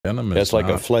Venom It's is like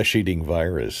a not, flesh-eating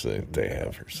virus that they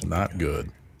have or something. not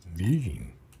good. Eeeh.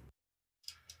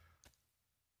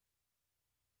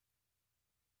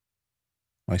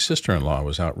 My sister-in-law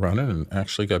was out running and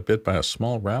actually got bit by a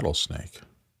small rattlesnake.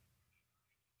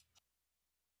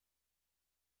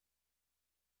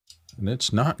 And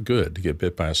it's not good to get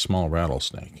bit by a small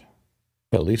rattlesnake.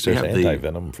 At least there's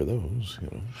anti-venom for those.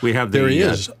 We have There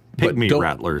is, but pygmy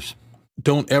rattlers.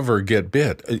 Don't ever get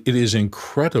bit. It is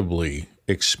incredibly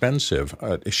expensive.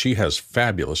 She has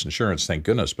fabulous insurance, thank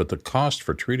goodness, but the cost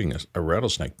for treating a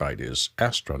rattlesnake bite is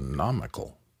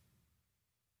astronomical.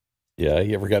 Yeah,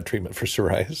 you ever got treatment for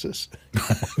psoriasis?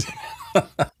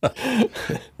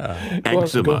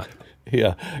 Eczema.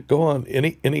 Go on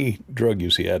any drug you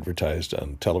see advertised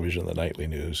on television, the nightly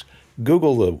news.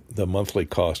 Google the monthly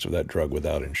cost of that drug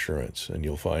without insurance, and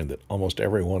you'll find that almost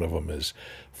every one of them is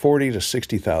 $40,000 to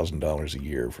 $60,000 a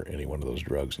year for any one of those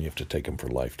drugs, and you have to take them for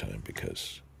lifetime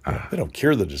because they don't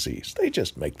cure the disease; they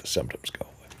just make the symptoms go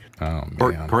away. Oh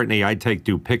man, Courtney, I take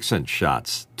Dupixent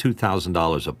shots,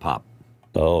 $2,000 a pop.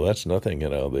 Oh, that's nothing.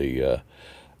 The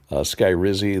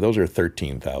Skyrizi, those are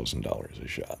 $13,000 a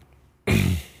shot.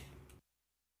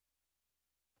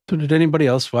 So did anybody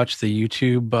else watch the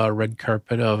YouTube red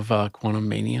carpet of Quantum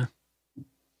Mania?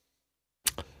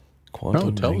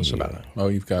 Tell us about it. Oh,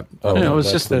 you've got. Oh, it was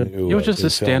just a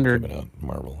standard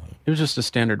Marvel. It was just a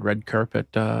standard red carpet,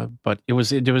 but it was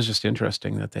just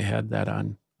interesting that they had that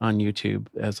on YouTube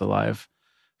as a live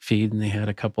feed, and they had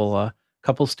a couple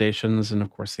stations, and of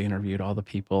course they interviewed all the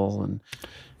people, and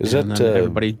then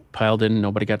everybody piled in.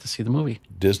 Nobody got to see the movie.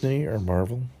 Disney or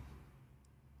Marvel?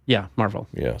 Yeah, Marvel.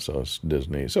 Yeah, so it's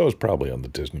Disney. So it was probably on the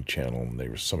Disney Channel,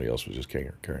 and somebody else was just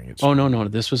carrying it. Oh no,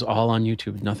 this was all on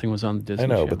YouTube. Nothing was on the Disney. I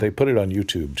know, Channel. But they put it on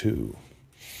YouTube too.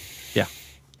 Yeah.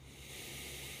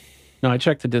 No, I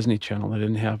checked the Disney Channel. They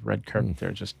didn't have red carpet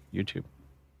there, just YouTube.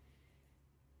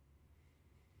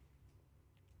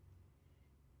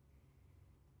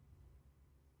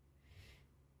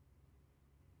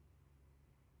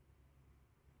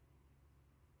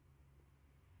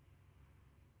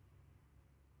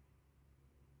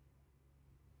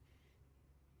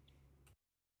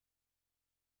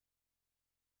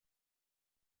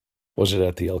 Was it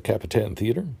at the El Capitan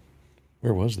Theater?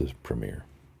 Where was this premiere?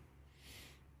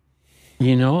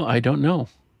 I don't know.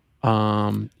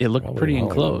 It looked probably pretty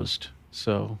enclosed,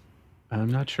 so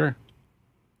I'm not sure.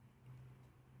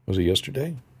 Was it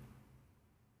yesterday?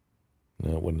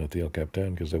 No, it wasn't at the El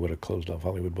Capitan because they would have closed off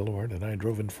Hollywood Boulevard, and I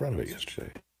drove in front of it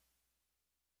yesterday.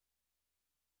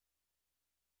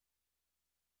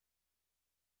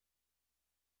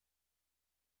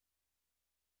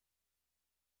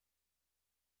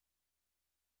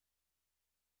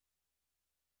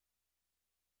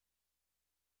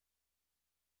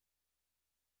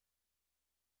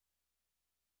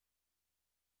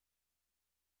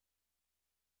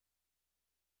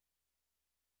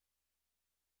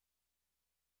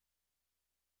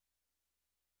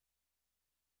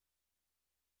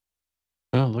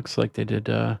 Oh, looks like they did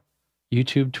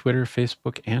YouTube, Twitter,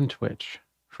 Facebook, and Twitch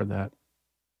for that.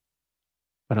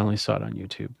 But I only saw it on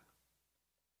YouTube.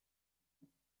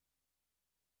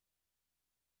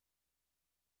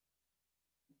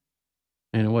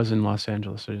 And it was in Los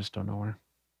Angeles. I just don't know where.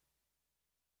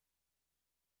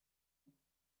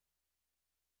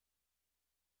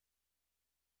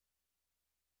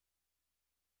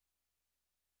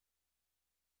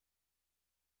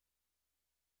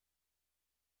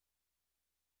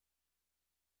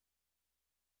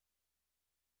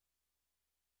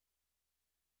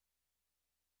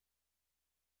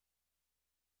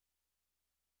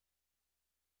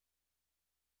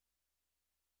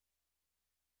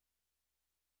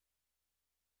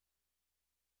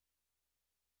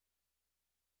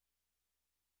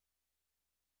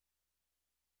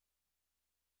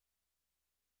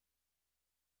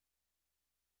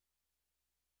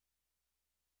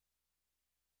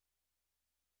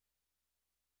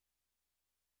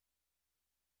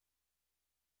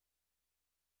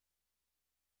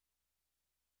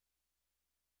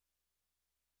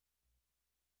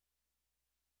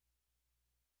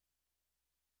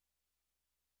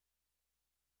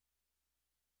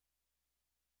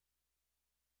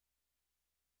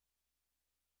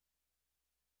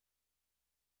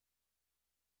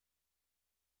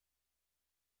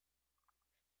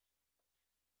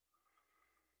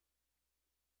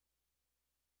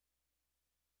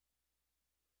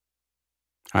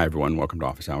 Hi, everyone. Welcome to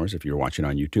Office Hours. If you're watching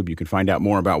on YouTube, you can find out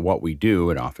more about what we do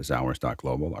at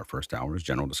officehours.global. Our first hour is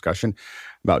general discussion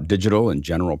about digital and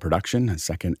general production. The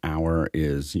second hour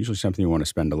is usually something you want to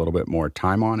spend a little bit more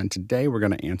time on. And today we're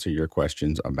going to answer your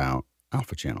questions about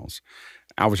alpha channels.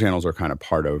 alpha channels are kind of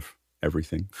part of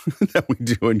everything that we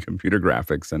do in computer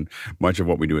graphics, and much of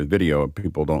what we do with video,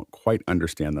 people don't quite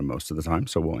understand them most of the time.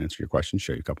 So we'll answer your questions,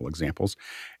 show you a couple examples,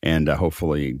 and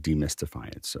hopefully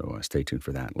demystify it. So stay tuned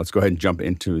for that. Let's go ahead and jump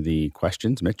into the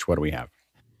questions. Mitch, what do we have?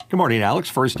 Good morning, Alex.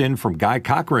 First in from Guy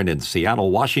Cochran in Seattle,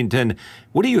 Washington.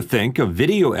 What do you think of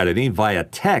video editing via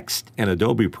text in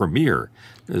Adobe Premiere?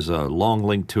 There's a long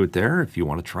link to it there if you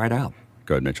want to try it out.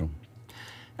 Go ahead, Mitchell.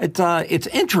 It's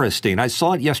interesting. I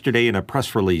saw it yesterday in a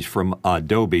press release from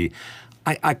Adobe.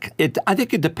 I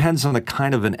think it depends on the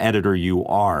kind of an editor you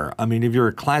are. I mean, if you're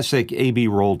a classic A/B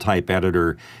roll type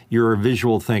editor, you're a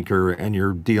visual thinker, and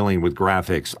you're dealing with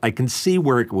graphics, I can see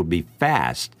where it would be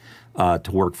fast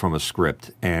to work from a script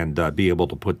and be able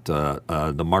to put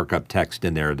the markup text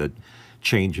in there that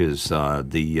changes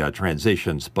the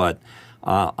transitions. But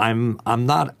I'm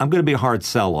going to be a hard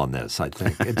sell on this. I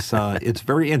think it's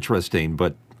very interesting,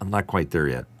 but I'm not quite there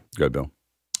yet. Go ahead, Bill.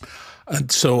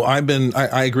 So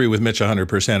I agree with Mitch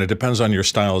 100%. It depends on your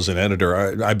style as an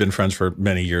editor. I've been friends for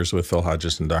many years with Phil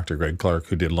Hodges and Dr. Greg Clark,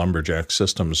 who did Lumberjack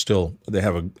Systems. Still, they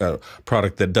have a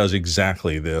product that does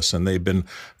exactly this, and they've been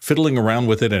fiddling around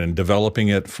with it and developing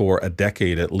it for a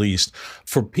decade at least.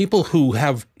 For people who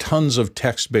have tons of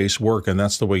text-based work, and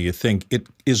that's the way you think, it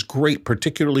is great,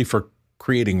 particularly for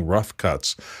creating rough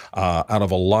cuts out of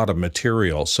a lot of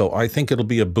material. So I think it'll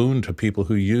be a boon to people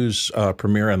who use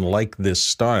Premiere and like this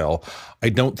style. I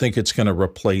don't think it's going to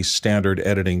replace standard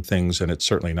editing things, and it's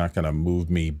certainly not going to move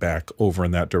me back over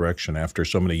in that direction after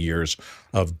so many years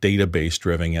of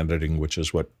database-driven editing, which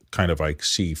is what kind of I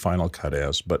see Final Cut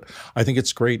as. But I think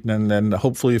it's great, and then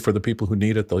hopefully for the people who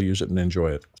need it, they'll use it and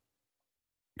enjoy it.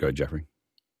 Go ahead, Jeffrey.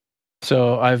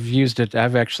 So I've used it.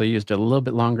 I've actually used it a little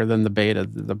bit longer than the beta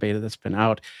that's been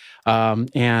out,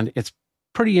 and it's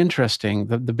pretty interesting.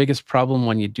 The biggest problem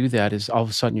when you do that is all of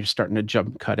a sudden you're starting to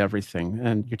jump cut everything,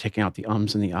 and you're taking out the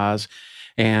ums and the ahs,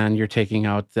 and you're taking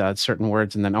out certain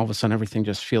words, and then all of a sudden everything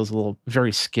just feels a little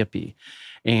very skippy,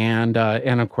 and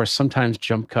of course sometimes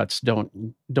jump cuts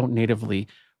don't natively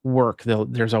work.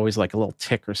 There's always like a little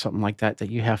tick or something like that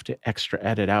you have to extra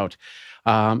edit out,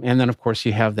 and then of course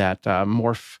you have that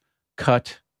morph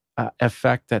cut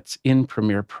effect that's in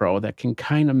Premiere Pro that can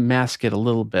kind of mask it a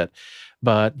little bit,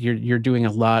 but you're doing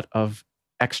a lot of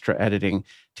extra editing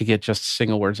to get just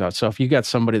single words out. So if you got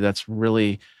somebody that's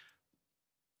really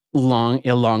long,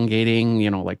 elongating,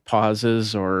 like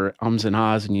pauses or ums and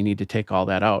ahs, and you need to take all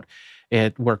that out,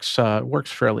 it works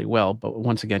fairly well. But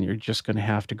once again, you're just going to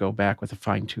have to go back with a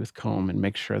fine-tooth comb and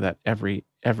make sure that every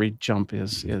jump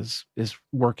is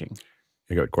working.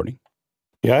 You go ahead, Courtney.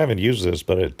 Yeah, I haven't used this,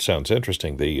 but it sounds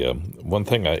interesting. The one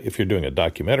thing, if you're doing a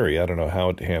documentary, I don't know how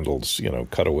it handles,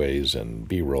 cutaways and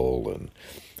B-roll and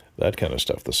that kind of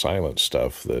stuff, the silent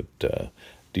stuff. That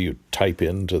do you type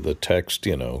into the text,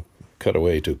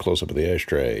 cutaway to close up of the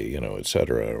ashtray, et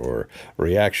cetera, or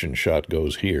reaction shot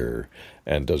goes here,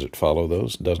 and does it follow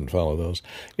those? Doesn't follow those?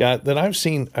 Yeah. Then I've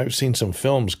seen some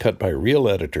films cut by real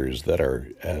editors that are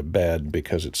bad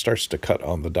because it starts to cut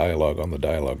on the dialogue, on the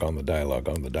dialogue, on the dialogue,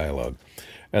 on the dialogue.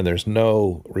 And there's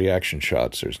no reaction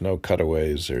shots, there's no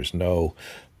cutaways, there's no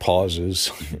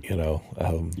pauses,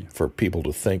 for people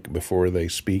to think before they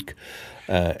speak.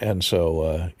 And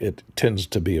so it tends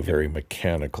to be a very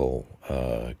mechanical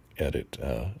edit.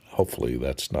 Hopefully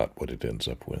that's not what it ends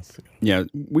up with. Yeah,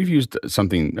 we've used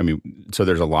something, so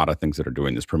there's a lot of things that are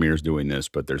doing this. Premiere's doing this,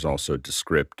 but there's also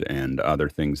Descript and other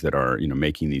things that are,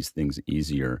 making these things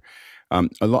easier.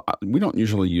 We don't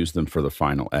usually use them for the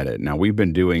final edit. Now, we've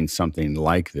been doing something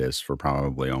like this for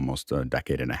probably almost a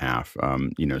decade and a half,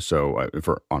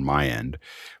 for on my end.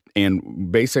 And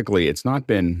basically, it's not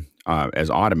been as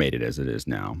automated as it is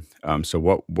now. So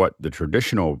what the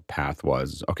traditional path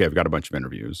was, okay, I've got a bunch of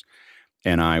interviews,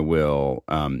 and I will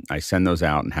I send those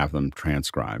out and have them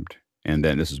transcribed. And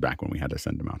then this is back when we had to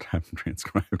send them out to have them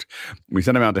transcribed. We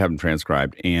sent them out to have them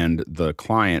transcribed, and the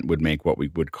client would make what we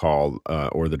would call,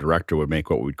 or the director would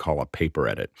make what we'd call a paper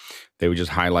edit. They would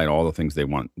just highlight all the things they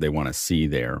want to see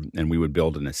there, and we would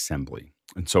build an assembly.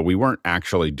 And so we weren't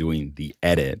actually doing the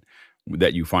edit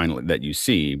that you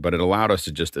see, but it allowed us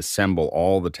to just assemble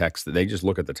all the text. That they just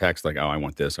look at the text like, oh, I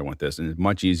want this, and it's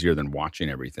much easier than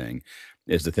watching everything,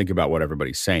 is to think about what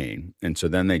everybody's saying. And so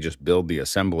then they just build the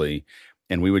assembly.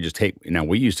 And we would just now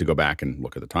we used to go back and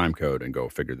look at the time code and go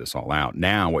figure this all out.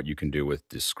 Now what you can do with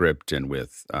Descript and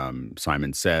with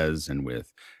Simon Says and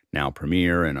with now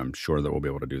Premiere, and I'm sure that we'll be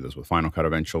able to do this with Final Cut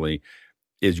eventually,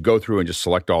 is go through and just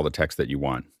select all the text that you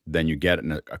want. Then you get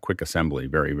a quick assembly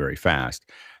very, very fast.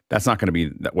 that's not going to be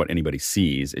what anybody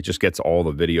sees. It just gets all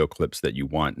the video clips that you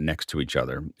want next to each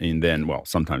other. And then, well,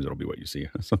 sometimes it'll be what you see.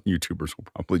 Some YouTubers will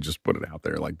probably just put it out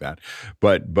there like that.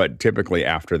 But typically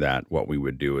after that, what we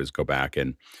would do is go back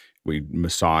and we'd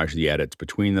massage the edits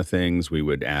between the things. We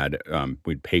would add,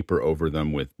 we'd paper over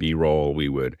them with B-roll. We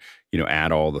would,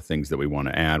 add all the things that we want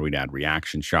to add. We'd add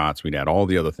reaction shots. We'd add all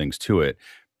the other things to it.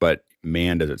 But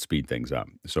man, does it speed things up.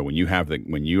 So when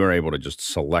you are able to just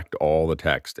select all the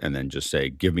text and then just say,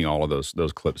 give me all of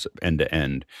those clips end to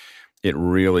end, it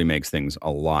really makes things a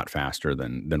lot faster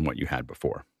than what you had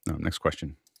before. Next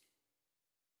question.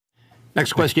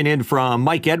 Next question in from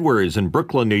Mike Edwards in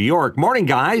Brooklyn, New York. Morning,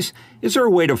 guys. Is there a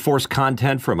way to force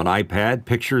content from an iPad,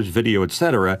 pictures, video,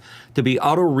 etc., to be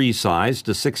auto-resized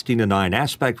to 16:9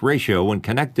 aspect ratio when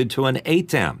connected to an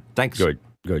ATEM? Thanks. Go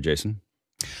ahead, Jason.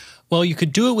 Well, you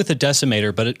could do it with a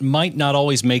decimator, but it might not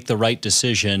always make the right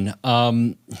decision.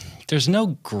 There's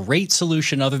no great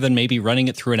solution other than maybe running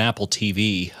it through an Apple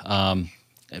TV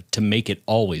to make it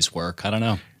always work. I don't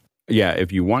know. Yeah,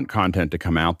 if you want content to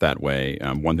come out that way,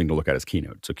 one thing to look at is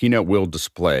Keynote. So Keynote will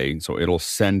display, so it'll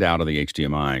send out of the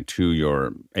HDMI to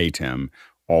your ATEM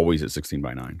always at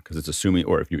 16:9 because it's assuming,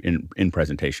 or if you're in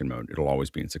presentation mode, it'll always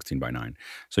be in 16:9.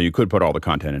 So you could put all the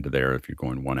content into there if you're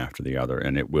going one after the other,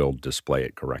 and it will display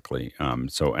it correctly.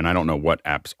 And I don't know what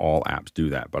all apps do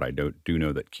that, but I do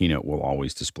know that Keynote will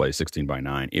always display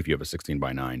 16:9 if you have a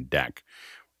 16:9 deck.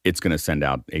 It's going to send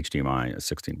out HDMI at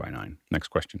 16:9. Next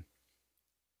question.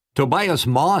 Tobias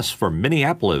Moss from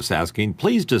Minneapolis asking,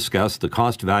 please discuss the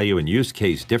cost, value, and use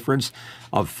case difference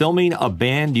of filming a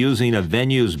band using a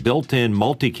venue's built-in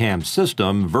multicam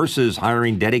system versus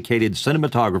hiring dedicated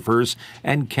cinematographers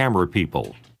and camera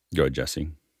people. Go ahead,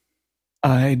 Jesse.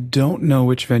 I don't know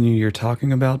which venue you're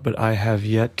talking about, but I have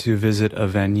yet to visit a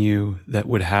venue that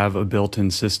would have a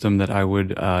built-in system that I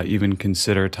would even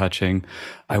consider touching.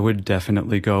 I would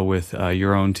definitely go with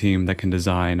your own team that can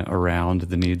design around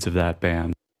the needs of that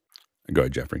band. Go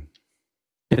ahead, Jeffrey.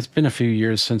 It's been a few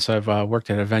years since I've worked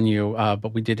at a venue,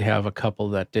 but we did have a couple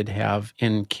that did have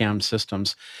in-cam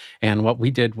systems. And what we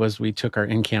did was we took our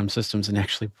in-cam systems and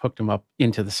actually hooked them up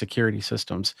into the security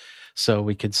systems so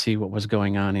we could see what was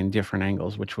going on in different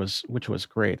angles, which was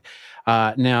great.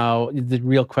 Now, the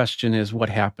real question is what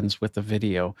happens with the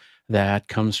video that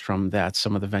comes from that.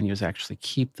 Some of the venues actually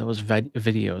keep those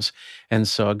videos. And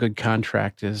so a good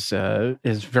contract is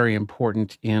very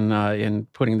important in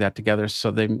putting that together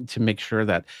to make sure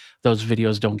that those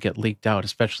videos don't get leaked out,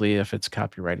 especially if it's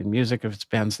copyrighted music, if it's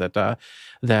bands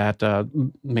that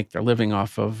make their living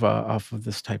off of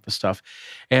this type of stuff.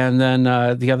 And then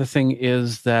the other thing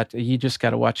is that you just got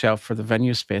to watch out for the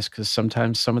venue space, because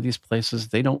sometimes some of these places,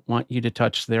 they don't want you to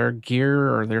touch their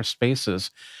gear or their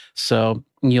spaces. So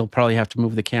you'll probably have to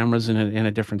move the cameras in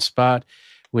a different spot,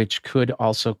 which could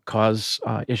also cause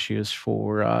issues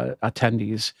for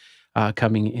attendees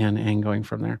coming in and going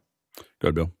from there. Go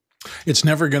ahead, Bill. It's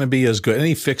never going to be as good.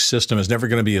 Any fixed system is never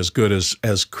going to be as good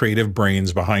as creative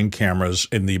brains behind cameras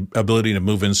in the ability to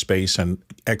move in space and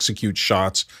execute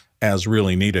shots as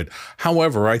really needed.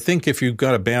 However, I think if you've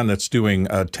got a band that's doing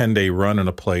a 10-day run in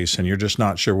a place and you're just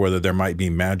not sure whether there might be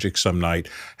magic some night,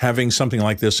 having something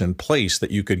like this in place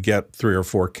that you could get 3 or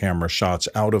 4 camera shots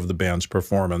out of the band's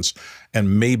performance,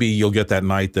 and maybe you'll get that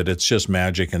night that it's just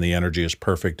magic and the energy is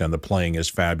perfect and the playing is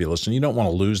fabulous, and you don't want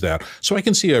to lose that. So I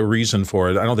can see a reason for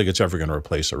it. I don't think it's ever going to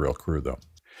replace a real crew, though.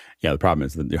 Yeah, the problem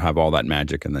is that you have all that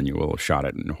magic, and then you will have shot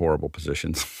it in horrible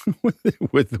positions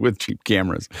with cheap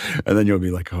cameras, and then you'll be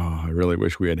like, "Oh, I really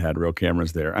wish we had real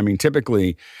cameras there." I mean,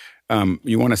 typically,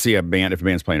 you want to see a band if a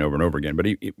band's playing over and over again. But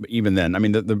even then, I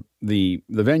mean, the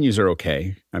venues are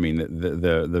okay. I mean,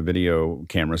 the video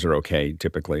cameras are okay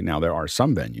typically. Now there are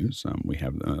some venues. We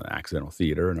have Accidental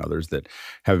Theater and others that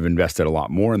have invested a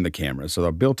lot more in the cameras. So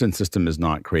the built-in system is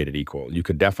not created equal. You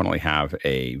could definitely have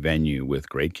a venue with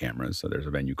great cameras. So there's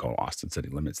a venue called Austin City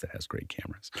Limits that has great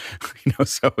cameras.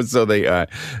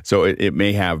 So it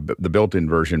may have the built-in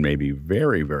version may be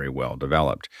very, very well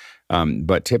developed.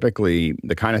 But typically,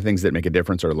 the kind of things that make a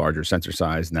difference are larger sensor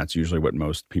size, and that's usually what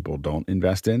most people don't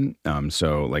invest in.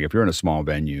 So like if you're in a small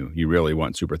venue, you really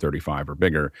want Super 35 or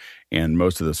bigger, and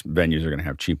most of the venues are going to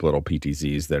have cheap little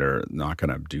PTZs that are not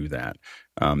going to do that.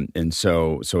 And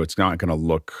so it's not going to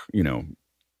look,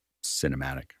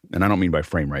 cinematic. And I don't mean by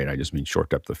frame rate. I just mean short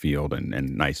depth of field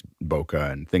and nice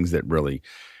bokeh and things that really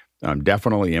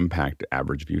definitely impact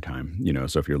average view time.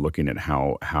 So if you're looking at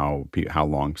how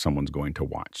long someone's going to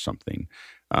watch something,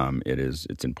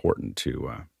 it's important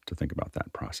to think about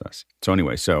that process. So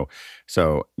anyway, so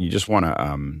you just want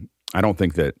to. I don't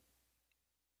think that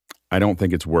I don't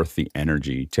think it's worth the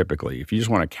energy typically. If you just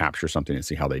want to capture something and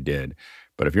see how they did,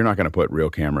 but if you're not going to put real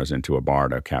cameras into a bar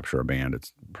to capture a band,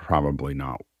 it's probably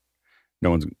not. No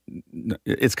one's.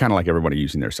 It's kind of like everybody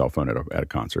using their cell phone at a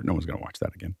concert. No one's going to watch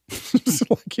that again. It's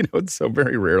like, it's so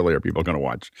very rarely are people going to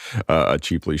watch a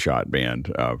cheaply shot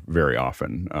band. Very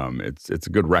often, it's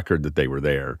a good record that they were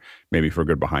there, maybe for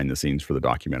good behind the scenes for the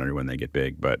documentary when they get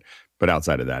big. But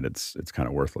outside of that, it's kind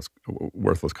of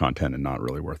worthless content and not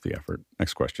really worth the effort.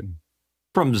 Next question.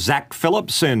 From Zach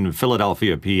Phillips in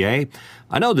Philadelphia, PA.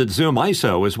 I know that Zoom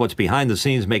ISO is what's behind the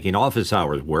scenes making office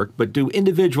hours work, but do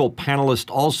individual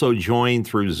panelists also join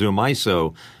through Zoom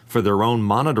ISO for their own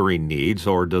monitoring needs,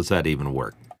 or does that even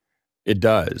work? It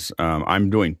does. I'm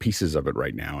doing pieces of it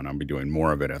right now, and I'll be doing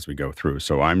more of it as we go through.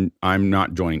 So I'm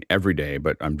not joining every day,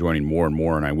 but I'm joining more and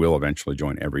more, and I will eventually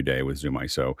join every day with Zoom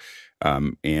ISO.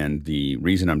 And the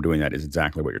reason I'm doing that is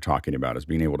exactly what you're talking about, is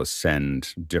being able to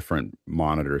send different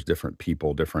monitors, different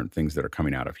people, different things that are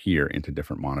coming out of here into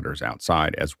different monitors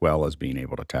outside, as well as being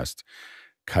able to test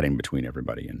cutting between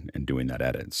everybody and doing that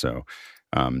edit. So,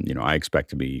 I expect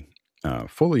to be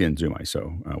fully in Zoom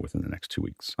ISO within the next 2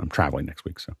 weeks. I'm traveling next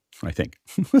week, so I think.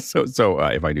 so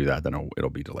if I do that, then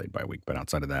it'll be delayed by a week. But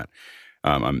outside of that,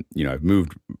 I've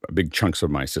moved big chunks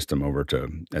of my system over to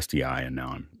SDI, and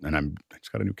now I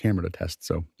just got a new camera to test.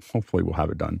 So hopefully we'll have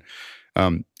it done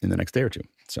in the next day or two.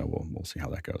 So we'll see how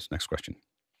that goes. Next question.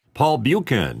 Paul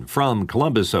Buchan from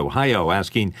Columbus, Ohio,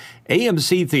 asking,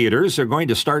 AMC theaters are going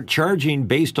to start charging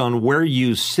based on where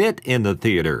you sit in the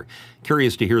theater.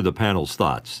 Curious to hear the panel's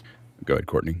thoughts. Go ahead,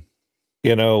 Courtney.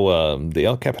 The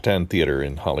El Capitan Theater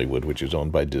in Hollywood, which is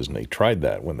owned by Disney, tried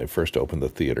that when they first opened the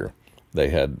theater. They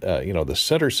had, the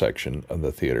center section of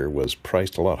the theater was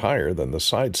priced a lot higher than the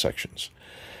side sections.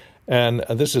 And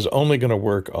this is only going to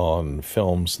work on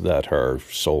films that are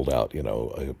sold out,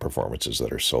 performances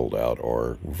that are sold out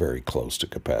or very close to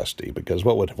capacity. Because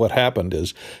what happened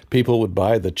is people would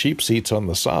buy the cheap seats on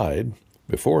the side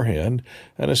beforehand,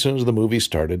 and as soon as the movie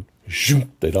started,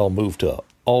 they'd all move to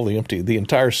all the empty. The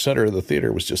entire center of the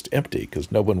theater was just empty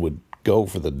because no one would go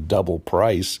for the double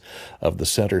price of the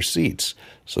center seats.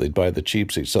 So they'd buy the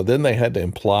cheap seats. So then they had to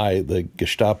imply the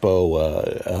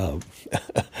Gestapo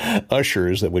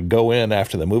ushers that would go in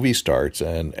after the movie starts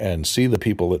and see the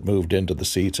people that moved into the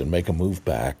seats and make them move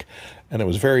back. And it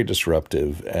was very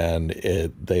disruptive, and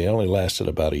they only lasted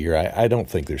about a year. I don't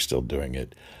think they're still doing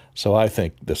it. So I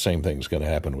think the same thing's going to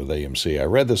happen with AMC. I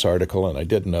read this article, and I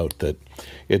did note that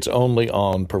it's only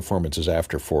on performances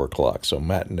after 4 o'clock. So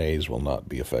matinees will not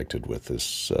be affected with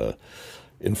this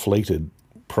inflated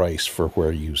price for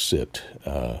where you sit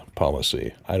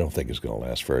policy. I don't think it's going to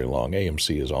last very long.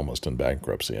 AMC is almost in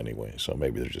bankruptcy anyway, so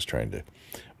maybe they're just trying to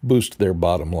boost their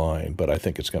bottom line, but I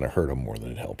think it's going to hurt them more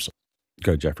than it helps them.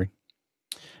 Go, Jeffrey.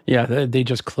 Yeah, they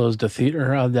just closed a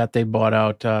theater that they bought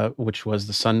out, which was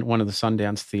one of the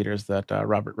Sundance theaters that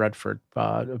Robert Redford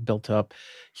built up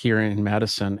here in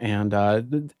Madison, and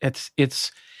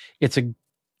it's a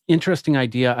interesting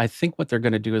idea. I think what they're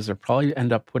going to do is they'll probably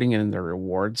end up putting it in their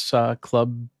rewards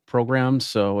club program.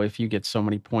 So if you get so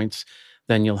many points,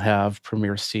 then you'll have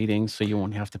premier seating, so you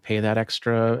won't have to pay that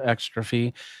extra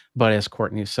fee. But as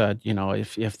Courtney said,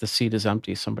 if the seat is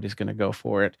empty, somebody's going to go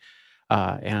for it.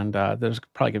 And there's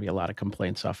probably going to be a lot of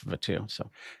complaints off of it too.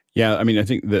 So, yeah, I mean, I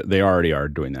think that they already are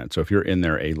doing that. So if you're in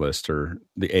their A-list or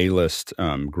the A-list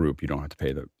group, you don't have to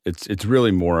pay it's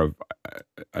really more of,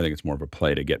 I think it's more of a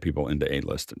play to get people into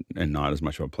A-list and not as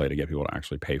much of a play to get people to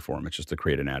actually pay for them. It's just to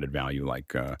create an added value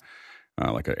like an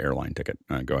airline ticket.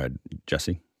 Go ahead,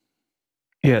 Jesse.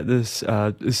 Yeah, this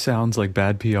sounds like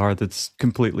bad PR that's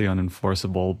completely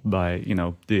unenforceable by,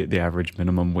 the average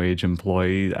minimum wage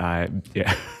employee.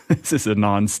 This is a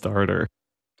non-starter.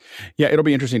 Yeah, it'll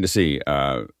be interesting to see,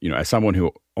 as someone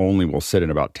who only will sit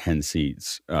in about 10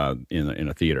 seats in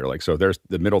a theater. Like, so there's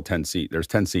the middle 10 seat, there's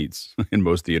 10 seats in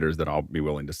most theaters that I'll be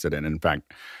willing to sit in. In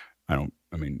fact,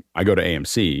 I go to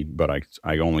AMC, but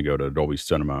I only go to Dolby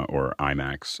Cinema or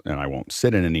IMAX, and I won't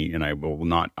sit in any, and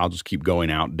I'll just keep going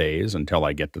out days until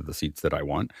I get to the seats that I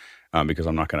want, because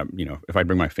I'm not going to, if I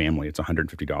bring my family, it's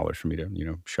 $150 for me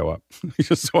to, show up.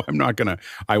 So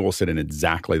I will sit in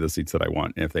exactly the seats that I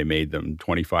want. And if they made them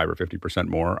 25 or 50%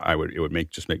 more, it would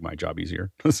make my job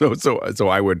easier. So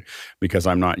I would, because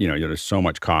I'm not, there's so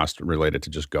much cost related to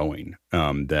just going,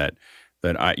 that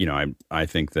I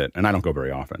think that, and I don't go very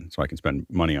often, so I can spend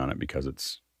money on it because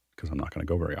I'm not going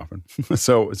to go very often.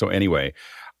 So anyway,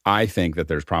 I think that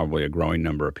there's probably a growing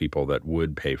number of people that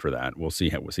would pay for that. We'll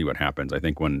see what happens. I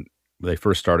think when they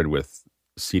first started with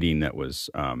seating that was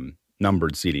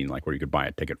numbered seating, like where you could buy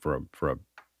a ticket for a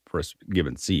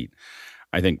given seat,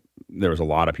 I think there was a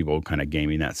lot of people kind of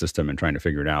gaming that system and trying to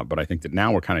figure it out. But I think that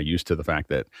now we're kind of used to the fact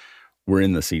that we're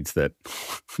in the seats that,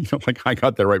 like I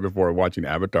got there right before watching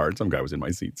Avatar, and some guy was in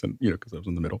my seats, and because I was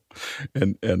in the middle,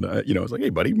 and I was like, hey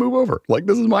buddy, move over, like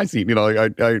this is my seat,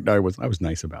 I was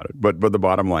nice about it, but the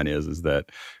bottom line is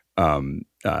that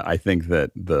I think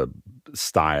that the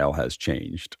style has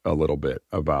changed a little bit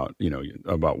about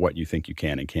what you think you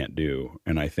can and can't do,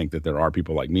 and I think that there are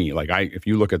people like me, if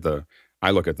you look at I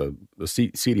look at the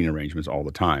seating arrangements all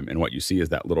the time, and what you see is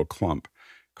that little clump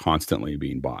constantly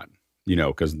being bought.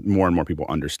 Because more and more people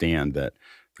understand that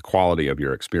the quality of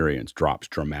your experience drops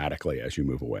dramatically as you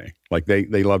move away. Like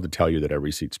they love to tell you that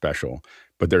every seat's special,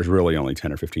 but there's really only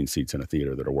 10 or 15 seats in a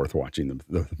theater that are worth watching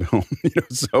the film.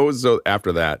 So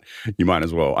after that, you might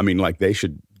as well. I mean, like they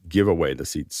should give away the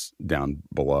seats down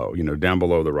below. Down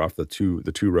below the rough, the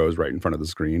two rows right in front of the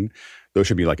screen. Those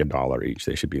should be like $1 each.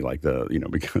 They should be like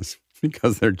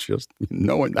because they're just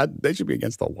that they should be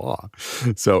against the law.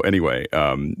 So anyway,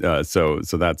 so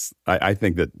that's I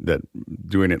think that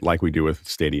doing it like we do with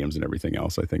stadiums and everything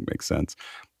else, I think makes sense.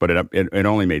 But it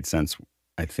only made sense,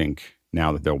 I think,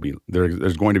 now that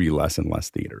there's going to be less and less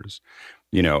theaters,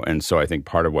 and so I think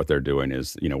part of what they're doing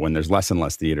is when there's less and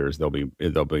less theaters, there'll be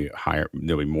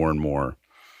more and more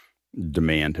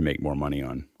demand to make more money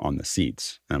on the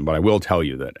seats. But I will tell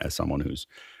you that as someone who's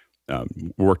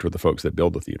worked with the folks that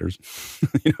build the theaters,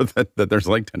 that there's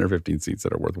like 10 or 15 seats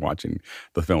that are worth watching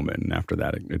the film in. And after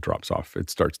that, it drops off. It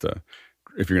starts to,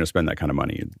 if you're going to spend that kind of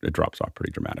money, it drops off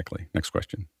pretty dramatically. Next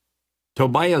question.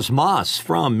 Tobias Moss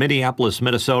from Minneapolis,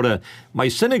 Minnesota. My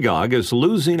synagogue is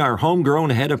losing our homegrown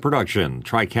head of production,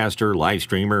 TriCaster,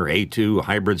 Livestreamer, A2,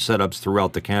 hybrid setups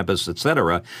throughout the campus,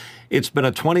 etc. It's been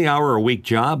a 20-hour-a-week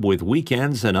job with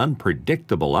weekends and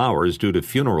unpredictable hours due to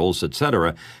funerals,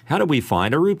 etc. How do we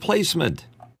find a replacement?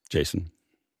 Jason.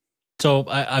 So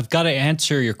I've got to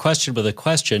answer your question with a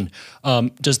question.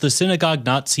 Does the synagogue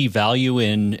not see value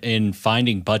in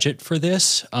finding budget for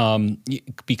this?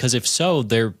 Because if so,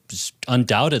 there's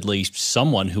undoubtedly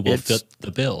someone who will fit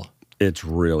the bill. It's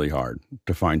really hard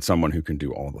to find someone who can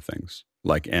do all the things.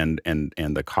 And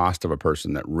the cost of a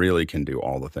person that really can do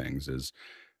all the things is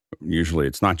usually,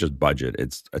 it's not just budget,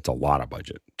 it's a lot of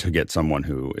budget to get someone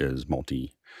who is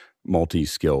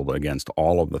multi-skilled against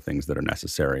all of the things that are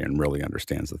necessary and really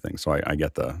understands the things. So I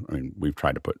get we've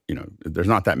tried to put, there's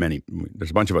not that many,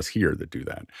 there's a bunch of us here that do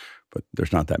that, but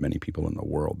there's not that many people in the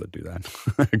world that do that.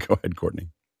 Go ahead, Courtney.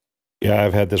 Yeah,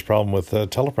 I've had this problem with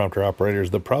teleprompter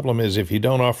operators. The problem is if you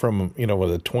don't offer them,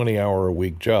 with a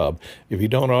 20-hour-a-week job, if you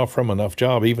don't offer them enough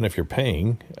job, even if you're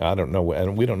paying, I don't know,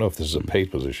 and we don't know if this is a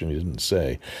paid position, you didn't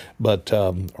say, but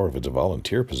or if it's a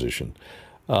volunteer position.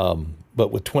 But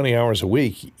with 20 hours a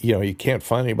week, you can't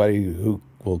find anybody who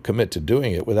will commit to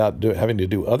doing it without having to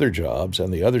do other jobs,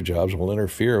 and the other jobs will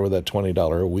interfere with that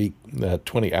that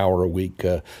 20-hour-a-week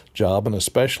job, and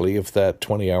especially if that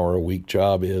 20-hour-a-week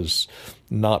job is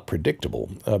not predictable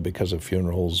because of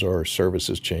funerals or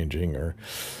services changing or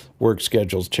work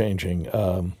schedules changing.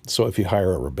 So if you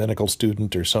hire a rabbinical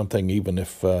student or something, even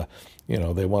if they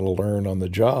want to learn on the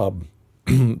job,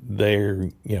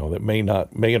 that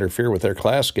may interfere with their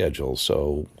class schedule.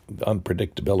 So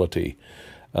unpredictability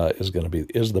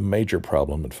is the major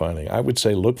problem in finding. I would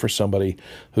say look for somebody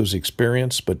who's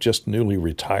experienced but just newly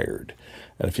retired.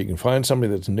 And if you can find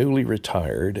somebody that's newly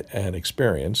retired and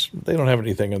experienced, they don't have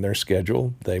anything on their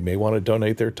schedule. They may want to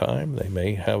donate their time. They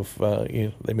may have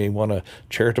they may want a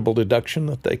charitable deduction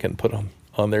that they can put on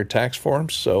their tax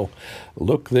forms. So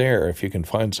look there if you can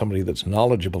find somebody that's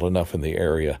knowledgeable enough in the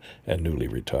area and newly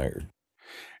retired.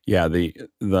 Yeah,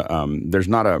 there's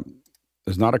not a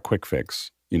quick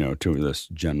fix, to this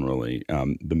generally.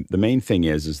 The main thing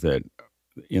is that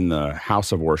in the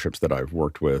house of worships that I've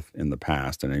worked with in the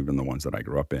past, and even the ones that I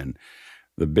grew up in,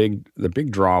 the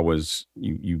big draw was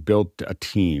you built a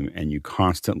team and you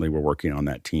constantly were working on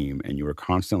that team and you were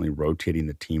constantly rotating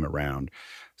the team around.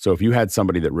 So if you had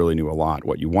somebody that really knew a lot,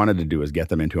 what you wanted to do is get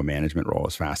them into a management role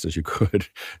as fast as you could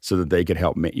so that they could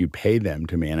help you pay them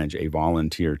to manage a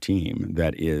volunteer team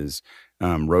that is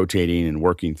rotating and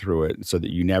working through it so that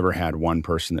you never had one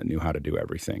person that knew how to do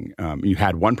everything. You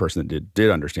had one person that did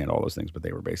understand all those things, but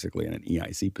they were basically in an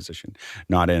EIC position,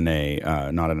 not in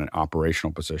an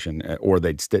operational position, or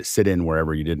they'd sit in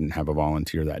wherever you didn't have a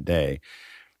volunteer that day.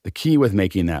 The key with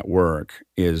making that work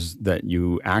is that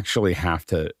you actually have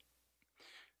to,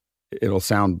 it'll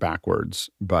sound backwards,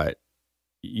 but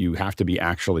you have to be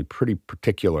actually pretty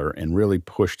particular and really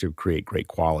push to create great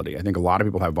quality. I think a lot of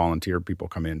people have volunteer people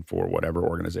come in for whatever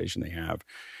organization they have,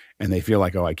 and they feel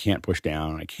like, oh, I can't push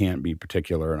down, I can't be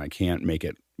particular, and I can't make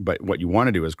it. But what you want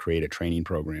to do is create a training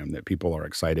program that people are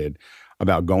excited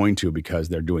about going to because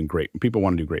they're doing great. People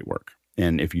want to do great work.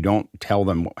 And if you don't tell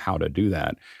them how to do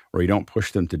that, or you don't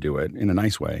push them to do it in a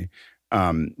nice way,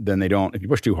 then they don't. If you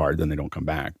push too hard, then they don't come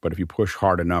back. But if you push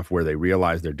hard enough where they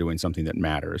realize they're doing something that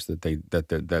matters, that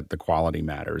the quality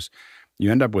matters,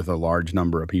 you end up with a large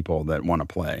number of people that want to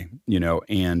play.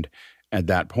 And at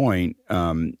that point,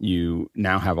 you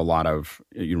now have a lot of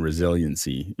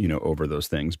resiliency, over those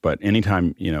things. But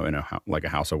anytime, in like a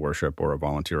house of worship or a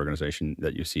volunteer organization,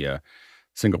 that you see a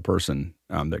single person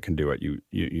that can do it,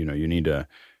 you need to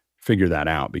figure that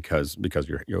out because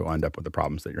you'll end up with the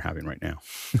problems that you're having right now.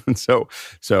 And so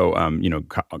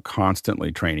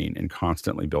constantly training and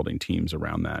constantly building teams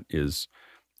around that is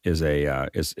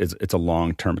it's a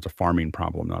long term. It's a farming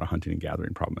problem, not a hunting and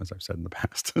gathering problem, as I've said in the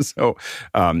past. So,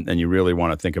 and you really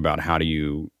want to think about how do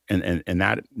you and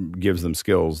that gives them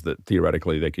skills that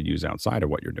theoretically they could use outside of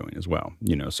what you're doing as well.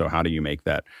 So how do you make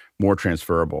that more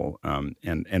transferable?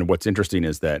 And what's interesting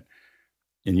is that,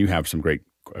 and you have some great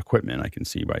equipment, I can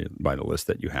see by the list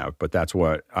that you have. But that's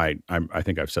what I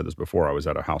think I've said this before. I was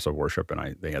at a house of worship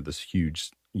and they had this huge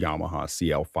Yamaha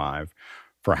CL5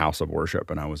 for a house of worship.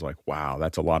 And I was like, wow,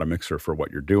 that's a lot of mixer for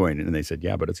what you're doing. And they said,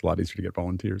 yeah, but it's a lot easier to get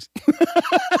volunteers.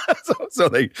 so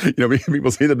they,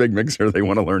 people see the big mixer, they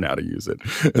want to learn how to use it.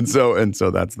 And so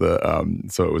that's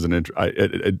so it was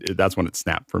that's when it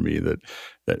snapped for me that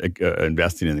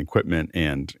investing in equipment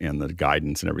and the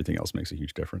guidance and everything else makes a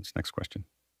huge difference. Next question.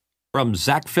 From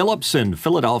Zach Phillips in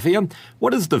Philadelphia,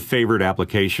 what is the favorite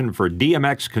application for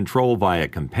DMX control via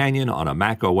companion on a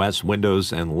Mac OS,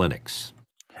 Windows, and Linux?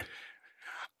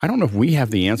 I don't know if we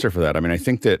have the answer for that. I mean, I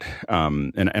think that,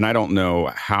 and I don't know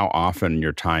how often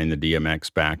you're tying the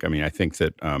DMX back. I mean, I think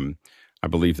that I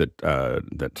believe that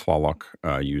Tlaloc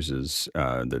uses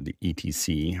the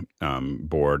ETC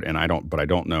board, and I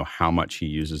don't know how much he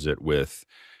uses it with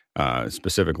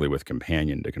specifically with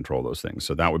Companion to control those things.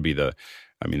 So that would be the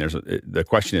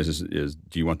question is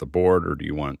do you want the board or do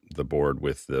you want the board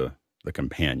with the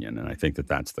Companion? And I think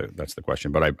that's the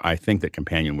question. But I think that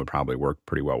Companion would probably work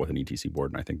pretty well with an ETC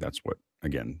board, and I think that's what,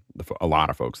 again, a lot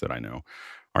of folks that I know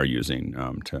are using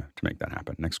to make that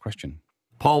happen. Next question.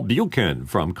 Paul Buchan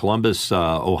from Columbus,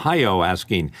 Ohio,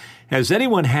 asking, has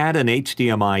anyone had an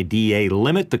HDMI DA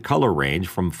limit the color range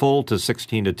from full to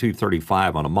 16 to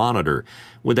 235 on a monitor?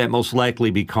 Would that most likely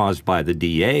be caused by the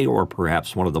DA, or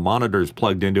perhaps one of the monitors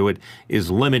plugged into it is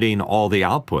limiting all the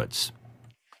outputs?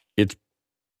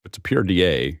 It's a pure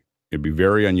DA. It'd be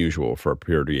very unusual for a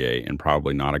pure DA, and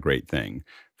probably not a great thing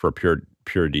for a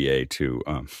pure DA to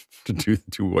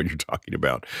do what you're talking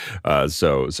about.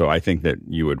 So I think that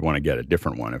you would want to get a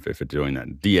different one if it's doing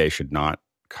that. DA should not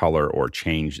color or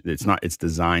change. It's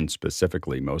designed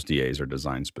specifically. Most DAs are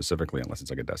designed specifically, unless it's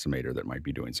like a decimator that might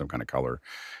be doing some kind of color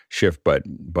shift. But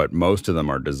most of them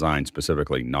are designed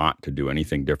specifically not to do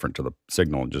anything different to the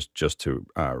signal, just to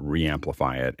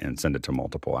reamplify it and send it to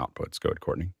multiple outputs. Go ahead,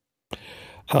 Courtney.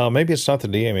 Maybe it's not the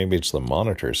DA, maybe it's the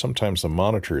monitor. Sometimes the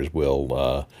monitors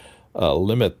will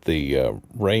limit the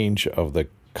range of the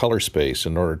color space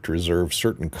in order to reserve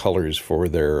certain colors for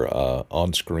their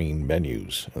on-screen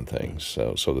menus and things,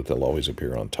 so that they'll always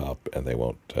appear on top and they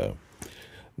won't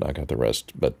knock out the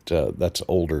rest. But that's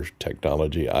older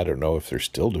technology. I don't know if they're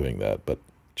still doing that, but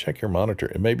check your monitor.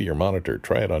 It may be your monitor.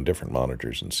 Try it on different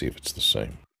monitors and see if it's the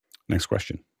same. Next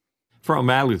question.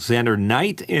 From Alexander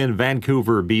Knight in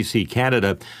Vancouver, BC,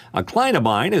 Canada, a client of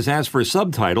mine has asked for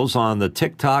subtitles on the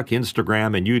TikTok,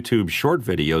 Instagram, and YouTube short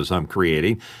videos I'm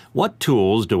creating. What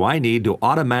tools do I need to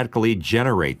automatically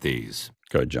generate these?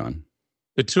 Go ahead, John.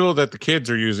 The tool that the kids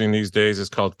are using these days is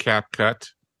called CapCut.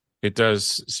 It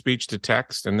does speech to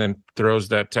text and then throws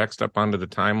that text up onto the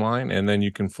timeline, and then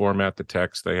you can format the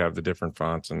text. They have the different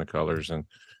fonts and the colors, and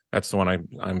that's the one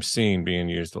I'm seeing being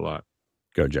used a lot.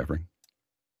 Go, Jeffrey.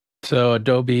 So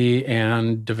Adobe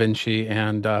and DaVinci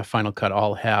and Final Cut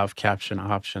all have caption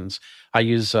options. I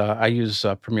use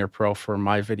Premiere Pro for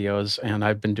my videos, and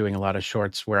I've been doing a lot of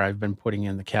shorts where I've been putting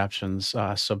in the captions.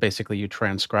 So basically, you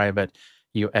transcribe it,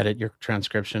 you edit your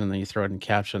transcription, and then you throw it in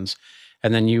captions.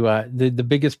 And then you the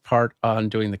biggest part on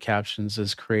doing the captions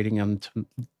is creating them to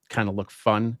kind of look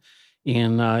fun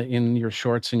in your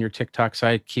shorts and your TikToks.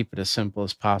 I keep it as simple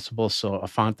as possible. So a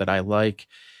font that I like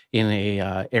in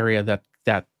a area that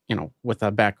with a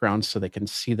background so they can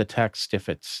see the text if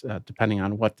it's depending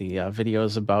on what the video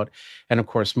is about. And of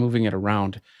course, moving it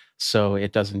around so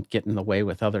it doesn't get in the way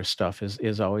with other stuff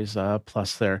is always a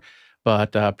plus there.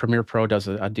 But Premiere Pro does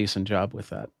a decent job with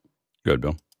that. Good,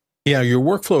 Bill. Yeah, your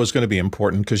workflow is going to be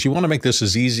important because you want to make this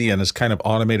as easy and as kind of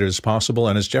automated as possible.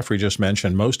 And as Jeffrey just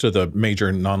mentioned, most of the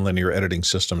major nonlinear editing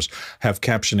systems have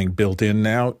captioning built in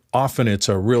now. Often it's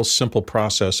a real simple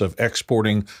process of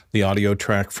exporting the audio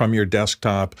track from your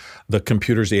desktop. The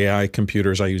computers, the AI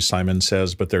computers, I use Simon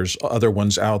Says, but there's other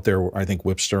ones out there. I think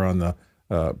Whipster on the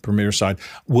Premiere side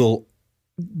will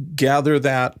gather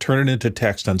that, turn it into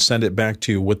text, and send it back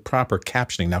to you with proper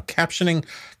captioning. Now, captioning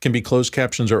can be closed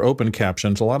captions or open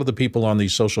captions. A lot of the people on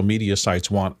these social media sites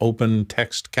want open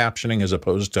text captioning as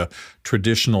opposed to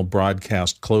traditional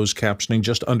broadcast closed captioning.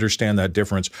 Just understand that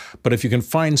difference. But if you can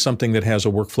find something that has a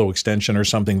workflow extension or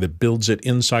something that builds it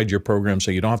inside your program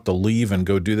so you don't have to leave and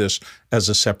go do this as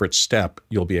a separate step,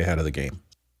 you'll be ahead of the game.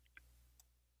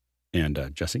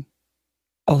 And Jesse?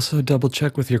 Also, double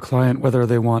check with your client whether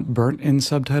they want burnt-in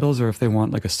subtitles or if they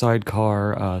want like a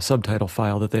sidecar subtitle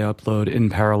file that they upload in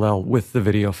parallel with the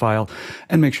video file.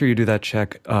 And make sure you do that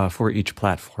check for each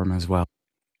platform as well.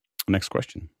 Next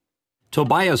question.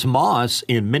 Tobias Moss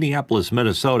in Minneapolis,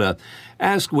 Minnesota,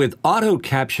 asked, with auto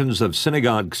captions of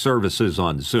synagogue services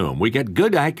on Zoom, we get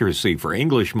good accuracy for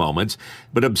English moments,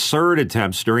 but absurd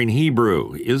attempts during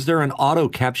Hebrew. Is there an auto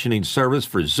captioning service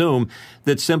for Zoom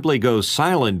that simply goes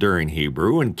silent during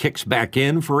Hebrew and kicks back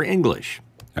in for English?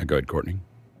 Go ahead, Courtney.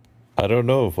 I don't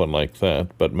know of one like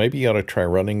that, but maybe you ought to try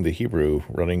running the Hebrew,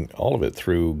 running all of it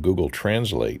through Google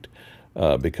Translate.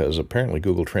 Because apparently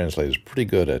Google Translate is pretty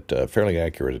good at, fairly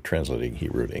accurate at translating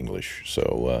Hebrew to English.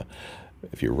 So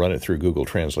if you run it through Google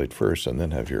Translate first and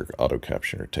then have your auto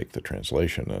captioner take the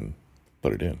translation and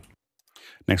put it in.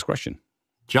 Next question.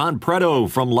 John Preto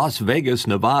from Las Vegas,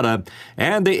 Nevada,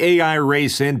 and the AI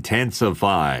race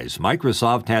intensifies.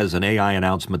 Microsoft has an AI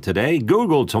announcement today,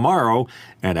 Google tomorrow,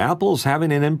 and Apple's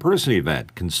having an in-person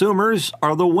event. Consumers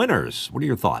are the winners. What are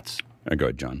your thoughts? Go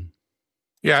ahead, John.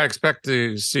 Yeah, I expect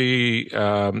to see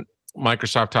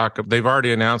Microsoft talk. They've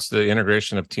already announced the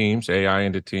integration of Teams, AI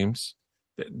into Teams.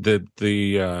 The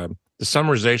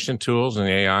summarization tools in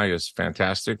AI is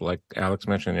fantastic, like Alex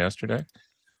mentioned yesterday.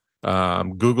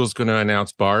 Google's going to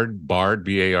announce Bard,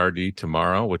 B-A-R-D,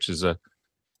 tomorrow, which is a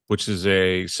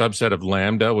subset of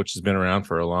Lambda, which has been around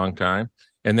for a long time.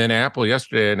 And then Apple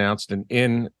yesterday announced an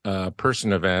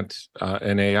in-person event,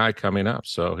 an AI coming up.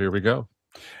 So here we go.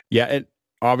 Yeah,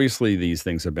 obviously, these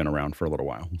things have been around for a little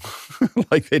while.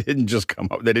 Like they didn't just come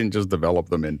up, they didn't just develop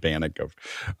them in panic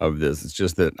of this. It's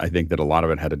just that I think that a lot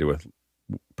of it had to do with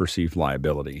perceived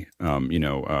liability,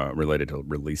 related to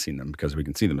releasing them because we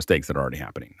can see the mistakes that are already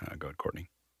happening. Go ahead, Courtney.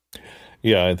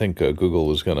 Yeah, I think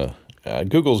Google's kind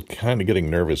of getting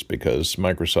nervous because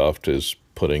Microsoft is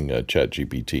putting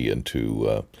ChatGPT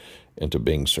into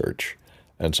Bing search.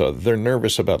 And so they're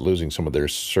nervous about losing some of their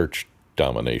search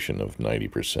domination of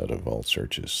 90% of all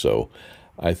searches. So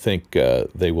I think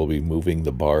they will be moving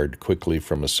the Bard quickly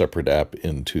from a separate app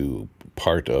into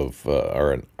part of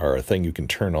our thing you can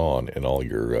turn on in all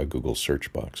your Google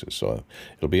search boxes. So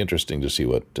it'll be interesting to see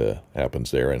what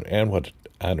happens there and what,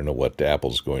 I don't know what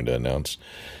Apple's going to announce.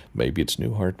 Maybe it's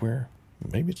new hardware,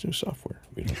 maybe it's new software.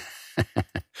 We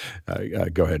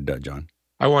don't. Go ahead, John.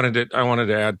 I wanted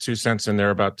to add 2 cents in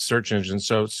there about search engines.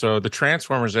 So the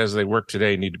transformers as they work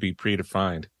today need to be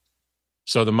predefined.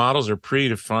 So the models are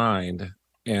predefined,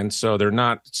 and so they're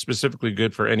not specifically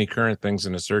good for any current things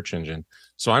in a search engine.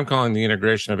 So I'm calling the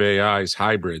integration of AIs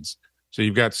hybrids. So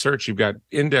you've got search, you've got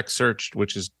index search,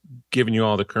 which is giving you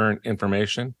all the current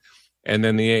information, and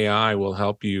then the AI will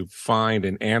help you find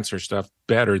and answer stuff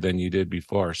better than you did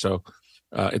before. So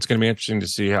it's going to be interesting to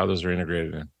see how those are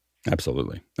integrated in.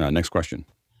 Absolutely. Next question.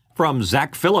 From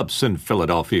Zach Phillips in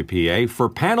Philadelphia, PA. For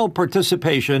panel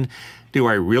participation, do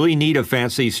I really need a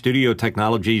fancy Studio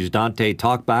Technologies Dante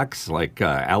talkbox like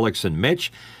Alex and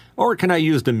Mitch? Or can I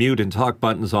use the mute and talk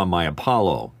buttons on my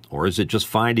Apollo? Or is it just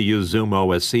fine to use Zoom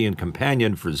OSC and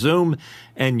Companion for Zoom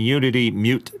and Unity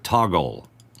mute toggle?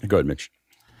 Go ahead, Mitch.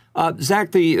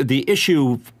 Zach, the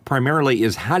issue primarily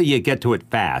is how do you get to it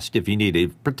fast if you need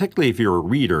it, particularly if you're a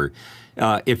reader.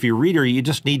 If you're a reader, you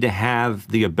just need to have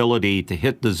the ability to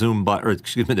hit the Zoom button, or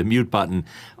excuse me, the mute button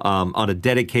on a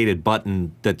dedicated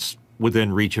button that's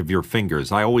within reach of your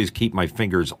fingers. I always keep my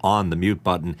fingers on the mute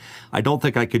button. I don't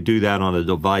think I could do that on a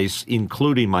device,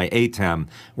 including my ATEM,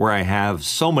 where I have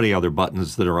so many other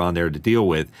buttons that are on there to deal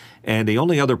with. And the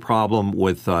only other problem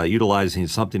with utilizing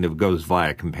something that goes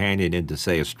via Companion into,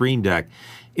 say, a Stream Deck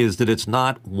is that it's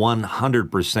not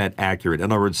 100% accurate.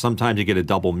 In other words, sometimes you get a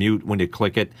double mute when you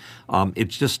click it.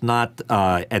 It's just not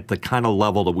at the kind of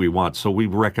level that we want. So we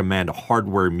recommend a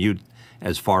hardware mute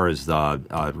as far as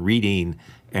the reading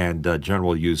and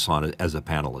general use on it as a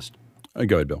panelist.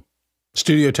 Go ahead, Bill.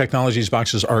 Studio Technologies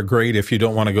boxes are great. If you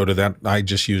don't want to go to that, I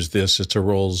just use this. It's a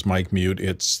Rolls mic mute.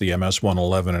 It's the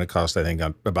MS-111, and it costs, I think,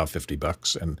 about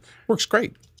 $50, and works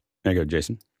great. There you go,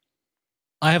 Jason.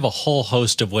 I have a whole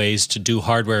host of ways to do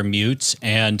hardware mutes,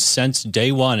 and since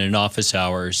day one in office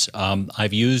hours,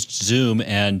 I've used Zoom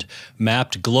and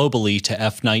mapped globally to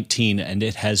F19, and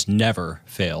it has never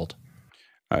failed.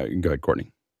 Go ahead, Courtney.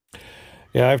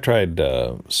 Yeah, I've tried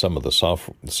some of the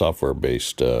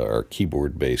software-based or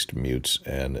keyboard-based mutes,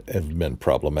 and have been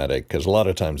problematic because a lot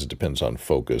of times it depends on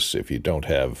focus. If you don't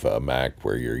have a Mac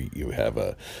where you have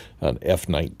an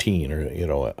F19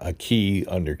 or a key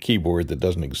on your keyboard that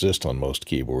doesn't exist on most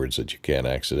keyboards that you can't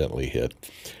accidentally hit,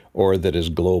 or that is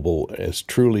global, is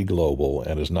truly global,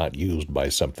 and is not used by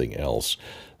something else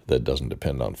that doesn't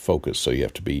depend on focus. So you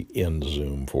have to be in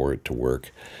Zoom for it to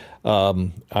work.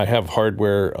 I have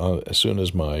hardware as soon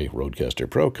as my Rodecaster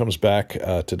Pro comes back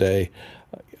today.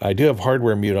 I do have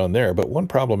hardware mute on there, but one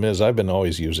problem is I've been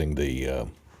always using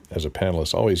as a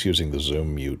panelist, always using the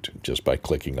Zoom mute just by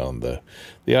clicking on the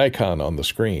icon on the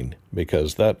screen,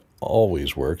 because that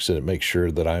always works, and it makes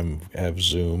sure that I have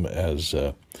Zoom as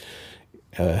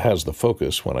has the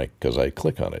focus because I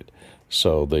click on it.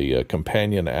 So the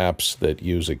companion apps that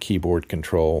use a keyboard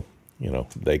control,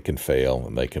 they can fail,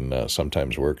 and they can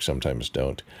sometimes work, sometimes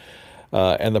don't.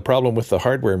 And the problem with the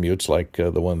hardware mutes, like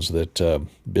the ones that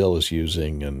Bill is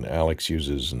using and Alex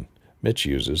uses and Mitch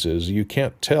uses, is you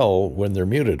can't tell when they're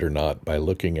muted or not by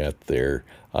looking at their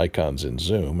icons in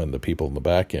Zoom, and the people in the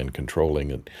back end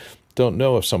controlling it don't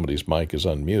know if somebody's mic is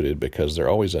unmuted because they're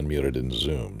always unmuted in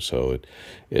Zoom. So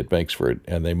it makes for it,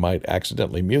 and they might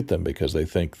accidentally mute them because they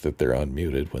think that they're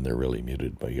unmuted when they're really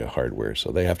muted by your hardware.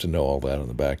 So they have to know all that on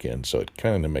the back end. So it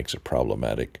kind of makes it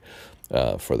problematic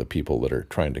for the people that are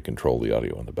trying to control the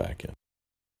audio on the back end.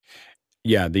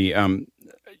 Yeah,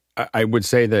 I would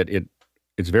say that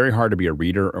it's very hard to be a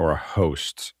reader or a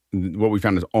host. What we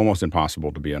found is almost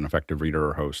impossible to be an effective reader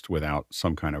or host without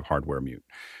some kind of hardware mute.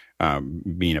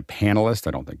 Being a panelist,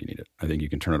 I don't think you need it. I think you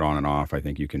can turn it on and off. I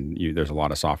think there's a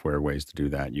lot of software ways to do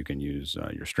that. You can use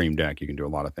your Stream Deck. You can do a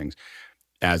lot of things.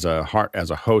 As a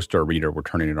host or a reader, we're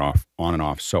turning it on and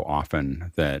off so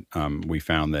often that we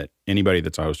found that anybody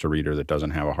that's a host or reader that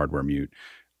doesn't have a hardware mute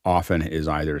often is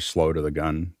either slow to the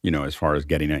gun, as far as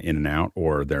getting it in and out,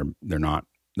 or they're not.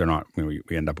 We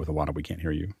end up with a lot of "we can't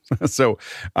hear you." So,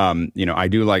 I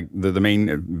do like the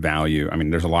main value. I mean,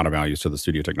 there's a lot of values to the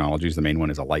Studio Technologies. The main one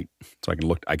is a light, so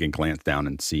I can glance down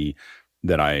and see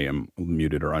that I am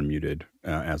muted or unmuted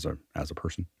as a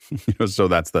person. So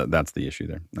that's the issue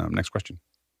there. Next question.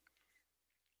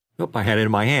 Nope, I had it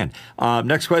in my hand.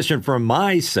 Next question from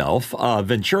myself.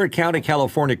 Ventura County,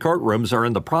 California courtrooms are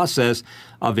in the process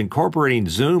of incorporating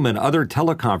Zoom and other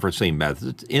teleconferencing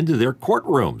methods into their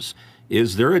courtrooms.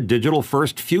 Is there a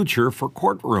digital-first future for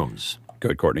courtrooms? Go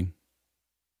ahead, Courtney.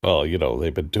 Well,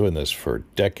 they've been doing this for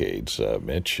decades,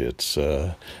 Mitch. It's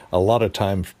a lot of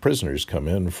times prisoners come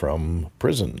in from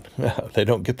prison. They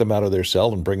don't get them out of their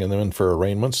cell and bring them in for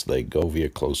arraignments. They go via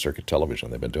closed-circuit television.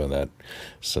 They've been doing that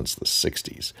since the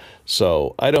 60s.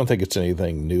 So I don't think it's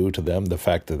anything new to them. The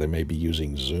fact that they may be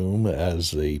using Zoom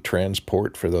as the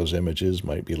transport for those images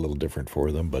might be a little different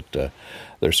for them, but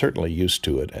they're certainly used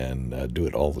to it and do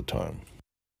it all the time.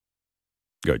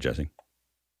 Go ahead, Jesse.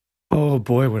 Oh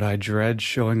boy, would I dread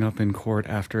showing up in court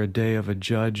after a day of a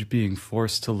judge being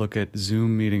forced to look at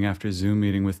Zoom meeting after Zoom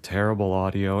meeting with terrible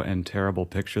audio and terrible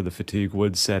picture. The fatigue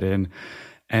would set in,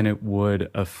 and it would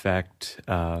affect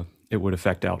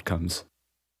outcomes.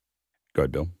 Go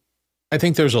ahead, Bill. I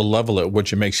think there's a level at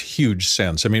which it makes huge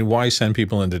sense. I mean, why send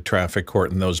people into traffic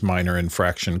court and those minor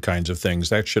infraction kinds of things?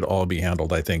 That should all be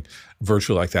handled, I think,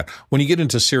 virtually like that. When you get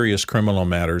into serious criminal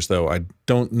matters, though, I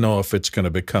don't know if it's going to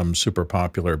become super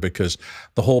popular, because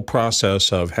the whole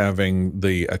process of having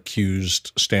the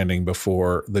accused standing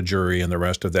before the jury and the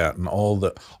rest of that, and all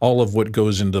of what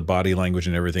goes into body language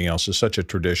and everything else, is such a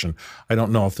tradition. I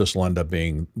don't know if this will end up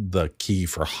being the key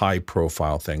for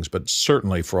high-profile things, but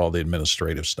certainly for all the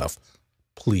administrative stuff.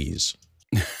 Please.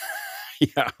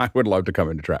 Yeah, I would love to come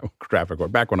into traffic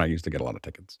court. Back when I used to get a lot of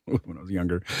tickets when I was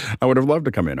younger, I would have loved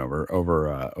to come in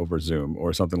over Zoom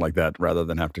or something like that, rather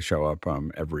than have to show up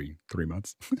every 3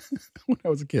 months when I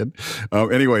was a kid.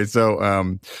 Anyway, so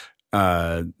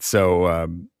I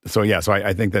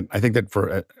think that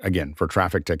for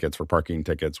traffic tickets, for parking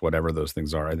tickets, whatever those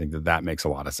things are, I think that makes a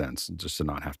lot of sense, just to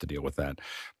not have to deal with that.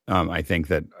 I think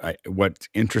that what's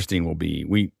interesting will be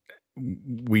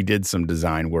we did some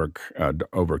design work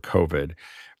over COVID,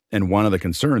 and one of the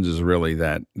concerns is really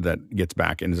that gets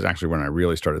back, and is actually when I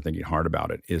really started thinking hard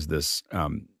about it, is this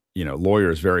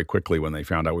lawyers very quickly, when they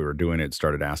found out we were doing it,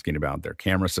 started asking about their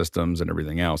camera systems and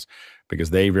everything else, because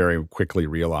they very quickly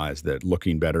realized that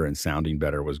looking better and sounding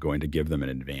better was going to give them an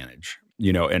advantage.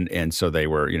 And so they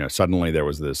were, suddenly there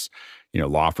was this,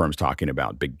 law firms talking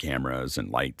about big cameras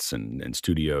and lights and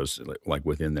studios like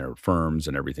within their firms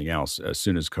and everything else. As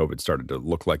soon as COVID started to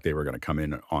look like they were going to come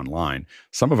in online,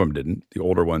 some of them didn't. The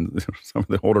older ones, some of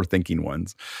the older thinking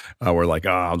ones were like, oh,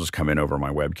 I'll just come in over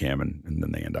my webcam, and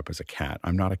then they end up as a cat.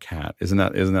 I'm not a cat. Wasn't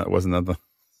that the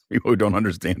people who don't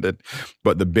understand it?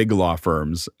 But the big law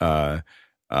firms, the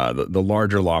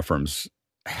larger law firms,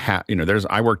 I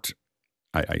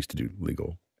used to do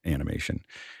legal animation,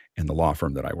 and the law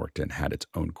firm that I worked in had its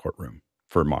own courtroom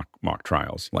for mock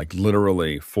trials, like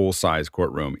literally full size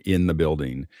courtroom in the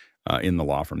building, in the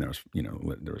law firm. There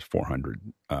was 400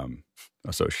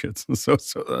 associates, so it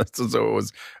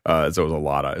was a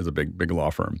lot. It was a big law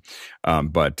firm,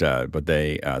 but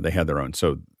they had their own.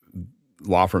 So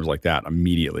law firms like that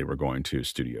immediately were going to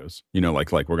studios.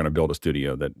 Like we're going to build a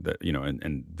studio that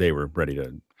and they were ready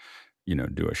to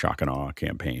do a shock and awe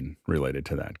campaign related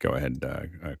to that. Go ahead,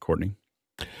 Courtney.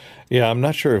 Yeah, I'm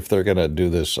not sure if they're going to do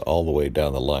this all the way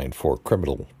down the line for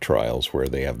criminal trials where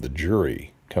they have the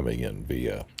jury coming in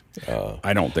via.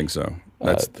 I don't think so.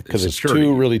 That's because it's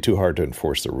really too hard to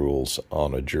enforce the rules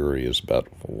on a jury. Is about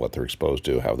what they're exposed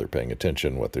to, how they're paying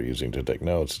attention, what they're using to take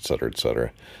notes, et cetera, et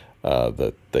cetera.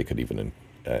 That they could even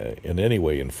in any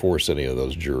way enforce any of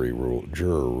those juror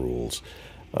rules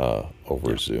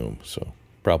over Zoom. So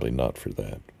probably not for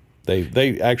that.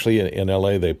 They actually in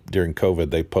LA during COVID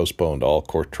they postponed all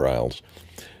court trials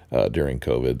during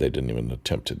COVID. They didn't even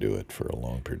attempt to do it for a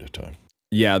long period of time.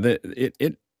 Yeah,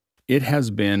 it has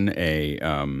been a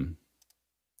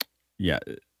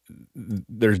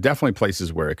there's definitely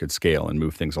places where it could scale and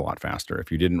move things a lot faster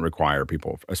if you didn't require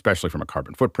people, especially from a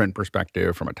carbon footprint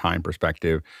perspective, from a time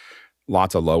perspective.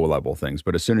 Lots of low-level things,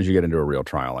 but as soon as you get into a real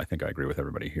trial, I think I agree with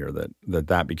everybody here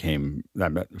that became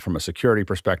that from a security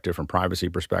perspective, from privacy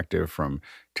perspective, from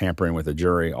tampering with a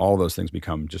jury, all those things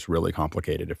become just really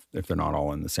complicated if they're not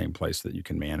all in the same place that you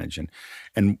can manage.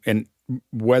 And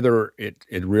whether it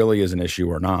really is an issue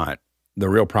or not, the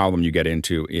real problem you get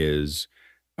into is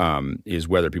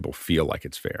whether people feel like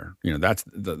it's fair. That's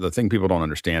the thing people don't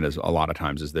understand is a lot of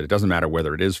times is that it doesn't matter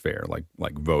whether it is fair,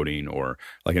 like voting or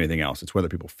like anything else. It's whether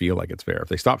people feel like it's fair. If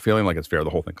they stop feeling like it's fair,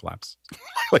 the whole thing collapses.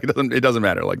 Like it doesn't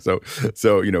matter. Like so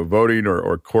voting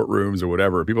or courtrooms or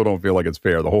whatever, people don't feel like it's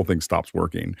fair, the whole thing stops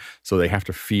working. So they have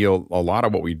to feel. A lot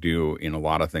of what we do in a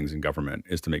lot of things in government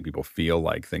is to make people feel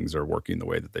like things are working the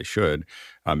way that they should,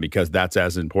 because that's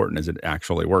as important as it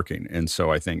actually working. And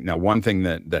so I think now one thing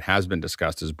that has been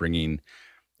discussed is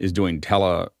doing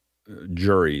tele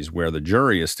juries where the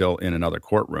jury is still in another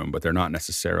courtroom, but they're not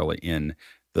necessarily in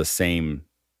the same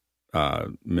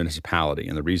municipality.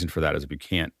 And the reason for that is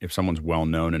if someone's well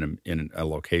known in a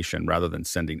location, rather than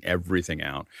sending everything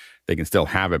out, they can still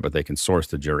have it, but they can source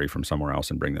the jury from somewhere else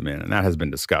and bring them in. And that has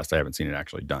been discussed. I haven't seen it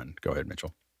actually done. Go ahead,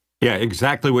 Mitchell. Yeah,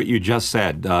 exactly what you just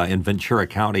said. In Ventura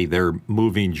County, they're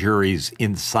moving juries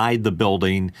inside the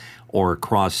building or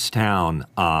across town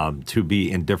to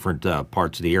be in different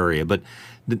parts of the area. But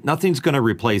nothing's going to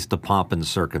replace the pomp and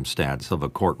circumstance of a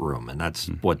courtroom, and that's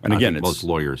what I think most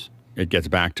lawyers. It gets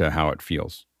back to how it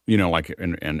feels,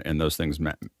 and those things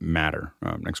matter.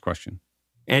 Next question.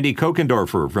 Andy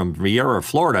Kokendorfer from Viera,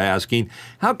 Florida, asking,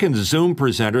 how can Zoom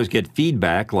presenters get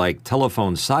feedback like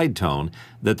telephone side tone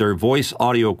that their voice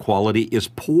audio quality is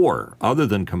poor, other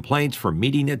than complaints from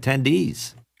meeting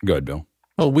attendees? Go ahead, Bill.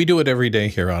 Well, we do it every day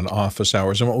here on office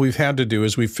hours. And what we've had to do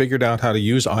is we've figured out how to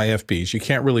use IFBs. You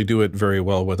can't really do it very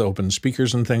well with open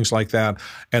speakers and things like that.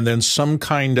 And then some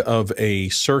kind of a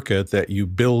circuit that you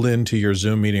build into your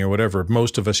Zoom meeting or whatever.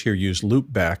 Most of us here use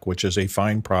Loopback, which is a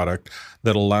fine product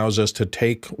that allows us to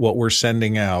take what we're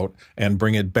sending out and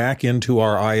bring it back into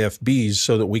our IFBs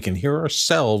so that we can hear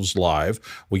ourselves live.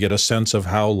 We get a sense of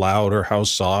how loud or how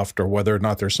soft or whether or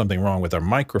not there's something wrong with our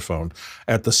microphone.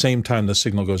 At the same time, the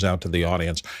signal goes out to the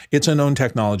audience. It's a known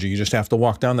technology. You just have to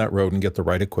walk down that road and get the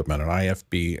right equipment, an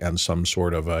IFB and some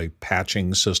sort of a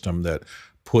patching system that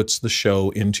puts the show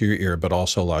into your ear, but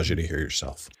also allows you to hear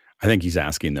yourself. I think he's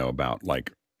asking, though, about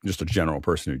just a general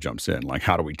person who jumps in. Like,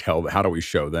 how do we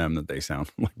show them that they sound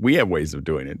like we have ways of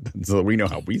doing it so we know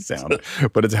how we sound,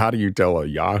 but it's how do you tell a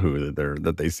Yahoo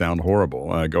that they sound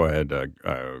horrible? Go ahead,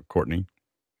 Courtney.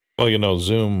 Well,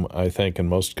 Zoom, I think, and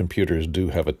most computers do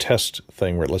have a test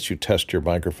thing where it lets you test your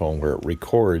microphone, where it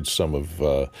records some of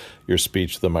your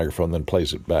speech to the microphone, then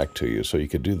plays it back to you. So you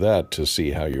could do that to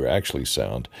see how you actually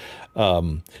sound.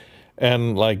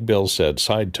 And like Bill said,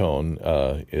 side tone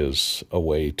is a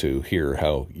way to hear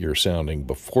how you're sounding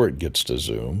before it gets to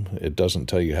Zoom. It doesn't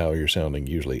tell you how you're sounding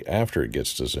usually after it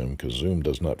gets to Zoom, because Zoom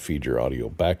does not feed your audio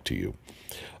back to you.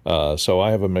 So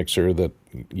I have a mixer that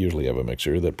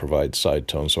provides side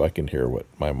tone, so I can hear what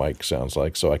my mic sounds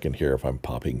like, so I can hear if I'm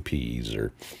popping peas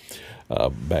or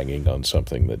banging on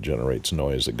something that generates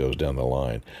noise that goes down the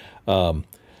line.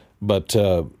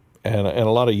 And a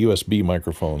lot of USB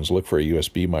microphones, look for a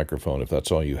USB microphone, if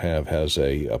that's all you have, has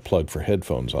a plug for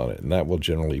headphones on it, and that will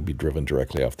generally be driven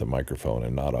directly off the microphone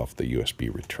and not off the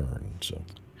USB return. So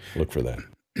look for that.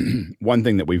 One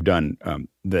thing that we've done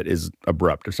that is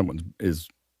abrupt, if someone is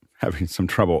having some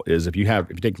trouble, is if you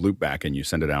take loopback and you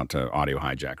send it out to Audio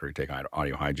Hijack, or you take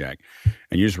Audio Hijack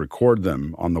and you just record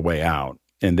them on the way out,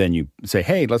 and then you say,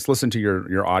 hey, let's listen to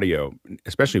your audio,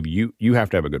 especially if you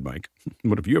have to have a good mic.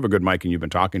 But if you have a good mic and you've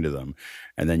been talking to them,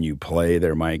 and then you play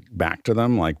their mic back to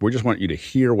them, like, we just want you to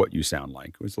hear what you sound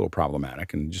like. It's a little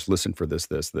problematic, and just listen for this,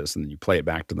 and then you play it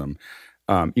back to them.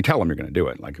 You tell them you're going to do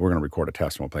it. Like, we're going to record a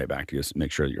test and we'll play it back to you. So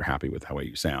make sure that you're happy with how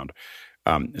you sound,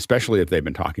 especially if they've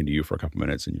been talking to you for a couple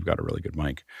minutes and you've got a really good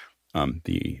mic.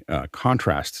 The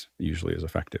contrast usually is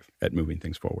effective at moving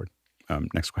things forward.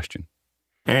 Next question.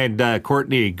 And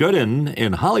Courtney Gooden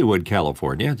in Hollywood,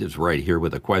 California, is right here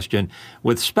with a question.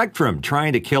 With Spectrum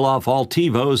trying to kill off all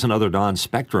TiVos and other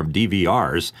non-Spectrum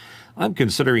DVRs, I'm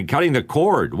considering cutting the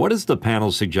cord. What is the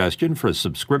panel's suggestion for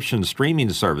subscription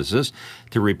streaming services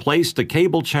to replace the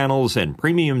cable channels and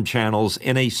premium channels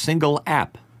in a single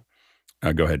app?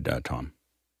 Go ahead, Tom.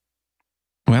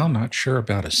 Well, not sure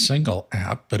about a single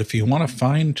app, but if you want to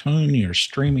fine-tune your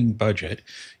streaming budget,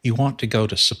 you want to go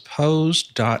to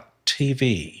suppose.TV.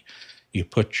 You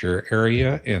put your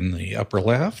area in the upper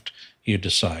left, you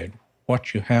decide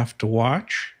what you have to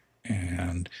watch,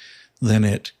 and then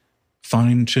it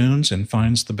fine-tunes and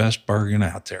finds the best bargain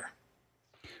out there.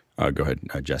 Go ahead,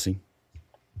 Jesse.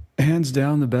 Hands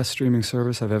down, the best streaming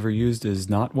service I've ever used is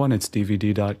not one. It's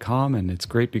DVD.com, and it's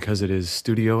great because it is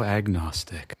studio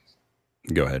agnostic.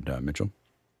 Go ahead, Mitchell.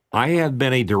 I have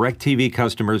been a DirecTV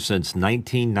customer since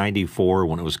 1994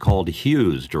 when it was called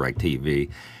Hughes DirecTV,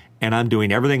 and I'm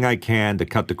doing everything I can to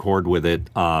cut the cord with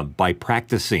it by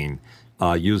practicing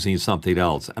using something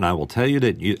else. And I will tell you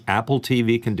that Apple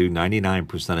TV can do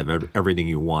 99% of everything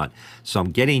you want. So I'm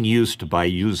getting used to by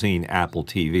using Apple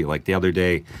TV. Like the other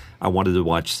day, I wanted to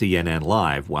watch CNN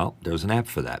Live. Well, there's an app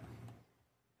for that.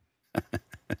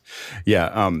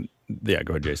 Yeah,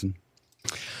 go ahead, Jason.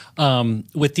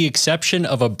 With the exception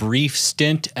of a brief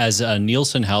stint as a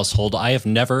Nielsen household, I have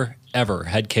never, ever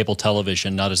had cable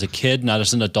television, not as a kid, not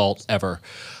as an adult, ever.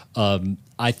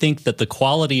 I think that the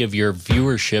quality of your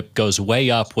viewership goes way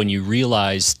up when you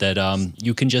realize that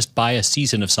you can just buy a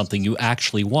season of something you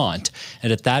actually want.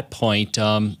 And at that point,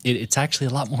 it's actually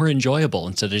a lot more enjoyable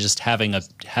instead of just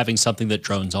having something that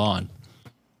drones on.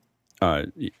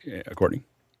 Courtney?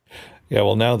 Yeah,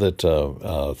 well, now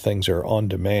that things are on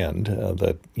demand,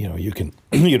 that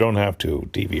you don't have to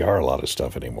DVR a lot of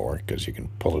stuff anymore because you can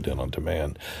pull it in on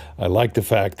demand. I like the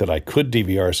fact that I could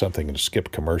DVR something and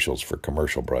skip commercials for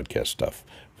commercial broadcast stuff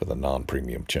for the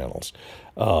non-premium channels.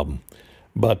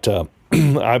 But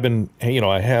I've been,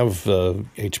 I have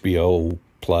HBO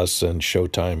Plus and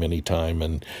Showtime Anytime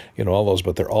and all those,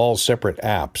 but they're all separate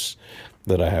apps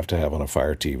that I have to have on a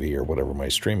Fire TV or whatever my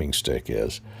streaming stick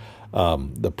is.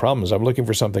 The problem is I'm looking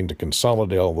for something to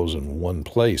consolidate all those in one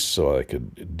place so I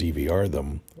could DVR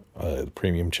them, the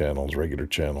premium channels, regular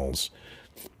channels,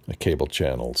 the cable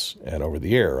channels, and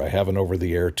over-the-air. I have an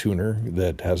over-the-air tuner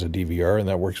that has a DVR, and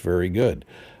that works very good.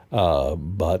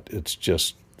 But it's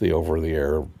just the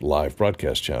over-the-air live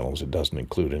broadcast channels. It doesn't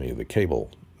include any of the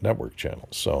cable network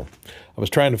channels. So I was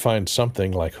trying to find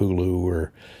something like Hulu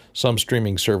or some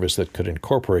streaming service that could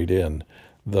incorporate in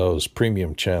those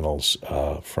premium channels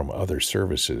from other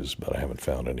services, but I haven't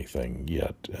found anything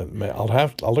yet.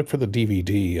 I'll look for the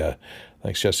DVD.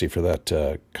 Thanks, Jesse, for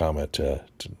that comment to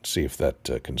see if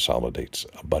that consolidates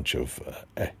a bunch of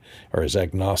or is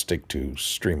agnostic to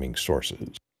streaming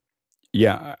sources.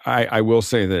 Yeah, I will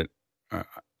say that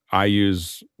I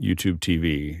use YouTube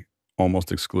TV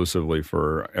almost exclusively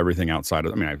for everything outside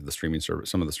of. I mean, I have the streaming service,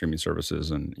 some of the streaming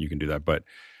services, and you can do that. But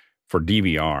for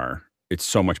DVR, it's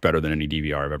so much better than any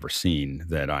DVR I've ever seen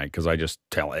because I just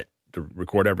tell it to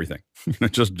record everything.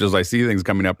 just I see things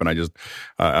coming up and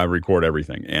I record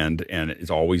everything and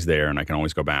it's always there and I can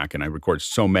always go back and I record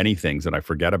so many things that I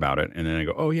forget about it. And then I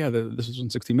go, oh yeah, this is in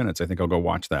 60 minutes. I think I'll go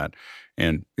watch that.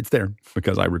 And it's there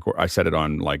because I set it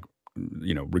on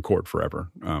record forever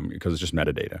because it's just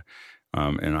metadata.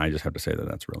 And I just have to say that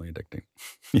that's really addicting,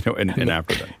 and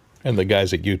after that. And the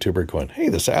guys at YouTube are going, hey,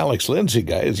 this Alex Lindsay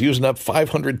guy is using up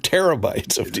 500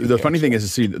 terabytes of DVR. The funny thing is to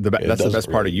see, that's the best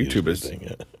part of really YouTube is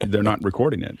they're not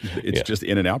recording it. It's just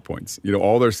in and out points.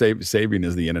 All they're saving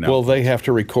is the in and out. Well, they have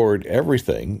to record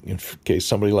everything in case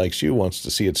somebody likes you wants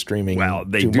to see it streaming. Well,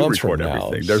 they 2 do months record from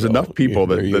everything. now. There's enough people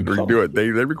that go. do it. They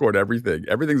record everything.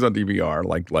 Everything's on DVR,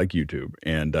 like YouTube,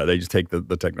 and they just take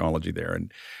the technology there,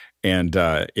 and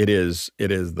it is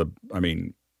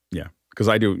yeah. Because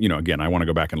I do, again, I want to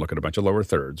go back and look at a bunch of lower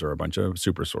thirds or a bunch of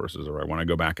super sources, or I want to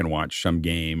go back and watch some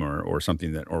game or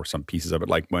something or some pieces of it.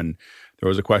 Like when there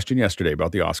was a question yesterday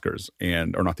about the Oscars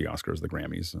or not the Oscars, the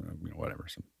Grammys, whatever,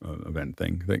 some event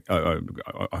thing,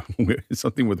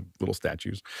 something with little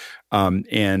statues.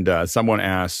 And someone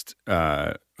asked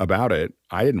about it.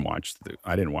 I didn't watch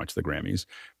the Grammys,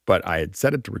 but I had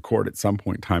set it to record at some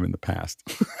point in time in the past.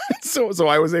 So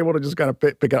I was able to just kind of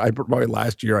pick it. Probably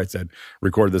last year I said,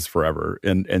 record this forever.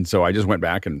 And so I just went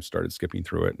back and started skipping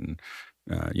through it and,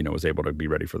 was able to be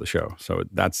ready for the show. So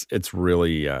it's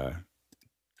really,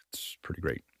 it's pretty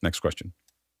great. Next question.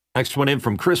 Next one in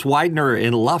from Chris Widener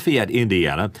in Lafayette,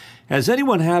 Indiana. Has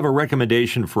anyone have a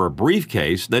recommendation for a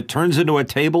briefcase that turns into a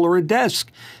table or a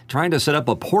desk? Trying to set up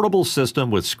a portable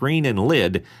system with screen and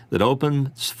lid that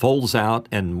opens, folds out,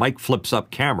 and mic flips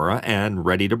up camera and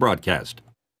ready to broadcast.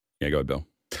 Yeah, go ahead, Bill.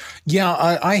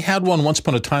 Yeah, I had one once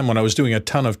upon a time when I was doing a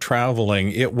ton of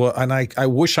traveling. It was, and I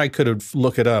wish I could have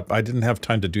looked it up. I didn't have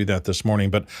time to do that this morning,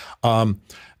 but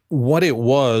what it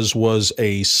was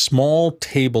a small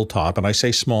tabletop, and I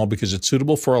say small because it's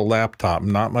suitable for a laptop,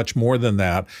 not much more than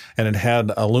that, and it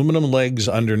had aluminum legs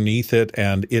underneath it,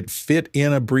 and it fit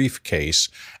in a briefcase.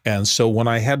 And so when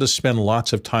I had to spend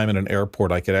lots of time in an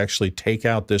airport, I could actually take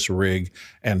out this rig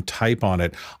and type on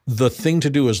it. The thing to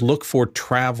do is look for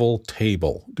travel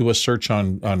table. Do a search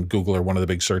on Google or one of the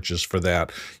big searches for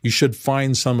that. You should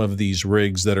find some of these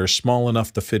rigs that are small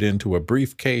enough to fit into a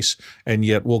briefcase and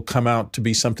yet will come out to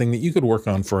be something that you could work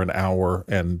on for an hour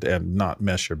and not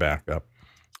mess your back up.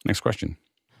 Next question.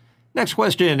 Next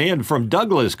question in from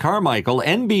Douglas Carmichael.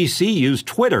 NBC used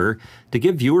Twitter to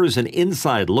give viewers an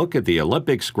inside look at the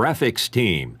Olympics graphics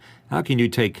team. How can you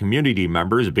take community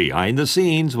members behind the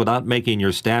scenes without making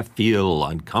your staff feel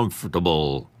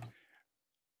uncomfortable?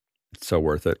 It's so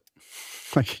worth it.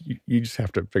 Like you just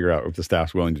have to figure out if the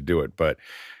staff's willing to do it. But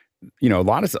a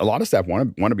lot of staff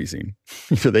want to be seen,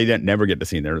 so they never get to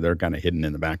see. They're kind of hidden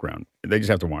in the background. They just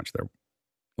have to watch their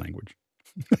language.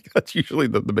 That's usually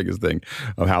the biggest thing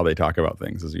of how they talk about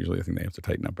things. Is usually the thing they have to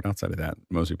tighten up. But outside of that,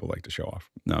 most people like to show off.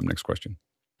 Next question.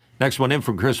 Next one in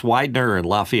from Chris Widener in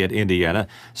Lafayette, Indiana.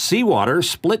 Seawater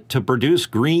split to produce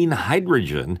green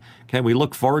hydrogen. Can we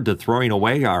look forward to throwing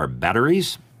away our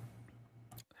batteries?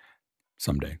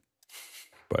 Someday,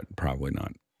 but probably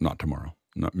not tomorrow.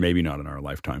 Maybe not in our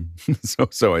lifetime.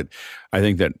 So I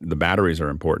think that the batteries are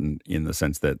important in the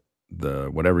sense that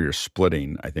whatever you're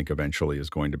splitting, I think eventually is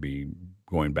going to be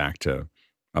going back to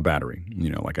a battery.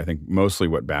 I think mostly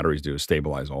what batteries do is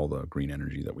stabilize all the green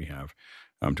energy that we have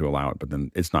to allow it. But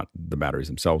then it's not, the batteries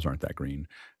themselves aren't that green.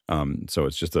 So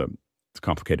it's just it's a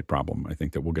complicated problem. I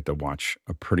think that we'll get to watch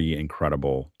a pretty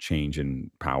incredible change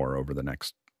in power over the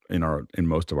next, in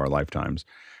most of our lifetimes,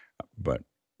 but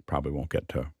probably won't get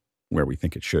to where we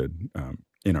think it should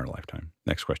in our lifetime.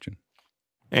 Next question.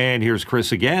 And here's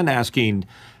Chris again asking,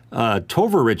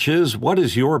 Tovariches, what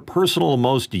is your personal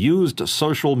most used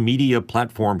social media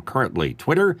platform currently?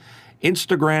 Twitter,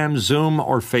 Instagram, Zoom,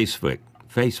 or Facebook?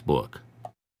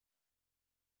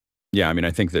 Yeah,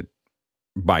 I think that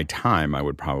by time I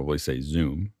would probably say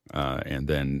Zoom, and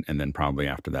then probably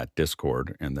after that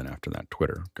Discord, and then after that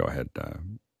Twitter. Go ahead,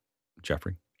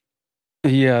 Jeffrey.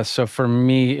 Yeah, so for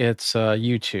me, it's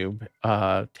YouTube,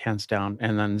 hands down,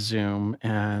 and then Zoom.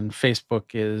 And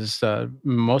Facebook is,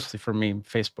 mostly for me,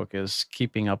 Facebook is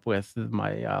keeping up with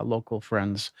my local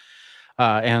friends.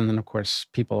 And then, of course,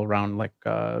 people around like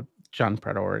John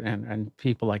Predor and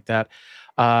people like that.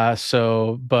 And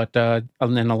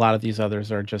then a lot of these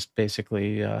others are just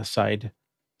basically side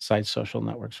social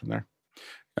networks from there.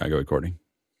 I go with Courtney.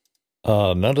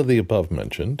 None of the above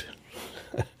mentioned.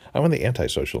 I'm on the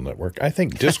antisocial network. I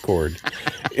think Discord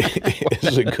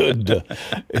is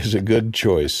a good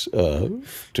choice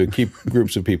to keep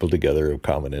groups of people together of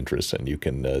common interests, and you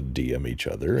can DM each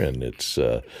other, and it's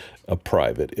a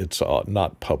private. It's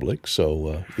not public,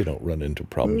 so you don't run into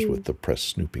problems with the press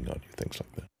snooping on you, things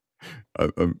like that.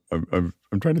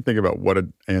 I'm trying to think about what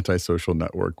an antisocial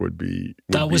network would be.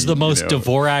 That was the most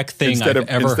Dvorak thing I've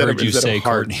ever heard you say,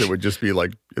 Courtney. It would just be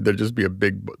like, there'd just be a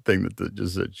big thing that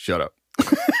just said, shut up.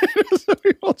 So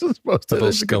we all just posted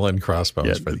little skull and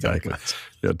crossbones for the exactly.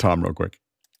 Yeah, Tom, real quick.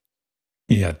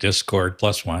 Yeah, Discord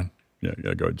 +1. Yeah,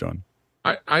 go ahead, John.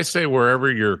 I say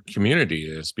wherever your community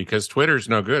is, because Twitter's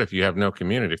no good if you have no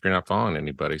community, if you're not following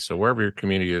anybody. So wherever your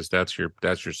community is, that's your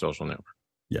social network.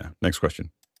 Yeah. Next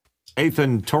question.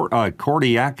 Ethan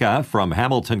Cordiaca from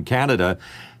Hamilton, Canada,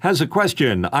 has a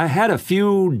question. I had a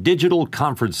few digital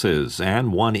conferences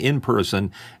and one in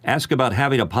person ask about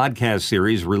having a podcast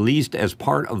series released as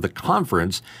part of the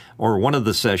conference, or one of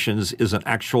the sessions is an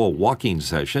actual walking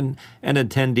session, and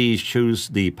attendees choose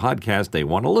the podcast they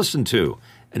want to listen to.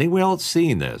 Anyone else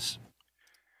seeing this?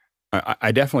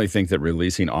 I definitely think that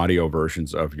releasing audio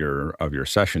versions of your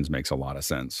sessions makes a lot of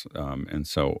sense, and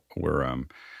so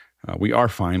we are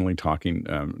finally talking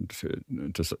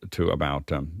to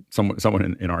about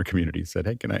someone in our community said,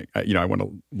 hey, can I want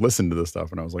to listen to this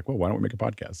stuff, and I was like, well, why don't we make a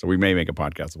podcast? So we may make a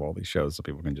podcast of all these shows so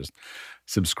people can just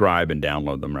subscribe and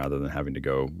download them rather than having to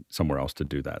go somewhere else to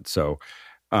do that. So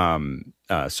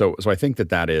so I think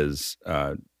that is.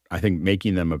 I think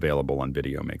making them available on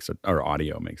audio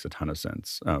makes a ton of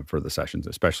sense for the sessions,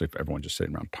 especially if everyone's just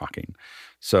sitting around talking.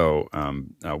 So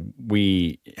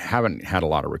we haven't had a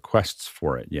lot of requests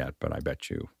for it yet, but I bet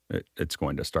you it's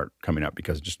going to start coming up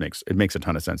because it makes a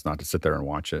ton of sense not to sit there and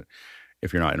watch it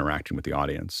if you're not interacting with the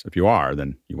audience. If you are,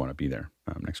 then you want to be there.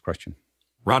 Next question.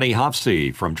 Ronnie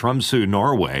Hofsey from Tromsø,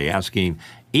 Norway, asking,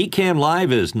 Ecamm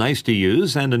Live is nice to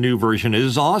use and the new version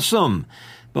is awesome,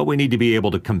 but we need to be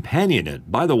able to companion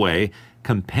it. By the way,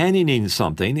 companioning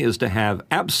something is to have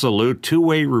absolute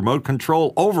two-way remote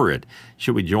control over it.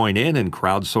 Should we join in and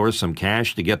crowdsource some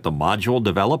cash to get the module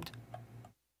developed?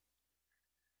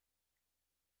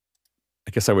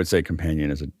 I guess I would say companion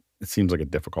it seems like a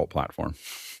difficult platform.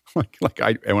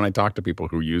 When I talk to people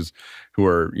who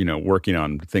are working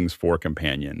on things for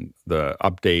companion, the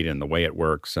update and the way it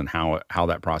works and how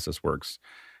that process works,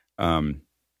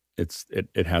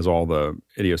 it has all the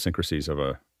idiosyncrasies of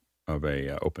a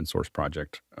open source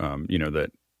project.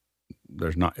 That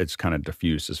it's kind of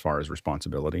diffuse as far as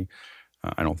responsibility.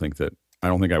 I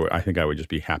think I would just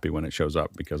be happy when it shows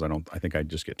up because I think I'd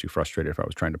just get too frustrated if I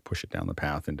was trying to push it down the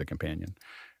path into companion.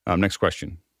 Next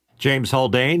question. James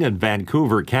Haldane in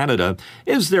Vancouver, Canada.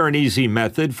 Is there an easy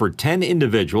method for 10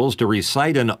 individuals to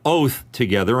recite an oath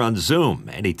together on Zoom?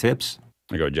 Any tips?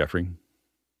 I go, Jeffrey.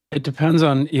 It depends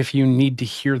on if you need to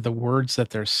hear the words that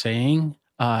they're saying.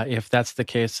 If that's the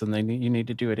case, then you need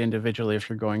to do it individually if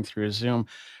you're going through a Zoom.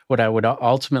 What I would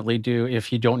ultimately do,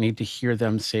 if you don't need to hear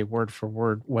them say word for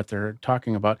word what they're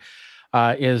talking about,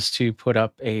 is to put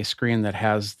up a screen that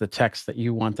has the text that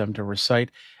you want them to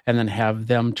recite, and then have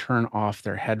them turn off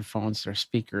their headphones, their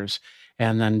speakers,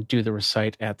 and then do the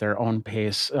recite at their own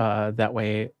pace. That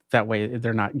way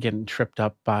they're not getting tripped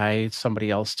up by somebody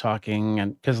else talking.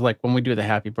 And because like when we do the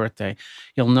happy birthday,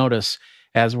 you'll notice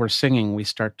as we're singing, we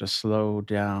start to slow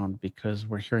down because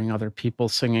we're hearing other people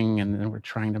singing and then we're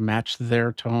trying to match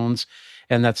their tones.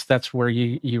 And that's where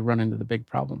you run into the big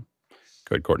problem.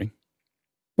 Good, Courtney.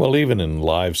 Well, even in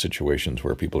live situations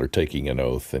where people are taking an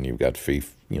oath and you've got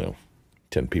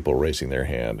 10 people raising their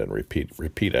hand and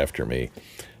repeat after me,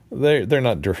 they're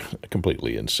not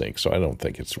completely in sync, so I don't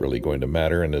think it's really going to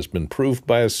matter. And has been proved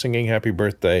by us singing Happy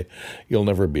Birthday, you'll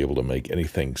never be able to make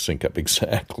anything sync up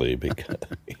exactly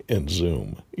in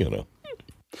Zoom,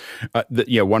 One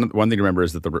thing to remember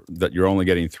is that you're only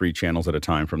getting 3 channels at a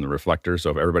time from the reflector.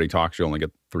 So if everybody talks, you only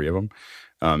get 3 of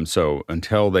them. So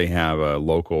until they have a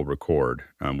local record,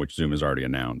 which Zoom has already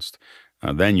announced,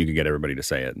 then you could get everybody to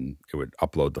say it, and it would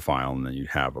upload the file, and then you'd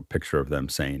have a picture of them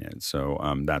saying it. So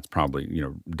that's probably,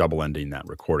 double ending that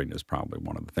recording is probably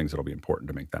one of the things that'll be important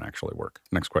to make that actually work.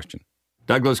 Next question.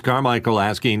 Douglas Carmichael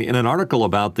asking, in an article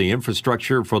about the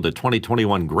infrastructure for the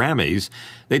 2021 Grammys,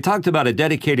 they talked about a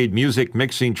dedicated music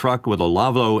mixing truck with a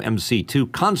Lavo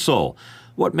MC2 console.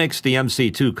 What makes the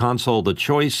MC2 console the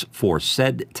choice for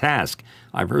said task?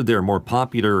 I've heard they're more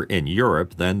popular in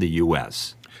Europe than the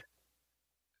U.S.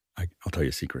 I'll tell you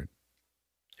a secret.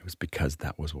 It was because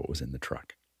that was what was in the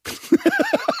truck.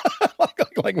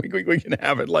 we can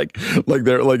have it like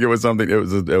it was something.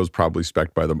 It was probably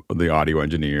spec'd by the audio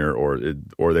engineer, or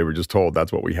they were just told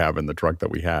that's what we have in the truck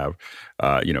that we have.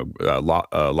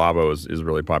 Lavo is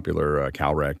really popular.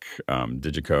 Calrec,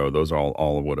 Digico, those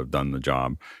all would have done the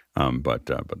job. But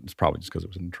it's probably just because it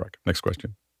was in the truck. Next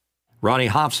question. Ronnie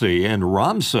Hofsey in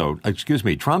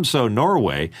Tromsø,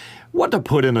 Norway. What to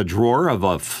put in a drawer of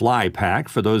a fly pack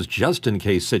for those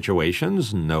just-in-case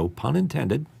situations? No pun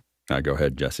intended. Go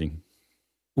ahead, Jesse.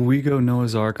 We go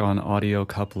Noah's Ark on audio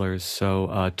couplers,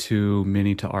 so 2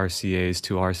 mini to RCAs,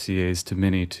 2 RCAs to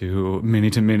mini, to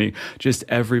mini to mini, just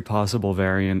every possible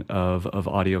variant of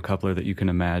audio coupler that you can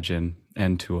imagine,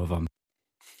 and 2 of them.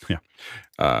 Yeah.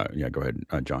 Go ahead,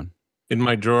 John. In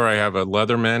my drawer, I have a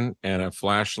Leatherman and a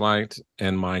flashlight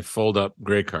and my fold-up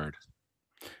gray card.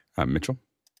 Mitchell?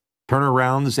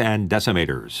 Turnarounds and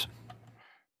decimators.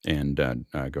 And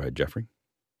go ahead, Jeffrey.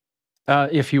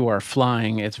 If you are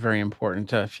flying, it's very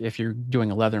important if you're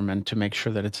doing a Leatherman to make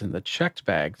sure that it's in the checked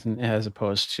bags as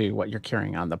opposed to what you're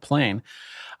carrying on the plane.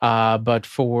 But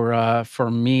for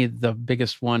me, the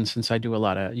biggest one, since I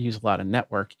use a lot of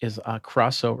network, is a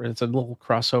crossover. It's a little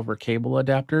crossover cable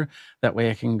adapter. That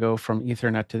way I can go from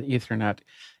Ethernet to Ethernet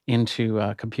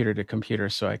into computer to computer,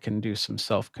 so I can do some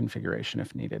self-configuration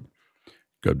if needed.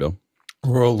 Good, Bill. A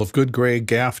roll of good gray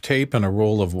gaff tape and a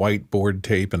roll of white board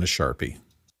tape and a Sharpie.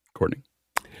 Courtney?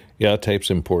 Yeah, tape's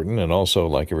important, and also,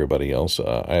 like everybody else,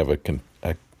 I have a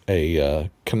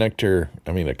connector,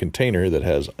 a container that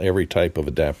has every type of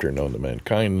adapter known to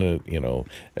mankind,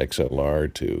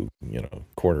 XLR to,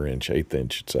 quarter-inch,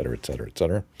 eighth-inch, et cetera, et cetera, et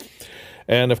cetera.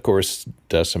 And, of course,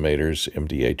 decimators,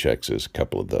 MDHXs, a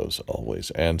couple of those always,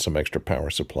 and some extra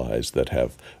power supplies that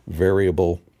have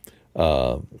variable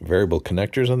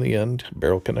connectors on the end,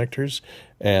 barrel connectors,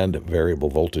 and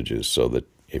variable voltages, so that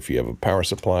if you have a power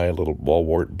supply, a little wall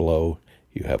wart blow,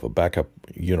 you have a backup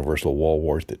universal wall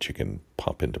wart that you can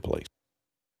pop into place.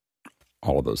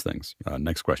 All of those things.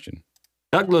 Next question.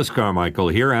 Douglas Carmichael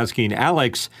here asking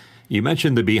Alex, you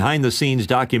mentioned the behind-the-scenes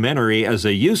documentary as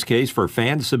a use case for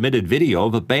fan-submitted video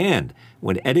of a band.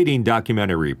 When editing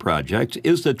documentary projects,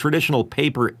 is the traditional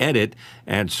paper edit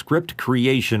and script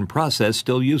creation process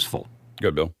still useful?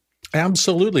 Good, Bill.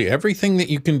 Absolutely. Everything that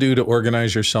you can do to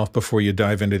organize yourself before you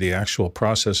dive into the actual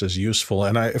process is useful.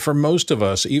 And for most of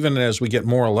us, even as we get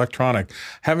more electronic,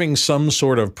 having some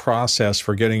sort of process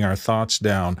for getting our thoughts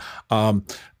down,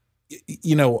 it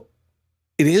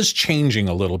is changing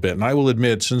a little bit. And I will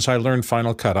admit, since I learned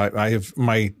Final Cut, I have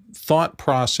my thought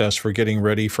process for getting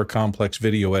ready for complex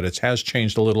video edits has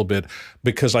changed a little bit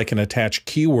because I can attach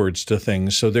keywords to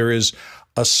things. So there is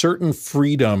a certain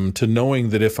freedom to knowing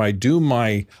that if I do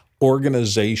my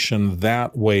organization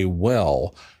that way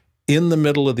well, in the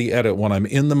middle of the edit, when I'm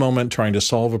in the moment trying to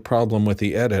solve a problem with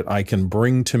the edit, I can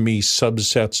bring to me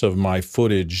subsets of my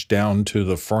footage down to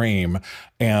the frame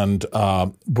and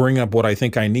bring up what I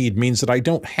think I need. Means that I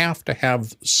don't have to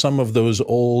have some of those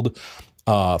old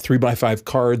 3x5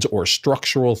 cards or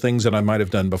structural things that I might have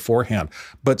done beforehand.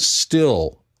 But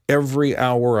still, every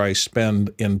hour I spend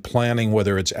in planning,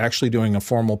 whether it's actually doing a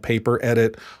formal paper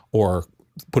edit or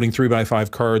putting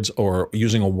 3x5 cards or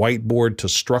using a whiteboard to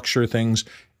structure things,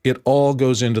 it all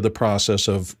goes into the process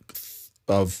of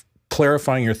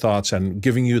clarifying your thoughts and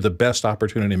giving you the best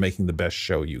opportunity, making the best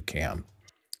show you can.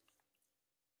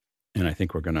 And I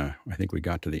think we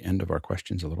got to the end of our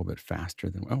questions a little bit faster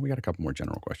than, we got a couple more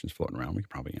general questions floating around. We could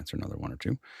probably answer another one or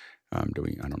two. I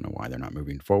don't know why they're not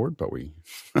moving forward, but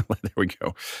there we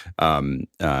go.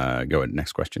 Go ahead.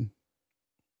 Next question.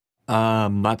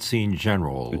 Not seeing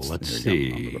general. Let's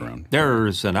see.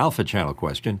 There's an Alpha Channel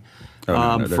question.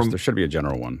 No, there should be a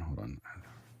general one. Hold on.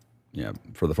 Yeah,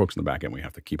 for the folks in the back end, we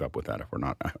have to keep up with that if we're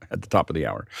not at the top of the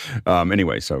hour.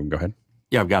 Anyway, so go ahead.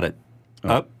 Yeah, I've got it.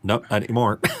 No, not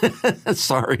anymore.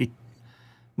 Sorry.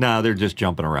 No, they're just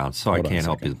jumping around, so I can't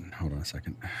help you. Hold on a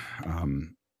second.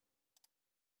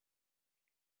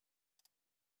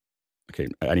 Okay,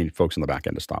 I need folks in the back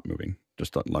end to stop moving.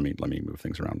 Just let me move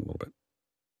things around a little bit.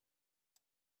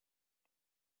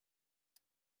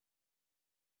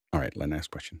 All right, next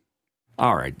question.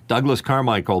 All right, Douglas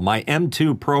Carmichael, my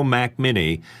M2 Pro Mac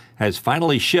Mini has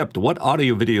finally shipped. What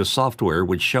audio-video software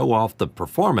would show off the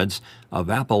performance of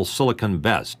Apple's Silicon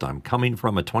Best? I'm coming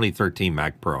from a 2013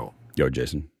 Mac Pro. Yo,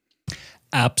 Jason.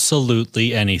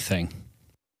 Absolutely anything.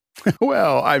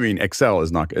 Well, Excel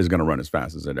is going to run as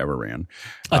fast as it ever ran.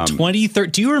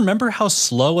 Do you remember how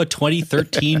slow a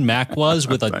 2013 Mac was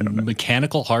with a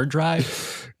mechanical hard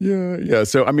drive? Yeah.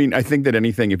 So, I think that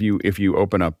anything, if you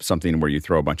open up something where you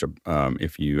throw a bunch of,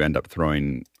 if you end up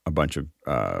throwing a bunch of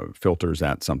filters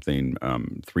at something,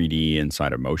 3D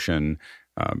inside of Motion,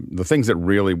 the things that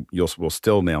really will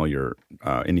still nail your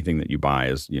anything that you buy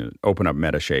is, open up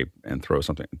Metashape and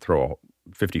throw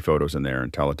 50 photos in there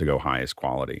and tell it to go highest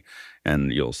quality,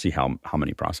 and you'll see how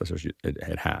many processors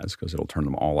it has, because it'll turn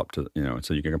them all up to,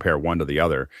 so you can compare one to the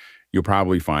other. You'll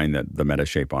probably find that the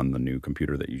Metashape on the new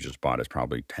computer that you just bought is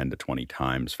probably 10 to 20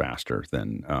 times faster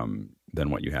than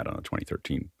what you had on a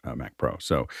 2013 Mac Pro.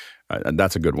 So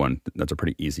that's a good one. That's a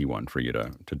pretty easy one for you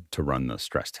to run the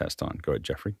stress test on. Go ahead,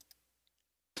 Jeffrey.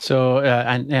 So,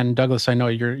 and Douglas, I know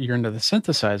you're into the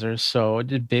synthesizers, so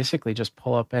basically just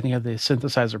pull up any of the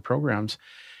synthesizer programs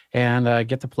and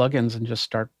get the plugins and just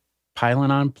start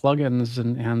piling on plugins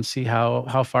and see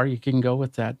how far you can go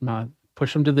with that.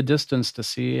 Push them to the distance to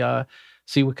see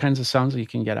see what kinds of sounds you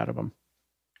can get out of them.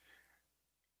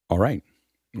 All right.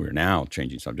 We're now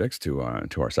changing subjects to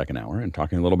our second hour and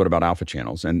talking a little bit about alpha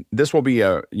channels. And this will be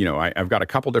I've got a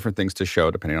couple different things to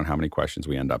show depending on how many questions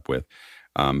we end up with.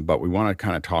 But we want to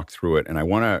kind of talk through it. And I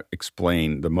want to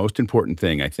explain the most important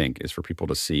thing, I think, is for people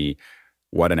to see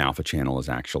what an alpha channel is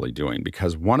actually doing.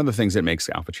 Because one of the things that makes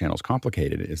alpha channels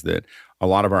complicated is that a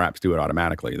lot of our apps do it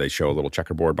automatically. They show a little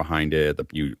checkerboard behind it.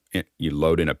 You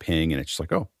load in a ping, and it's just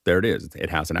like, oh, there it is. It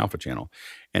has an alpha channel.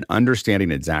 And understanding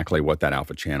exactly what that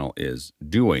alpha channel is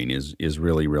doing is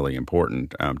really, really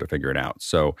important to figure it out.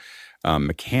 So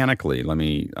mechanically, I'm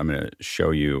going to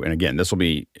show you. And again,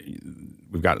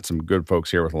 we've got some good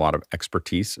folks here with a lot of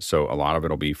expertise. So a lot of it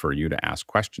will be for you to ask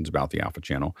questions about the alpha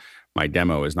channel. My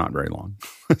demo is not very long,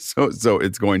 so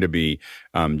it's going to be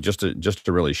just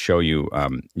to really show you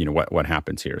what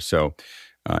happens here. So,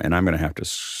 and I'm going to have to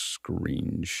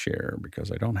screen share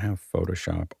because I don't have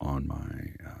Photoshop on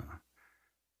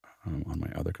my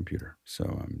other computer.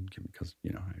 So because I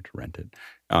have to rent it.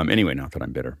 Anyway, not that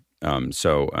I'm bitter.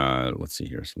 So let's see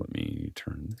here. So let me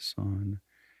turn this on,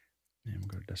 and we'll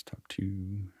go to desktop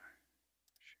 2.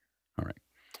 All right.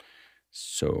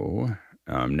 So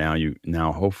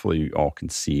now hopefully you all can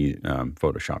see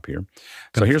Photoshop here.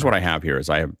 So here's what I have here is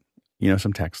I have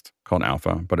some text called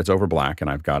alpha, but it's over black, and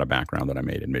I've got a background that I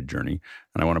made in Midjourney,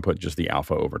 and I want to put just the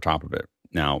alpha over top of it.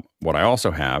 Now, what I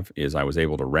also have is I was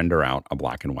able to render out a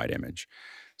black and white image.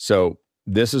 So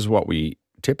this is what we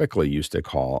typically used to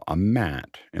call a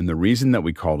matte, and the reason that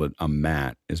we called it a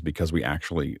matte is because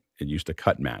it used to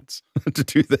cut mats to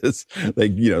do this.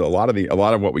 Like, a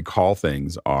lot of what we call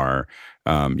things are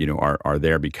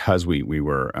there because we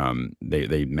were,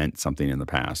 they meant something in the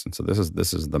past. And so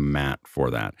this is the matte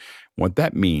for that. What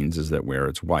that means is that where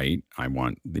it's white, I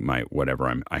want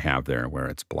whatever I have there. Where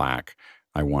it's black,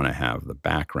 I want to have the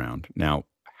background. Now,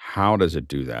 how does it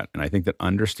do that? And I think that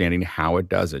understanding how it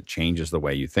does it changes the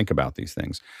way you think about these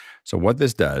things. So what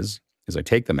this does is I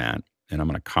take the matte and I'm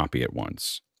going to copy it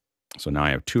once. So now I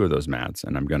have 2 of those mats,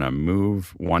 and I'm going to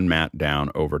move one mat down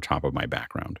over top of my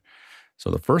background. So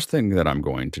the first thing that I'm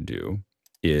going to do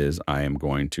is I am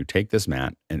going to take this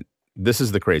mat, and this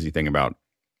is the crazy thing about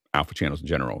alpha channels in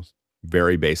general.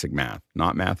 Very basic math,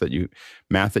 not math that you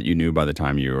knew by the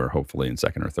time you were hopefully in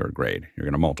 2nd or 3rd grade. You're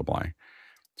going to multiply.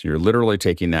 So you're literally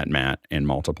taking that mat and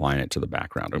multiplying it to the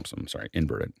background. Oops, I'm sorry,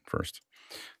 invert it first.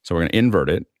 So we're going to invert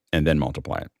it and then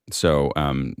multiply it. So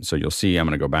so you'll see I'm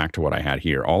going to go back to what I had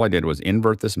here. All I did was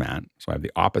invert this mat. So I have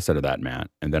the opposite of that mat,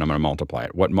 and then I'm going to multiply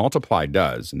it. What multiply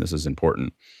does, and this is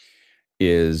important,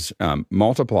 is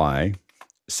multiply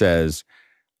says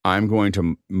I'm going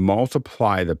to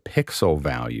multiply the pixel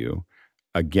value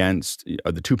against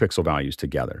the 2 pixel values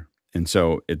together. And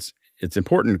so it's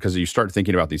important because you start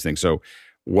thinking about these things. So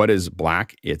what is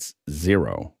black? It's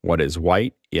 0. What is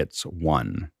white? It's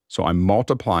 1. So I'm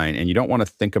multiplying, and you don't want to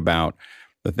think about,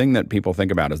 the thing that people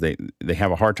think about is they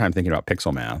have a hard time thinking about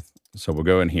pixel math. So we'll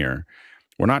go in here.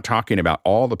 We're not talking about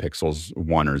all the pixels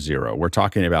 1 or 0. We're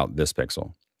talking about this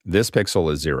pixel. This pixel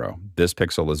is 0. This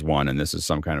pixel is 1, and this is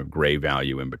some kind of gray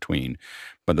value in between.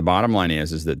 But the bottom line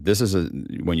is that this is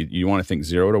when you want to think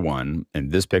 0 to 1,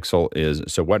 and this pixel is,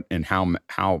 so what, and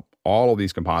how all of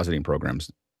these compositing programs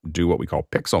do what we call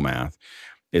pixel math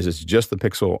is it's just the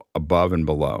pixel above and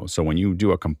below. So when you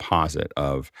do a composite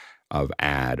of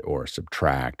add or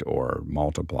subtract or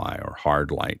multiply or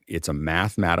hard light, it's a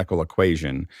mathematical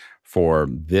equation for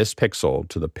this pixel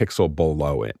to the pixel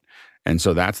below it. And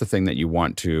so that's the thing that you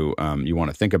want to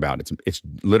think about. It's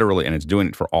literally, and it's doing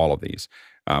it for all of these.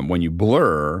 When you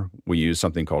blur, we use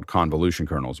something called convolution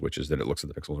kernels, which is that it looks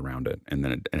at the pixels around it, and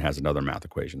then it has another math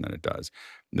equation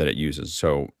that it uses.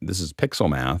 So this is pixel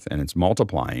math, and it's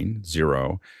multiplying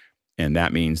 0, and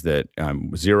that means that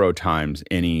 0 times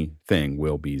anything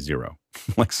will be 0.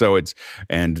 Like, so it's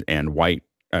and white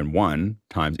and 1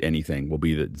 times anything will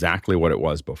be exactly what it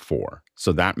was before.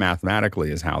 So that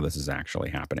mathematically is how this is actually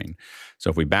happening. So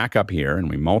if we back up here and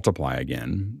we multiply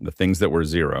again, the things that were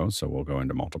 0, so we'll go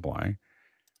into multiply.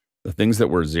 The things that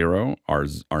were 0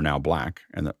 are now black,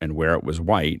 and where it was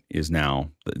white is now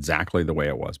exactly the way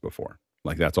it was before.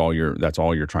 Like that's all you're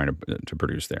trying to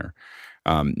produce there.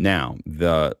 Now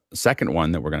the second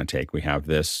one that we're going to take, we have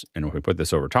this, and if we put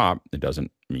this over top, it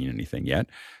doesn't mean anything yet.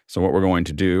 So what we're going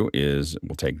to do is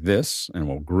we'll take this and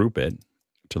we'll group it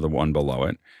to the one below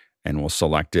it, and we'll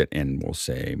select it and we'll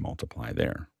say multiply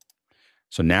there.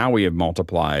 So now we have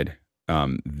multiplied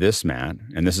this mat,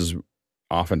 and this is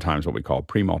oftentimes what we call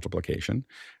pre-multiplication,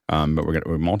 but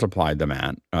we multiplied the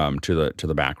mat to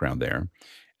the background there,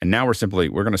 and now we're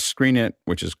going to screen it,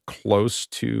 which is close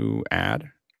to add,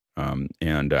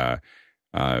 and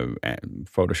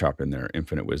Photoshop in their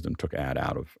infinite wisdom took add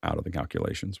out of the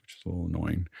calculations, which is a little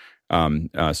annoying.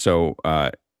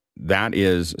 That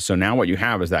is, so now what you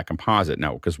have is that composite.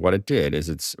 Now, because what it did is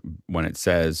it's when it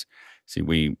says, see,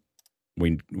 we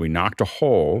knocked a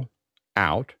hole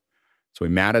out. So we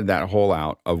matted that hole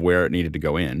out of where it needed to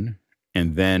go in.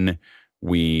 And then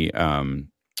we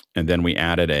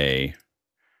added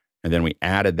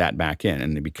that back in.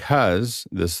 And because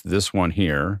this one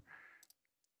here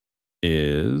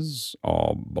is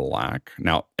all black.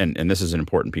 Now, and this is an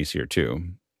important piece here too,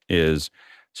 is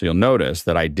so you'll notice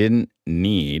that I didn't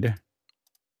need,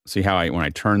 see how when I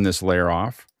turn this layer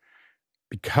off,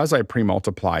 because I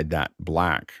pre-multiplied that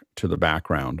black to the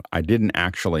background, I didn't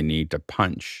actually need to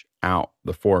punch out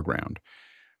the foreground.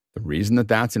 The reason that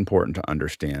that's important to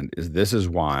understand is this is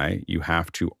why you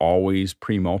have to always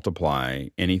pre-multiply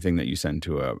anything that you send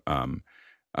to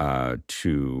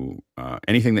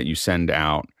anything that you send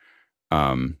out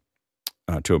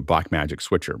to a Blackmagic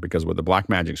switcher, because what the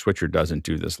Blackmagic switcher doesn't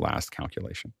do this last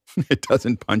calculation. It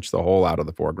doesn't punch the hole out of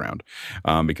the foreground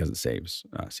because it saves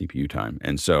CPU time.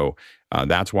 And so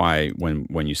that's why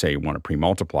when you say you want to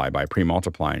pre-multiply, by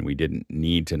pre-multiplying, we didn't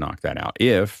need to knock that out.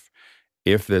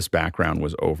 If this background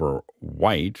was over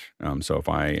white, so if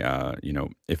I,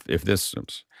 if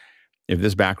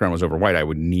this background was over white, I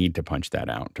would need to punch that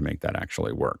out to make that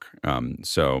actually work.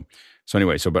 So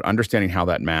anyway, but understanding how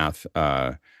that math,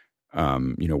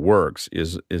 works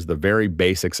is the very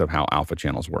basics of how alpha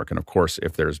channels work. And of course,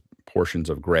 if there's portions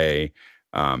of gray,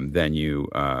 then you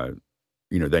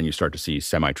start to see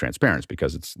semi-transparency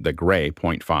because it's the gray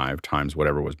 0.5 times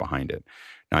whatever was behind it.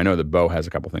 Now I know that Bo has a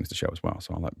couple things to show as well,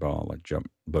 so I'll let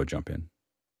Bo jump in.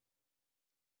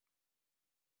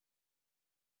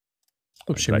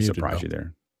 Oops, Did I surprise you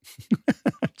there?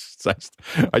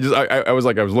 I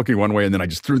was looking one way and then I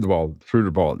just threw the ball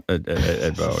at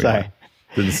Bo. Sorry. Yeah.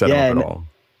 Didn't set him up at all.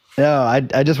 No,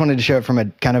 I just wanted to show it from a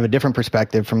kind of a different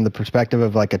perspective, from the perspective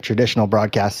of like a traditional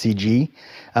broadcast CG.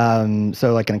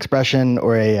 So like an expression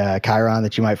or a chyron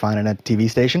that you might find in a TV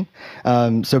station.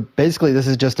 So basically this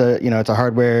is just it's a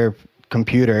hardware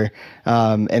computer,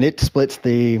 and it splits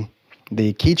the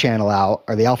key channel out,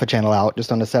 or the alpha channel out,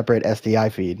 just on a separate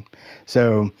SDI feed.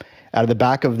 So out of the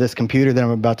back of this computer that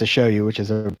I'm about to show you, which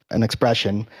is an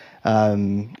expression,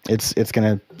 it's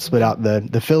going to split out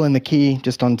the fill in the key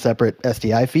just on separate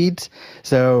SDI feeds.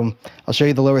 So I'll show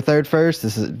you the lower third first.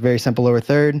 This is a very simple lower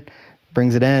third.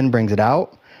 Brings it in, brings it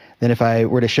out. Then if I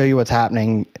were to show you what's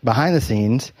happening behind the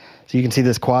scenes, so you can see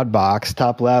this quad box.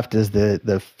 Top left is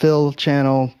the fill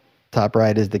channel. Top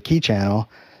right is the key channel.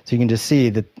 So you can just see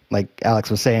that, like Alex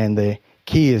was saying, the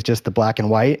key is just the black and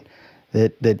white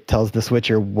that tells the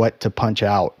switcher what to punch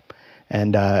out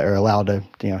and or allow to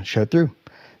show through.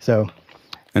 So,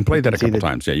 and play that a couple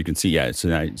times. Yeah, you can see. Yeah, so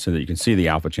that you can see the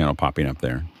alpha channel popping up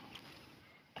there.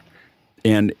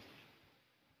 And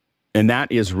that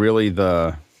is really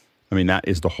that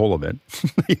is the whole of it.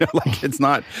 It's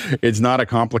not a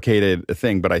complicated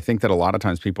thing, but I think that a lot of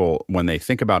times people, when they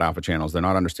think about alpha channels, they're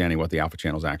not understanding what the alpha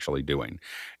channel is actually doing.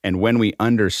 And when we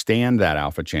understand that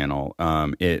alpha channel,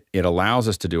 it allows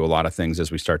us to do a lot of things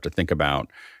as we start to think about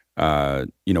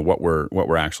what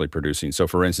we're actually producing. So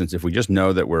for instance, if we just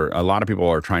know that a lot of people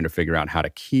are trying to figure out how to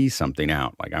key something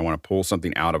out, like I want to pull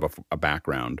something out of a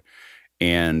background,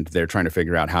 and they're trying to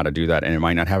figure out how to do that, and it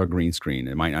might not have a green screen,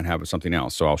 it might not have something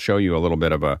else. So I'll show you a little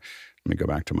bit of let me go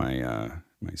back to my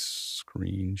my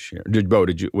screen share. Did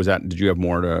you have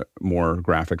more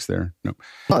graphics there? No.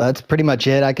 Well, that's pretty much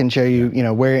it. I can show you,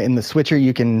 where in the switcher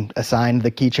you can assign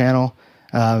the key channel.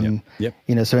 Yep.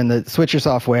 So in the switcher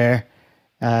software,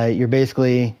 you're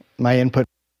basically my input.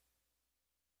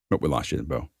 But we lost you,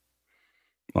 Bo.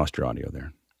 Lost your audio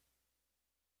there.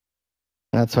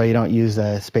 That's why you don't use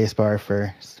a space bar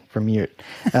for mute.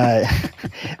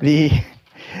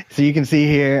 So you can see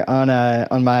here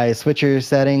on my switcher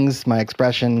settings, my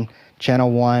expression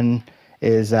channel 1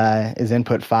 is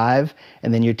input 5,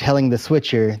 and then you're telling the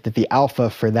switcher that the alpha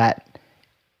for that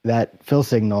fill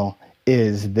signal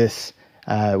is this,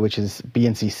 which is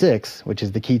BNC6, which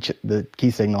is the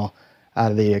key signal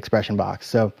out of the expression box.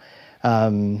 So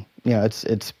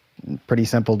it's pretty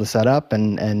simple to set up,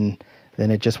 and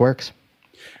then it just works.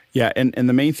 Yeah, and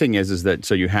the main thing is that,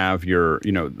 so you have your,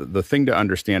 the thing to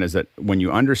understand is that when you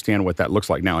understand what that looks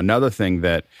like. Now, another thing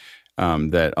that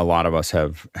that a lot of us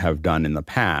have done in the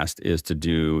past is to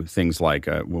do things like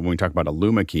when we talk about a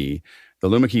luma key, the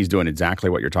luma key is doing exactly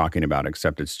what you're talking about,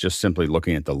 except it's just simply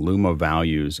looking at the luma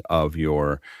values of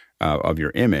your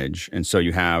image. And so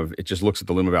it just looks at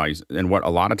the luma values. And what a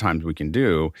lot of times we can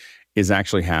do is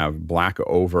actually have black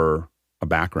over a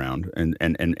background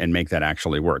and make that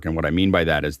actually work. And what I mean by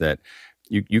that is that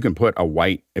you can put a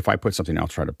white, if I put something, I'll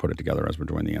try to put it together as we're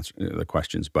doing the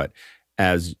questions, but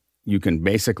as you can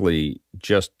basically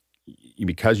just,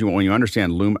 because when you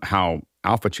understand how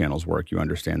alpha channels work, you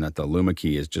understand that the Luma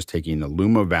key is just taking the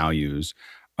Luma values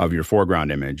of your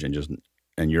foreground image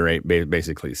and you're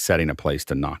basically setting a place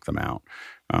to knock them out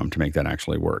to make that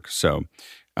actually work. So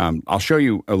I'll show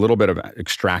you a little bit of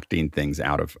extracting things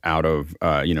out of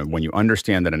when you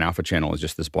understand that an alpha channel is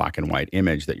just this black and white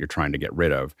image that you're trying to get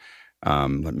rid of.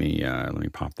 Let me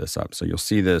pop this up. So you'll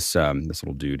see this this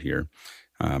little dude here.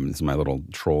 This is my little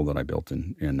troll that I built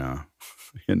in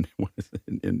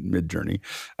Midjourney.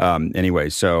 Anyway,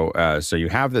 so you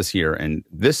have this here, and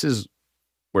this is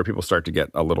where people start to get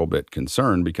a little bit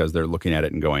concerned because they're looking at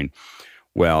it and going,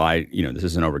 well, this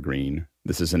isn't over green.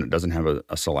 It doesn't have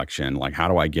a selection. Like, how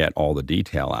do I get all the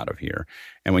detail out of here?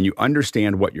 And when you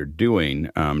understand what you're doing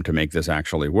to make this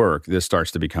actually work, this starts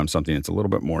to become something that's a little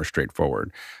bit more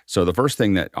straightforward. So the first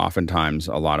thing that oftentimes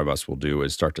a lot of us will do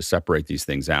is start to separate these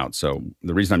things out. So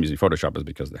the reason I'm using Photoshop is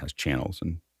because it has channels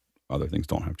and other things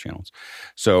don't have channels.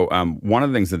 So one of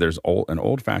the things that there's an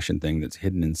old-fashioned thing that's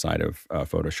hidden inside of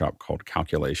Photoshop called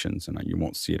calculations, and you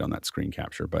won't see it on that screen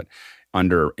capture, but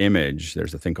under image,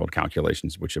 there's a thing called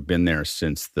calculations, which have been there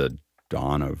since the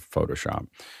dawn of Photoshop.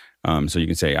 So you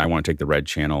can say, I want to take the red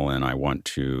channel and I want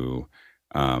to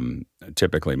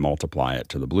typically multiply it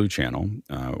to the blue channel,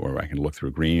 or I can look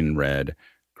through green and red,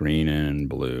 green and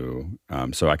blue.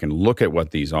 So I can look at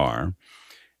what these are.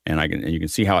 And you can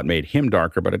see how it made him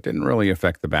darker, but it didn't really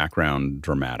affect the background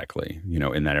dramatically,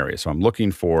 in that area. So I'm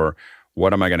looking for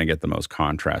what am I going to get the most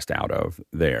contrast out of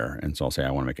there. And so I'll say I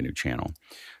want to make a new channel.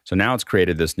 So now it's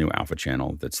created this new alpha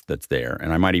channel that's there.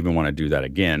 And I might even want to do that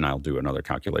again. I'll do another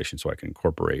calculation so I can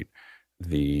incorporate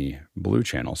the blue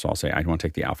channel. So I'll say I want to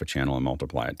take the alpha channel and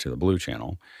multiply it to the blue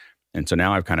channel. And so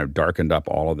now I've kind of darkened up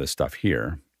all of this stuff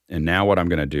here. And now what I'm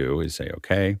going to do is say,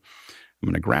 okay, I'm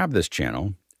going to grab this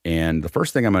channel. And the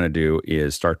first thing I'm going to do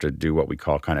is start to do what we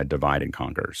call kind of divide and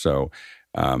conquer. So,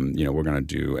 we're going to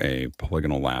do a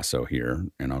polygonal lasso here,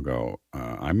 and I'll go,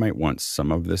 I might want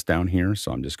some of this down here.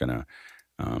 So I'm just going to,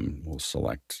 we'll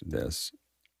select this.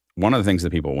 One of the things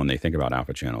that people, when they think about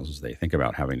alpha channels, is they think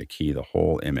about having to key the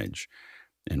whole image.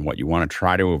 And what you want to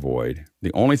try to avoid,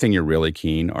 the only thing you're really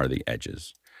keying are the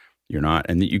edges. You're not,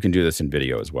 and you can do this in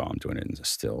video as well. I'm doing it in a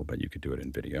still, but you could do it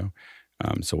in video.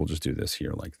 So we'll just do this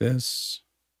here like this.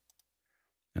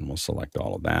 And we'll select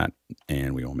all of that,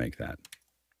 and we will make that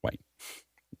white.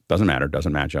 Doesn't matter,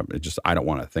 doesn't match up. It's just, I don't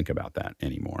want to think about that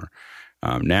anymore.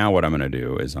 Now what I'm going to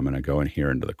do is I'm going to go in here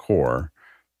into the core,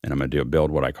 and I'm going to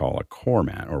build what I call a core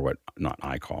mat, or what not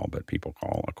I call, but people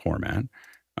call a core mat.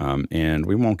 And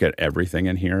we won't get everything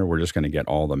in here. We're just going to get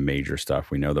all the major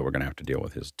stuff. We know that we're going to have to deal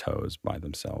with his toes by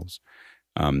themselves.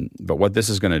 But what this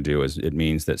is going to do is it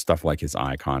means that stuff like his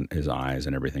icon, his eyes,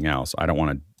 and everything else, I don't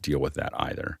want to deal with that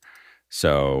either.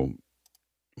 So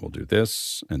we'll do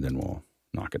this, and then we'll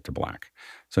knock it to black.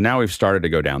 So now we've started to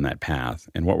go down that path.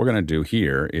 And what we're going to do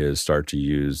here is start to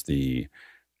use the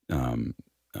eyedropper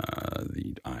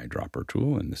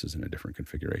tool. And this is in a different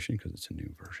configuration because it's a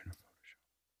new version of Photoshop.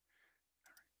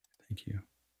 All right, thank you.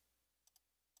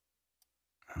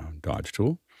 Dodge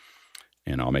tool.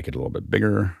 And I'll make it a little bit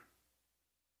bigger.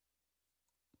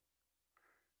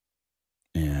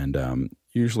 And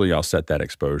usually I'll set that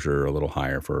exposure a little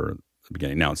higher for the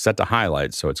beginning. Now it's set to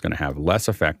highlight, so it's going to have less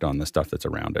effect on the stuff that's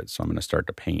around it. So I'm going to start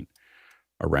to paint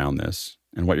around this.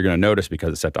 And what you're going to notice,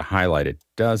 because it's set to highlight, it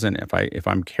doesn't, if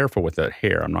I'm careful with the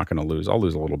hair, I'm not going to lose, I'll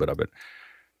lose a little bit of it.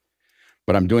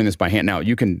 But I'm doing this by hand. Now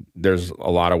there's a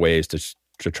lot of ways to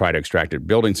try to extract it,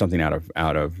 building something out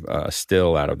of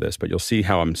still out of this, but you'll see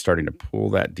how I'm starting to pull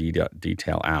that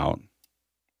detail out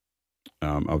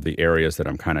of the areas that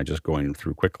I'm kind of just going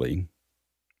through quickly.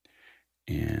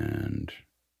 And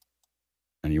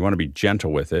you want to be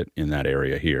gentle with it in that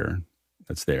area here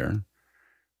that's there.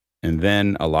 And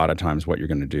then a lot of times what you're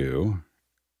going to do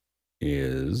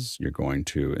is you're going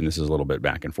to, and this is a little bit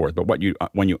back and forth, but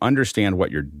when you understand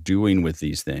what you're doing with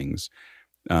these things,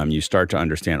 you start to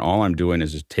understand all I'm doing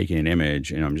is just taking an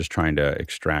image and I'm just trying to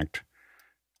extract,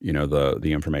 the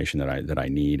information that I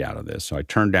need out of this. So I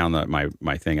turn down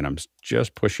my thing, and I'm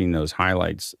just pushing those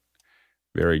highlights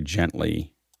very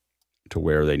gently to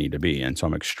where they need to be. And so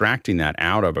I'm extracting that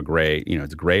out of a gray,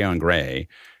 it's gray on gray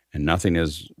and nothing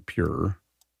is pure.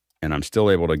 And I'm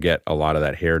still able to get a lot of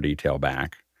that hair detail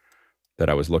back that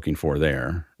I was looking for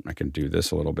there. I can do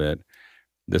this a little bit.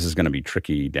 This is going to be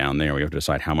tricky down there. We have to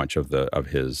decide how much of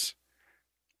his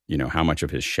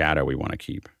shadow we want to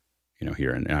keep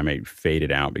here, and I may fade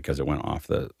it out because it went off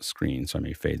the screen. So I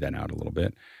may fade that out a little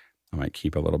bit. I might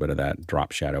keep a little bit of that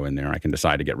drop shadow in there. I can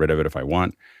decide to get rid of it if I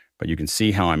want, but you can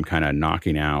see how I'm kind of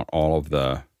knocking out all of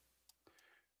the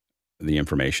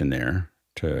information there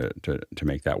to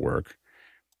make that work.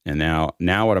 And now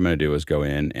what I'm going to do is go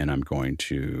in and I'm going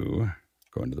to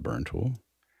go into the burn tool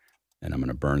and I'm going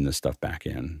to burn this stuff back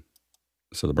in.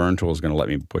 So the burn tool is going to let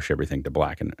me push everything to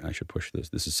black, and I should push this.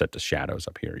 This is set to shadows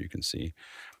up here, you can see.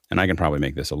 And I can probably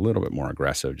make this a little bit more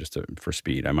aggressive just for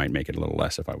speed. I might make it a little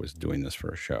less if I was doing this for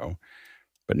a show.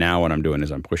 But now what I'm doing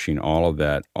is I'm pushing all of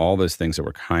that, all those things that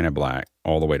were kind of black,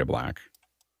 all the way to black.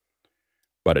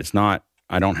 But it's not,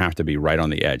 I don't have to be right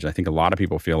on the edge. I think a lot of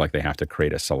people feel like they have to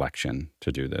create a selection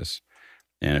to do this.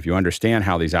 And if you understand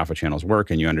how these alpha channels work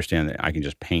and you understand that I can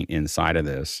just paint inside of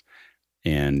this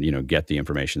and, get the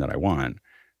information that I want,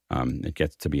 it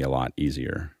gets to be a lot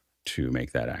easier to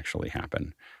make that actually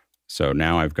happen. So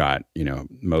now I've got,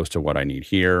 most of what I need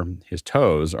here. His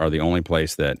toes are the only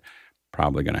place that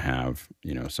probably going to have,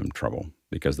 some trouble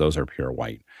because those are pure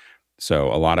white. So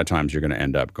a lot of times you're going to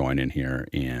end up going in here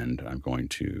and I'm going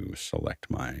to select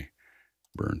my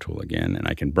burn tool again, and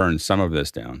I can burn some of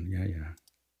this down. Yeah.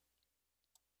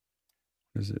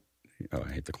 What is it? Oh,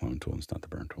 I hate the clone tool. It's not the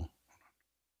burn tool.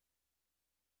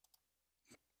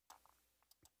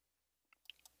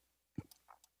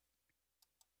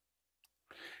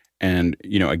 And,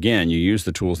 again, you use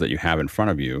the tools that you have in front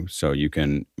of you. So you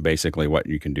can basically, what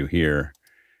you can do here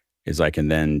is I can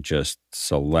then just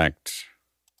select.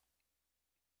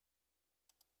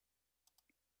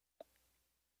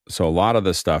 So a lot of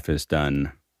the stuff is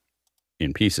done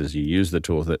in pieces. You use the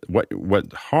tools that,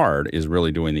 what hard is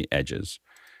really doing the edges.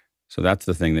 So that's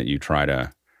the thing that you try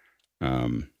to,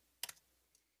 so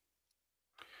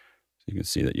you can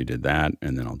see that you did that.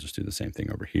 And then I'll just do the same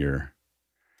thing over here.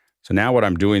 So now what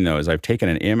I'm doing, though, is I've taken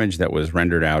an image that was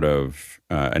rendered out of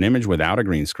an image without a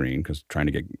green screen, because trying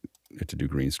to get it to do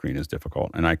green screen is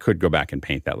difficult. And I could go back and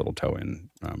paint that little toe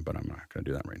in, but I'm not going to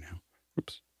do that right now.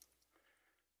 Oops.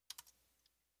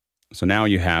 So now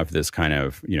you have this kind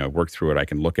of, work through it. I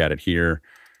can look at it here.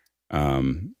 I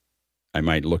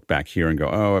might look back here and go,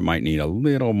 oh, it might need a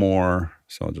little more.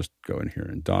 So I'll just go in here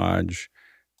and dodge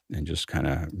and just kind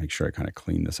of make sure I kind of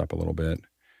clean this up a little bit.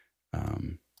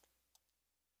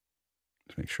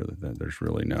 To make sure that there's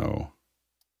really no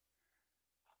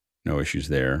issues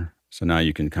there. So now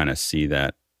you can kind of see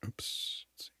that. Oops,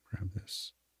 let's see, grab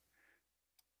this.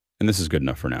 And this is good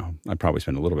enough for now. I'd probably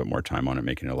spend a little bit more time on it,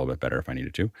 making it a little bit better if I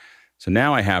needed to. So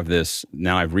now I have this,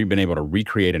 now I've been able to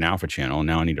recreate an alpha channel, and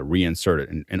now I need to reinsert it.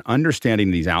 And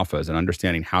understanding these alphas and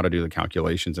understanding how to do the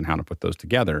calculations and how to put those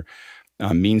together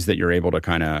means that you're able to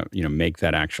kind of, make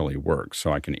that actually work.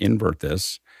 So I can invert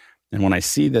this. And when I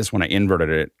see this, when I inverted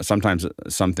it, sometimes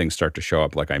some things start to show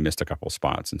up like I missed a couple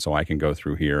spots. And so I can go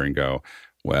through here and go,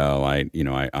 well,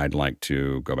 I'd like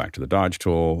to go back to the dodge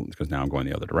tool because now I'm going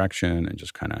the other direction, and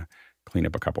just kind of clean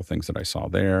up a couple things that I saw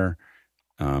there.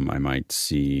 I might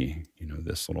see,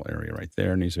 this little area right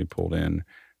there needs to be pulled in.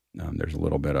 There's a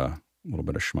little bit of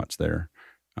schmutz there.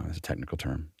 It's a technical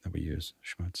term that we use,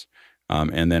 schmutz.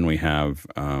 And then we have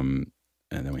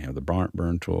the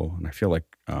burn tool, and I feel like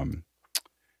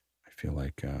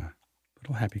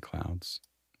little happy clouds.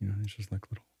 It's just like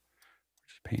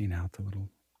just painting out the little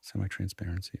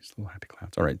semi-transparencies, little happy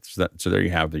clouds. All right, so there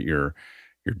you have your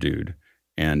dude.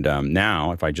 And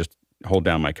now if I just hold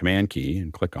down my Command key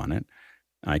and click on it,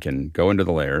 I can go into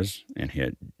the layers and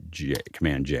hit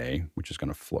Command J, which is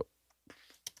going to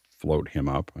float him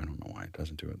up. I don't know why it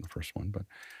doesn't do it in the first one, but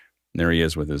there he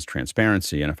is with his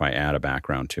transparency. And if I add a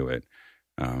background to it,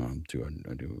 just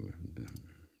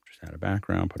add a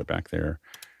background, put it back there.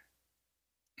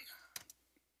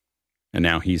 And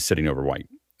now he's sitting over white.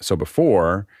 So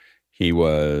before he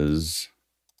was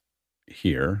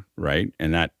here, right?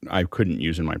 And that I couldn't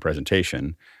use in my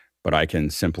presentation, but I can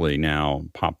simply now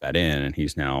pop that in, and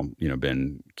he's now,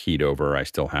 been keyed over. I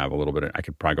still have a little bit I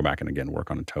could probably go back and again work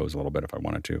on the toes a little bit if I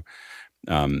wanted to.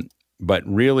 But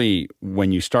really,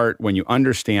 when you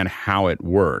understand how it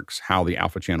works, how the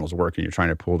alpha channels work, and you're trying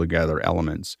to pull together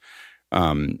elements,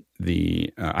 I'm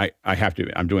doing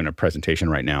a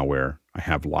presentation right now where I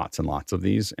have lots and lots of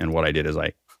these. And what I did is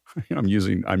I'm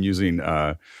using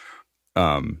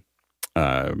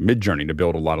Midjourney to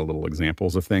build a lot of little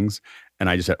examples of things. And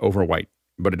I just said over white,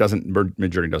 but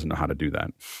Midjourney doesn't know how to do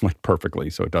that like perfectly.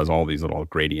 So it does all these little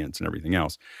gradients and everything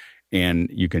else. And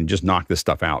you can just knock this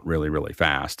stuff out really, really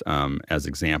fast as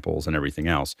examples and everything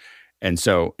else. And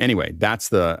so anyway,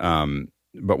 that's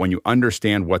but when you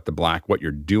understand what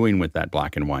you're doing with that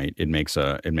black and white, it makes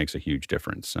a huge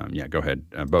difference. Yeah, go ahead.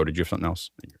 Bo, did you have something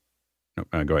else?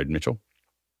 Go ahead, Mitchell.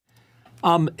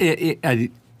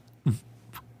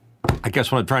 I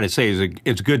guess what I'm trying to say is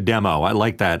it's a good demo. I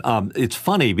like that. It's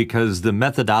funny because the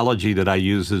methodology that I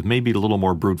use is maybe a little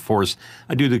more brute force.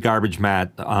 I do the garbage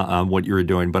mat on what you were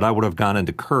doing, but I would have gone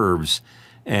into curves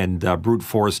and brute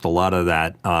forced a lot of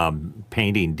that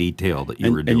painting detail that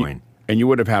you were doing. And you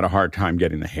would have had a hard time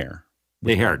getting the hair.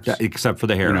 The hair, except for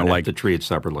the hair. I'd have to treat it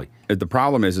separately. The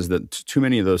problem is that too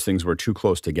many of those things were too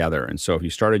close together. And so if you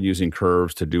started using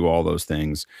curves to do all those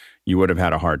things, you would have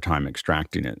had a hard time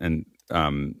extracting it. And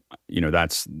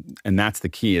that's the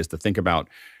key, is to think about,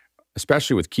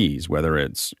 especially with keys, whether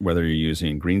you're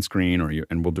using green screen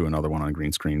and we'll do another one on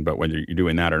green screen, but whether you're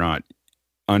doing that or not,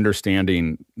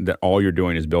 understanding that all you're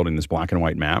doing is building this black and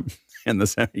white map, and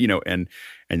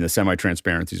the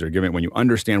semi-transparencies are given. When you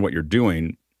understand what you're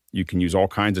doing, you can use all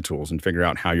kinds of tools and figure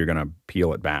out how you're going to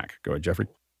peel it back. Go ahead, Jeffrey.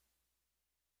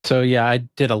 So yeah, I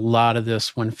did a lot of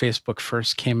this when Facebook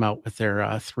first came out with their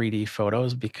 3D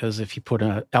photos, because if you put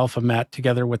an alpha mat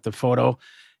together with the photo,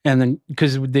 and then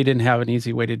because they didn't have an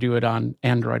easy way to do it on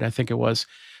Android, I think it was.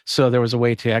 So there was a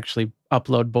way to actually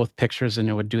upload both pictures and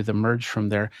it would do the merge from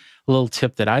there. A little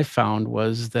tip that I found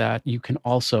was that you can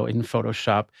also in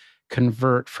Photoshop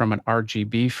convert from an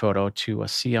RGB photo to a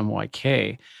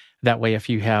CMYK. That way, if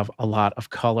you have a lot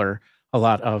of color, a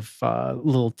lot of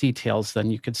little details, then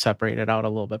you could separate it out a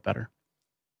little bit better.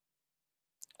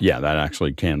 Yeah, that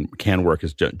actually can work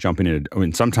as jumping into. I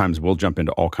mean, sometimes we'll jump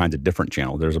into all kinds of different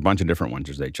channels. There's a bunch of different ones.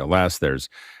 There's HLS. There's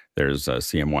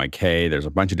CMYK. There's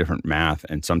a bunch of different math,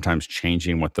 and sometimes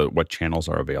changing what channels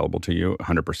are available to you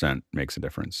 100% makes a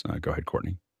difference. Go ahead,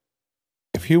 Courtney.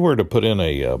 If you were to put in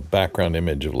a background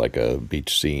image of like a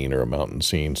beach scene or a mountain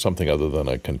scene, something other than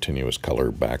a continuous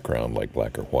color background like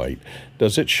black or white,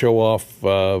 does it show off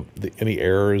any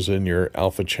errors in your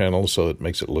alpha channel so it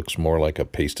makes it looks more like a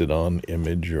pasted on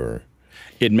image? Or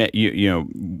it may,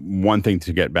 one thing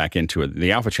to get back into it,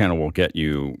 the alpha channel will get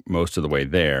you most of the way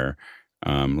there.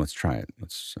 Let's try it.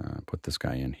 Let's put this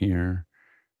guy in here.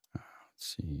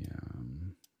 Let's see.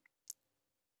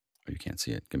 You can't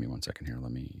see it. Give me 1 second here.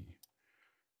 Let me.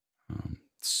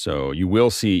 So you will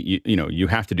see, you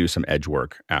have to do some edge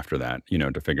work after that,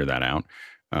 to figure that out.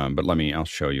 But I'll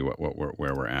show you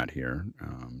where we're at here.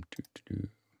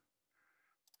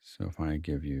 So if I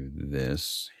give you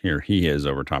this, here he is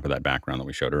over top of that background that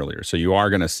we showed earlier. So you are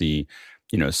going to see,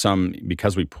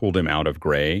 because we pulled him out of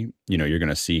gray, you're going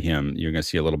to see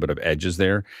a little bit of edges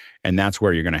there. And that's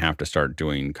where you're going to have to start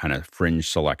doing kind of fringe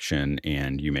selection.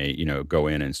 And you may, go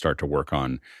in and start to work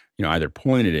on, either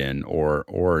pulling it in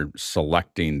or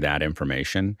selecting that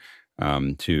information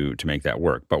to make that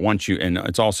work. But once and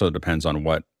it also depends on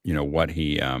what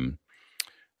he,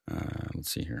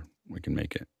 let's see here, we can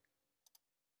make it.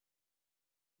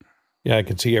 Yeah, I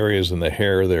can see areas in the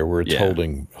hair there where it's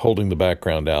holding the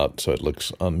background out, so it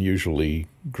looks unusually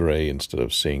gray instead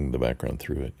of seeing the background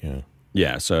through it. Yeah.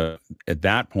 Yeah. So at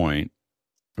that point,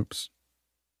 oops,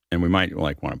 and we might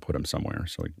want to put him somewhere,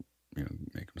 so we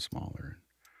make him smaller.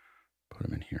 Put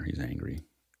him in here. He's angry.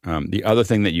 The other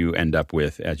thing that you end up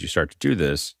with as you start to do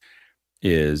this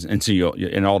is, and so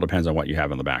it all depends on what you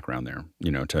have in the background there,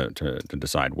 to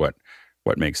decide what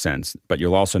makes sense. But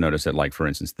you'll also notice that, like, for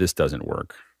instance, this doesn't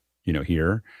work,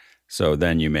 here. So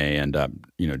then you may end up,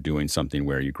 doing something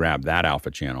where you grab that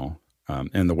alpha channel.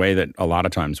 And the way that a lot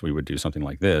of times we would do something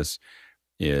like this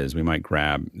is we might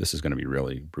grab, this is going to be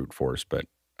really brute force, but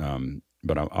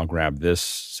I'll grab this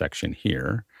section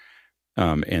here.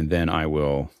 And then I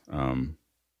will,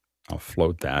 I'll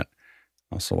float that.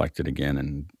 I'll select it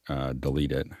again and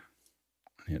delete it.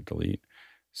 Hit delete.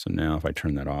 So now if I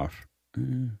turn that off,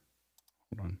 hold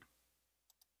on.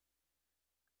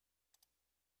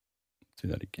 Do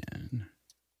that again.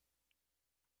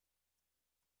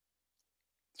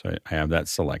 So I have that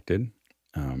selected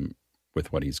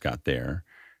with what he's got there.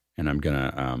 And I'm going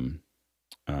to, I'm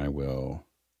going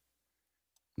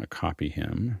to copy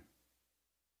him.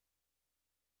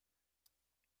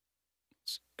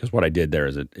 Because what I did there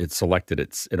is it selected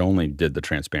it only did the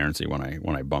transparency when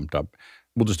I bumped up.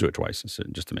 We'll just do it twice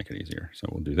just to make it easier. So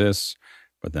we'll do this,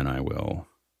 but then I will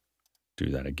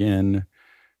do that again.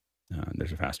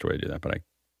 There's a faster way to do that, but I'm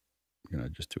going to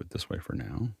just do it this way for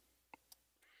now.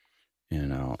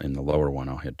 And in the lower one,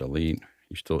 I'll hit delete.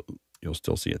 You'll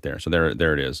still see it there. So there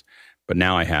it is. But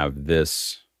now I have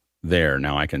this there.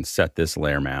 Now I can set this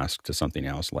layer mask to something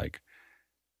else like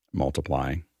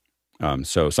multiply.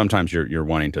 So sometimes you're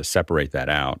wanting to separate that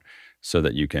out so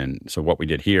that you can. So what we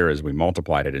did here is we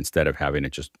multiplied it instead of having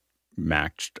it just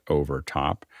matched over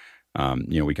top.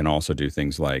 We can also do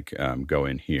things like go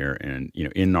in here and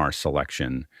in our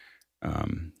selection,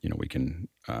 we can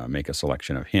make a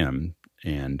selection of him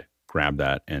and grab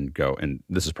that and go. And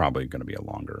this is probably going to be a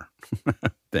longer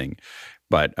thing,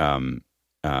 but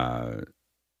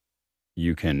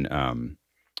you can.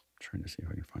 Trying to see if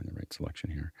I can find the right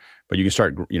selection here, but you can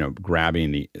start,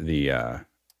 grabbing the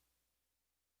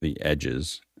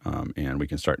edges, and we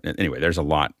can start. Anyway, there's a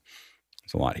lot.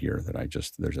 There's a lot here that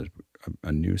there's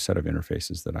a new set of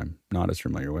interfaces that I'm not as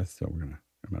familiar with. So I'm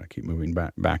gonna keep moving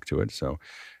back to it. So,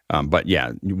 but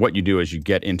yeah, what you do is you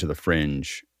get into the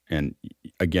fringe, and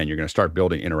again, you're going to start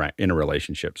building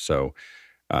interrelationships. So.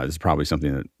 This is probably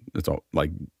something that's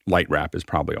like light wrap is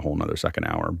probably a whole nother second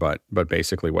hour, but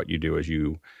basically what you do is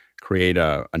you create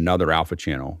another alpha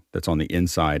channel that's on the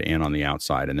inside and on the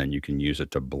outside, and then you can use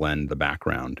it to blend the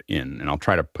background in. And I'll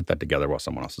try to put that together while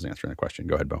someone else is answering the question.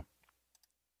 Go ahead, Bo.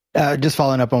 Just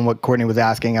following up on what Courtney was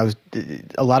asking,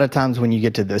 a lot of times when you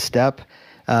get to this step,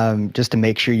 just to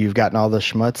make sure you've gotten all the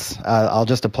schmutz, I'll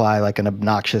just apply like an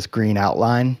obnoxious green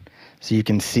outline so you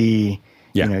can see.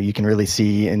 Yeah. You can really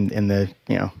see in the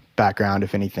background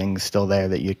if anything's still there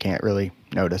that you can't really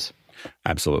notice.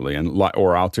 Absolutely,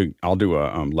 or I'll do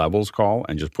a levels call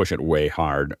and just push it way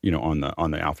hard, on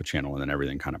the alpha channel, and then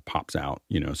everything kind of pops out,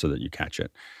 so that you catch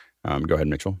it. Go ahead,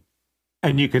 Mitchell.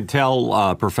 And you can tell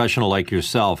a professional like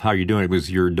yourself how you're doing it, because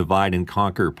your divide and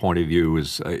conquer point of view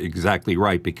is exactly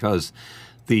right, because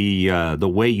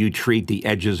the way you treat the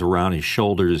edges around his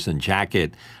shoulders and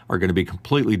jacket are going to be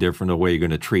completely different than the way you're going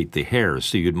to treat the hair.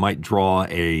 So you might draw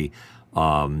a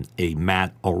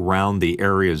mat around the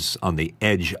areas on the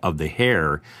edge of the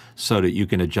hair so that you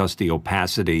can adjust the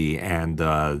opacity and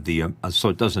so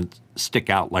it doesn't stick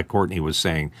out, like Courtney was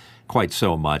saying, quite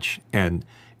so much. And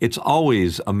it's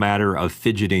always a matter of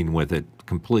fidgeting with it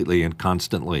completely and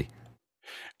constantly.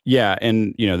 Yeah,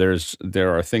 and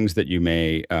there are things that you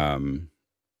may.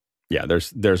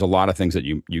 There's a lot of things that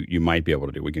you might be able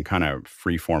to do. We can kind of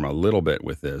freeform a little bit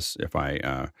with this. If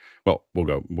we'll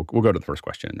go to the first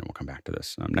question and then we'll come back to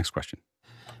this. Next question.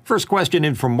 First question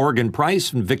in from Morgan Price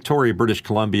from Victoria, British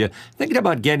Columbia. Thinking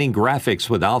about getting graphics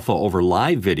with Alpha over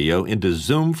live video into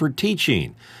Zoom for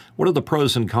teaching. What are the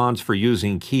pros and cons for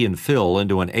using key and fill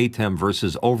into an ATEM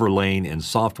versus overlaying in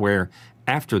software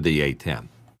after the ATEM?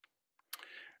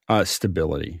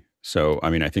 Stability. So,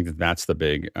 I think that's the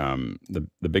big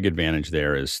the big advantage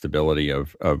there is stability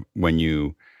of when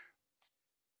you.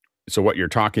 So what you're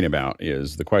talking about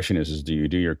is the question is do you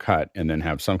do your cut and then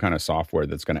have some kind of software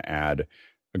that's going to add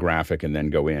a graphic and then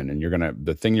go in, and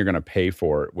the thing you're going to pay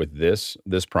for with this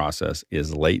process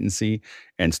is latency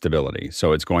and stability.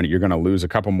 So you're going to lose a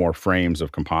couple more frames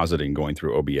of compositing going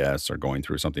through OBS or going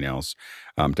through something else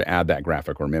to add that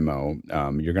graphic or memo.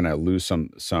 You're going to lose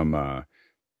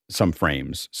some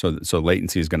frames. So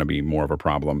latency is going to be more of a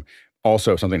problem.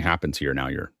 Also, if something happens here, now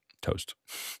you're toast.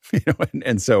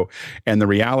 And the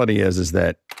reality is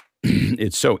that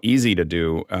it's so easy to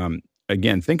do.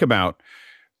 Again, think about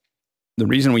the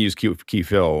reason we use key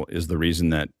fill is the reason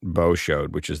that Bo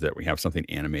showed, which is that we have something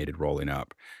animated rolling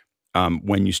up.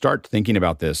 When you start thinking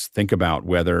about this, think about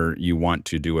whether you want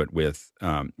to do it with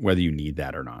whether you need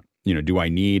that or not. Do I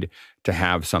need to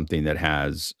have something that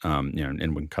has,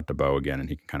 and we can cut to Bo again, and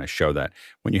he can kind of show that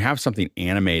when you have something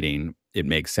animating, it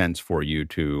makes sense for you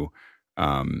to,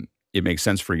 have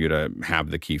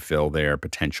the key fill there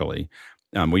potentially.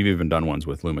 We've even done ones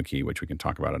with LumaKey, which we can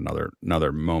talk about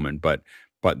another moment. But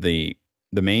the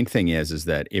main thing is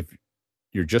that if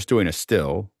you're just doing a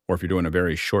still, or if you're doing a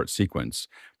very short sequence,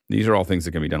 these are all things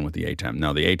that can be done with the ATEM.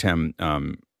 Now, the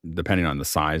ATEM, depending on the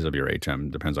size of your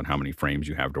ATEM, depends on how many frames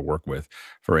you have to work with.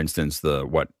 For instance,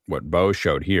 what Bo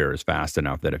showed here is fast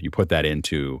enough that if you put that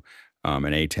into an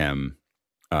ATEM,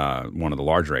 one of the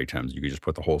larger ATEMs, you could just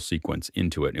put the whole sequence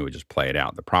into it and it would just play it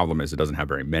out. The problem is it doesn't have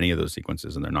very many of those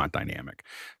sequences and they're not dynamic.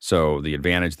 So the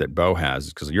advantage that Bo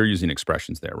has, because you're using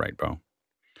expressions there, right, Bo?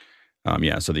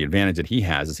 So the advantage that he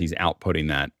has is he's outputting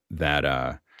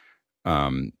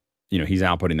he's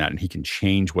outputting that, and he can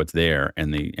change what's there,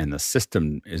 and the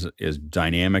system is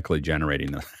dynamically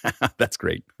generating the. That's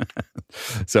great.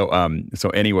 So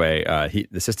anyway,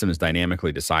 the system is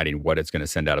dynamically deciding what it's going to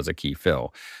send out as a key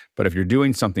fill. But if you're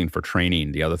doing something for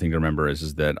training, the other thing to remember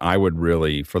is that I would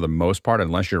really, for the most part,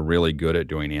 unless you're really good at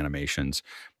doing animations,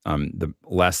 the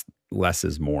less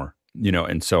is more.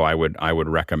 And so I would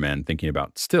recommend thinking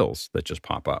about stills that just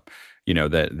pop up,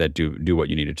 that do what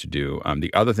you needed to do.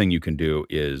 The other thing you can do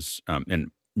is,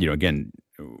 again,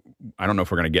 I don't know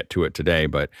if we're going to get to it today,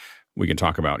 but we can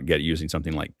talk about using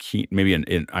something like key.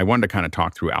 Maybe I wanted to kind of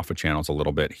talk through alpha channels a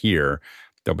little bit here.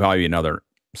 There'll probably be another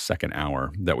second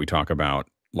hour that we talk about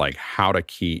like how to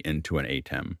key into an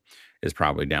ATEM. is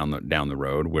probably down the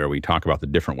road, where we talk about the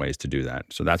different ways to do that.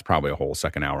 So that's probably a whole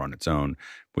second hour on its own.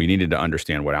 We needed to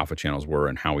understand what alpha channels were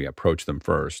and how we approach them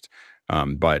first.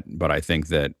 But I think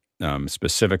that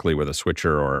specifically with a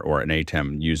switcher or an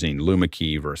ATEM using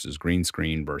LumaKey versus green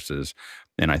screen versus,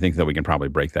 and I think that we can probably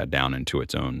break that down into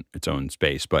its own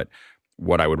space. But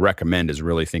what I would recommend is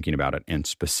really thinking about it, and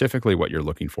specifically what you're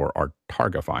looking for are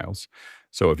Targa files.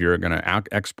 So if you're going to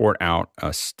export out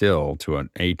a still to an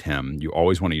ATEM, you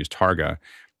always want to use Targa,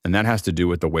 and that has to do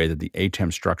with the way that the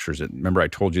ATEM structures it. Remember, I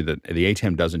told you that the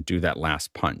ATEM doesn't do that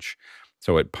last punch.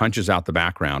 So it punches out the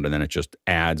background, and then it just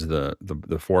adds the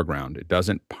foreground. It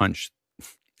doesn't punch.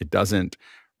 It doesn't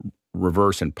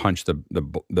reverse and punch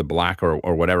the black or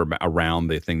whatever around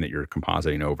the thing that you're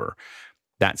compositing over.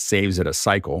 That saves it a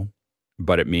cycle,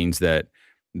 but it means that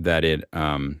it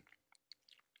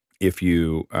if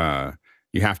you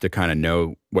you have to kind of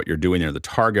know what you're doing there. The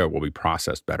Targa will be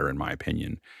processed better, in my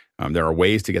opinion. There are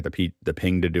ways to get the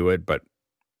ping to do it, but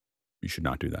you should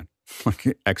not do that.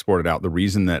 Export it out. The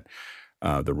reason that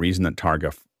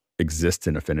Targa exists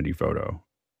in Affinity Photo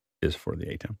is for the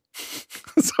ATEM.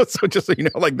 so just so you know,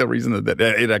 like the reason that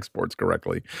it exports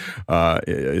correctly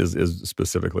is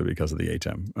specifically because of the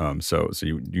ATEM. So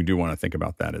you do want to think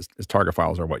about that as Targa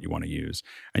files are what you want to use.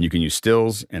 And you can use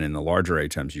stills, and in the larger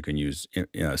ATEMs, you can use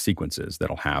sequences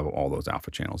that'll have all those alpha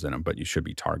channels in them, but you should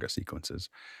be Targa sequences.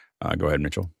 Go ahead,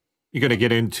 Mitchell. You're going to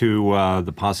get into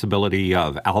the possibility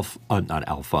of aliasing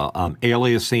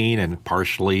and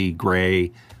partially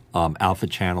gray alpha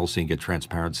channels, so you can get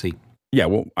transparency. Yeah,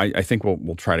 well, I think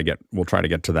we'll try to get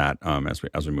to that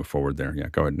as we move forward there. Yeah,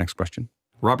 go ahead. Next question.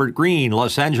 Robert Green,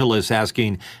 Los Angeles,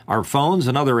 asking, are phones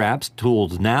and other apps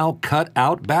tools now cut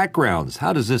out backgrounds?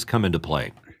 How does this come into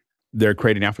play? They're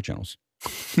creating alpha channels.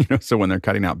 So when they're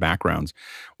cutting out backgrounds,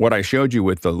 what I showed you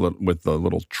with the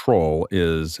little troll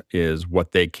is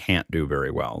what they can't do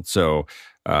very well. So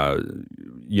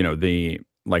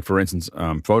like for instance,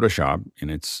 Photoshop in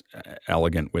its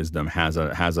elegant wisdom has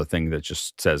a thing that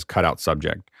just says cut out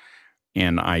subject,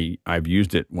 and I've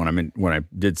used it when I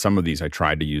did some of these. I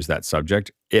tried to use that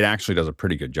subject. It actually does a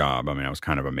pretty good job. I mean, I was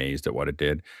kind of amazed at what it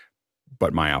did.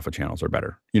 But my alpha channels are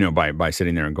better, by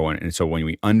sitting there and going. And so when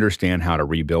we understand how to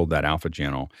rebuild that alpha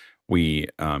channel, we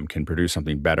can produce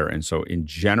something better. And so in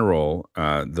general,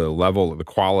 the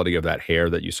quality of that hair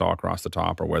that you saw across the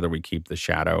top, or whether we keep the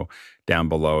shadow down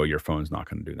below, your phone's not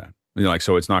going to do that.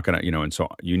 So it's not going to, and so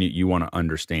you want to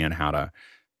understand how to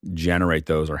generate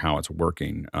those or how it's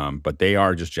working. But they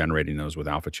are just generating those with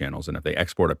alpha channels. And if they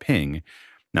export a ping,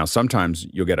 now sometimes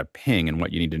you'll get a ping, and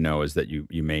what you need to know is that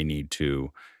you may need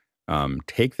to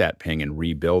take that ping and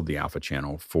rebuild the alpha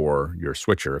channel for your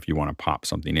switcher if you want to pop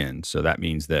something in. So that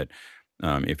means that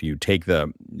if you take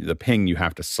the ping, you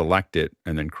have to select it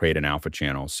and then create an alpha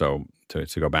channel. So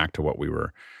to go back to what we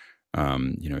were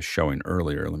showing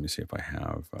earlier, let me see if I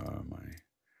have my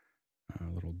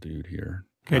little dude here.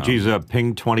 Can't you use a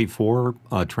ping 24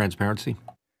 transparency?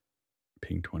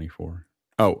 Ping 24.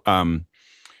 Oh,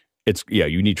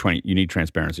 you need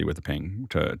transparency with the ping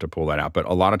to pull that out. But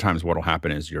a lot of times what will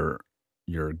happen is your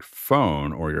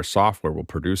phone or your software will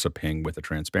produce a ping with a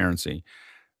transparency.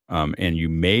 And you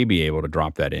may be able to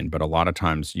drop that in, but a lot of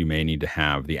times you may need to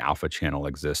have the alpha channel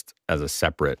exist as a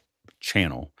separate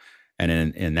channel. And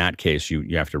in that case,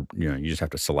 you have to, you just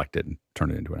have to select it and turn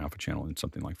it into an alpha channel in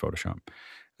something like Photoshop.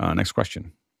 Next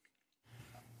question.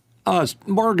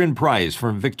 Morgan Price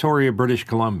from Victoria, British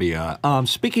Columbia.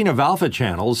 Speaking of alpha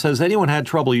channels, has anyone had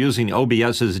trouble using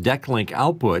OBS's decklink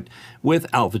output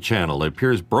with alpha channel? It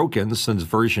appears broken since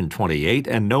version 28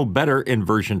 and no better in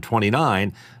version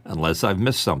 29, unless I've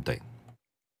missed something.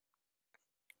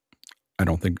 I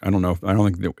don't think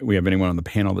that we have anyone on the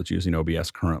panel that's using OBS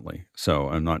currently. So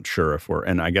I'm not sure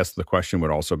and I guess the question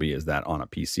would also be, is that on a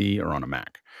PC or on a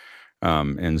Mac?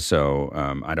 And so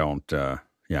I don't.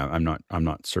 Yeah, I'm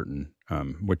not certain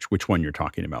which one you're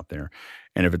talking about there.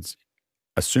 And if it's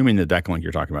assuming the decklink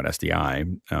you're talking about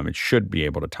SDI, it should be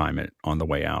able to time it on the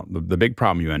way out. The big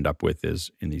problem you end up with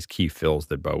is in these key fills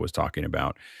that Bo was talking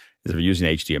about, is if you're using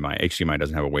HDMI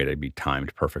doesn't have a way to be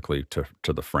timed perfectly to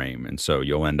the frame. And so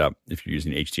you'll end up, if you're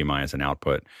using HDMI as an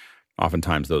output,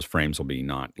 oftentimes those frames will be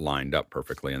not lined up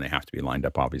perfectly, and they have to be lined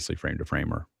up obviously frame to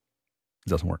frame, or it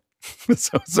doesn't work.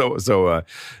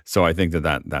 So I think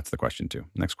that's the question too.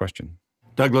 Next question.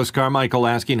 Douglas Carmichael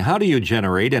asking, how do you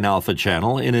generate an alpha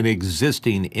channel in an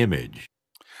existing image?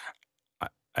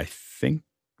 I think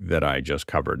that I just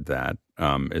covered that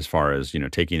as far as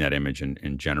taking that image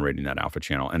and generating that alpha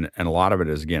channel, and a lot of it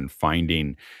is again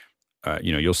finding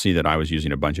you'll see that I was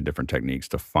using a bunch of different techniques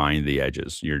to find the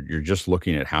edges. You're just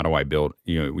looking at how do I build,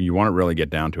 you want to really get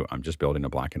down to, I'm just building a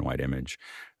black and white image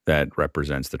that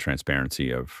represents the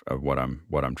transparency of what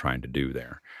I'm trying to do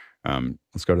there.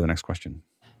 Let's go to the next question.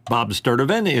 Bob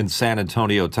Sturdivant in San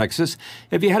Antonio, Texas.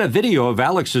 If you had a video of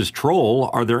Alex's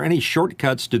troll, are there any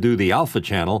shortcuts to do the alpha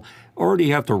channel, or do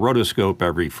you have to rotoscope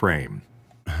every frame?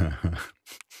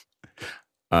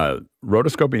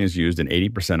 Rotoscoping is used in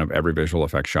 80% of every visual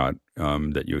effect shot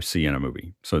that you see in a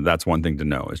movie. So that's one thing to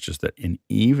know. It's just that they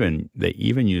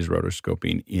even use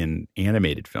rotoscoping in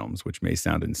animated films, which may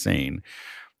sound insane.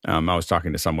 I was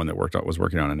talking to someone that was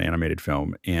working on an animated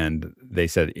film, and they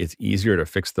said it's easier to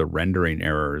fix the rendering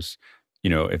errors.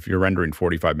 If you're rendering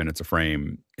 45 minutes a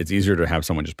frame, it's easier to have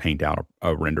someone just paint out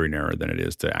a rendering error than it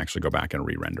is to actually go back and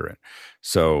re-render it.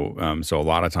 So a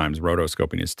lot of times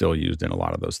rotoscoping is still used in a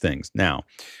lot of those things. Now,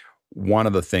 one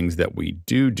of the things that we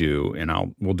do,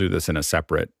 and we'll do this in a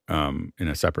separate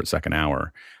second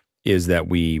hour, is that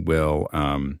we will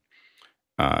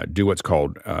do what's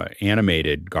called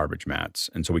animated garbage mats.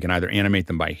 And so we can either animate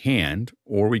them by hand,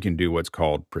 or we can do what's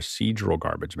called procedural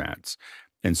garbage mats.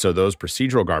 And so those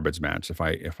procedural garbage mats, if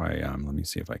I let me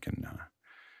see if I can,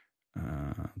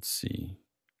 let's see.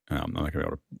 I'm not going to be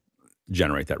able to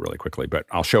generate that really quickly, but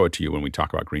I'll show it to you when we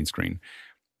talk about green screen.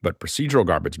 But procedural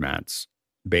garbage mats,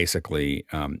 basically,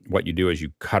 what you do is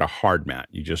you cut a hard mat.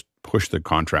 You just push the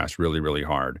contrast really, really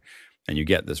hard, and you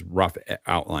get this rough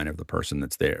outline of the person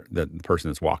that's there, the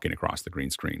person that's walking across the green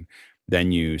screen.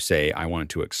 Then you say, I want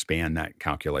to expand that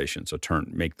calculation. So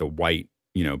make the white,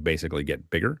 basically get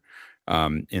bigger.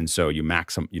 And so you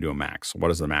do a max.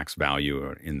 What is the max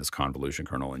value in this convolution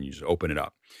kernel? And you just open it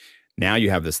up. Now you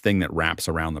have this thing that wraps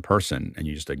around the person, and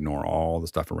you just ignore all the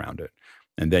stuff around it.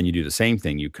 And then you do the same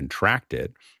thing. You contract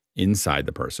it inside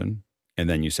the person, and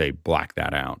then you say, black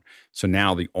that out. So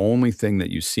now the only thing that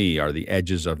you see are the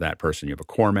edges of that person. You have a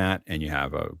core mat and you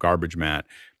have a garbage mat,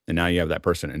 and now you have that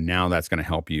person. And now that's going to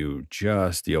help you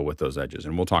just deal with those edges.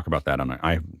 And we'll talk about that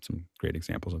I have some great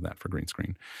examples of that for green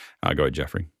screen. Go ahead,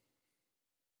 Jeffrey.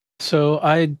 So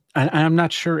I'm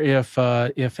not sure if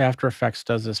After Effects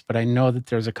does this, but I know that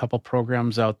there's a couple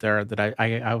programs out there that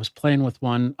I was playing with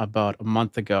one about a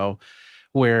month ago,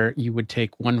 where you would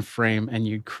take one frame and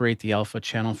you'd create the alpha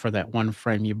channel for that one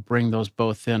frame. You bring those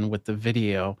both in with the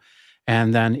video,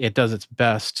 and then it does its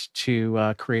best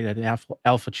to create an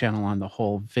alpha channel on the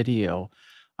whole video.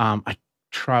 I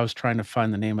was trying to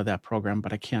find the name of that program,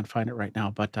 but I can't find it right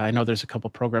now. But I know there's a couple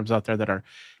programs out there that are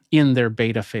in their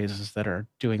beta phases that are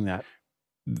doing that.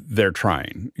 They're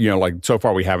trying. Like so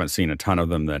far we haven't seen a ton of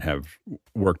them that have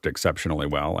worked exceptionally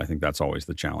well. I think that's always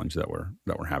the challenge that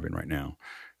we're having right now.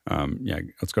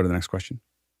 Let's go to the next question.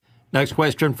 Next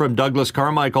question from Douglas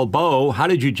Carmichael. Bo, how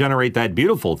did you generate that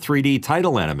beautiful 3D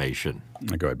title animation?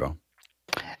 Go ahead, Bo.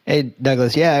 Hey,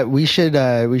 Douglas. Yeah, we should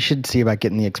see about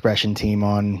getting the expression team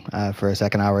on for a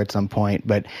second hour at some point.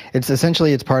 But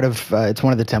it's part of it's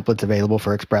one of the templates available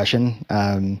for expression.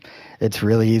 It's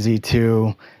really easy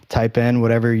to type in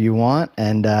whatever you want,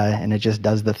 and it just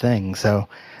does the thing. So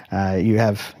you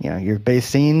have your base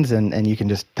scenes, and you can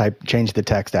just change the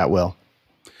text at will.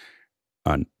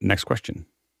 Next question.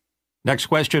 Next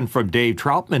question from Dave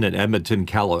Troutman in Edmonton,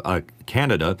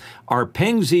 Canada. Are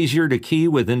pings easier to key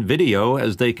within video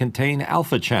as they contain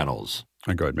alpha channels?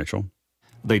 Go ahead, Mitchell.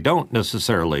 They don't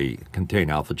necessarily contain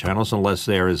alpha channels unless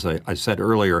there is, I said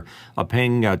earlier, a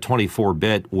ping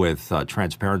 24-bit with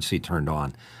transparency turned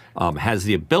on has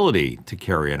the ability to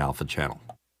carry an alpha channel.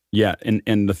 Yeah,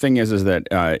 and the thing is that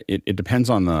it depends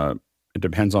on the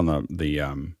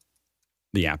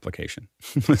application.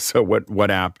 So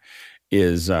what app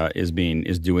is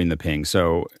doing the ping?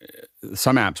 So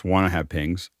some apps want to have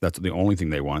pings. That's the only thing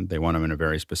they want. They want them in a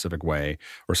very specific way,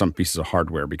 or some pieces of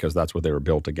hardware, because that's what they were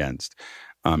built against.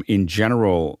 In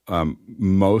general,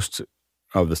 most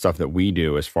of the stuff that we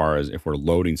do, as far as if we're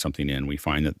loading something in, we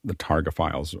find that the target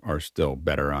files are still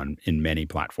better in many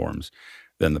platforms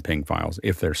than the ping files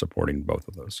if they're supporting both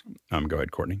of those. Go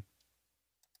ahead, Courtney.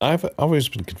 I've always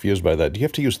been confused by that. Do you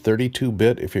have to use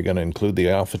 32-bit if you're going to include the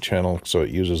alpha channel, so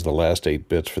it uses the last 8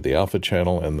 bits for the alpha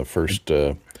channel and the first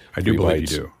I do believe you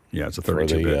do. Yeah, it's a 32-bit.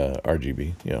 For the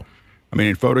RGB, yeah. I mean,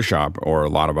 in Photoshop or a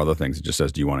lot of other things, it just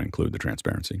says, do you want to include the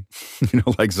transparency?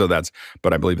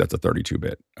 But I believe that's a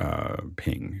 32-bit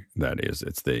ping. That is,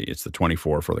 it's the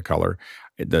 24 for the color.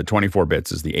 The 24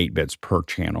 bits is the 8 bits per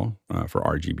channel for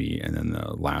RGB, and then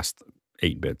the last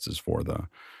 8 bits is for the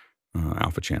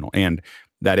alpha channel. And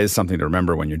that is something to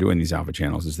remember when you're doing these alpha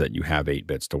channels, is that you have 8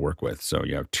 bits to work with. So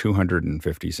you have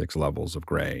 256 levels of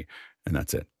gray, and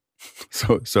that's it.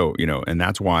 So and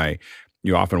that's why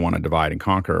you often want to divide and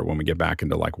conquer when we get back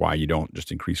into like why you don't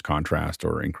just increase contrast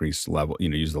or increase level,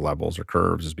 use the levels or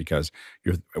curves, is because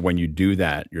when you do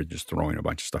that, you're just throwing a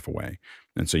bunch of stuff away.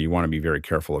 And so you want to be very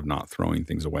careful of not throwing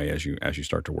things away as you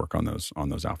start to work on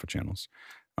those alpha channels.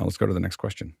 Let's go to the next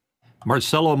question.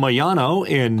 Marcelo Mayano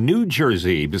in New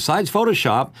Jersey. Besides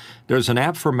Photoshop, there's an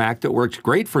app for Mac that works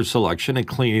great for selection and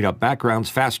cleaning up backgrounds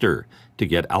faster to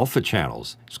get alpha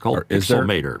channels. It's called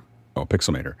Pixelmator. Oh,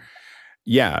 Pixelmator.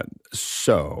 Yeah.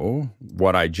 So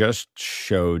what I just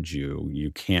showed you,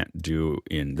 you can't do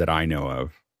that I know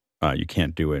of, you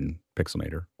can't do in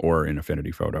Pixelmator or in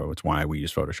Affinity Photo. It's why we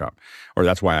use Photoshop. Or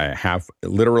that's why I have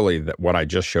literally what I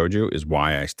just showed you is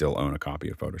why I still own a copy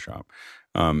of Photoshop.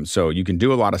 So you can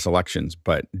do a lot of selections,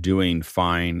 but doing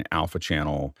fine alpha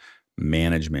channel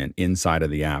management inside of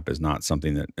the app is not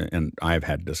something that, and I've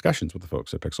had discussions with the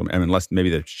folks at Pixel, unless maybe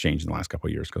they've changed in the last couple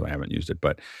of years because I haven't used it,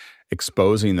 but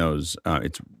exposing those,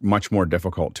 it's much more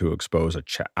difficult to expose a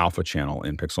alpha channel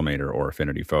in Pixelmator or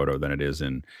Affinity Photo than it is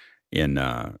in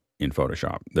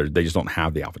Photoshop. They just don't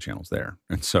have the alpha channels there.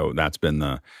 And so that's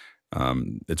been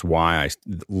it's why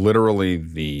literally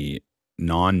the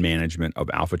non-management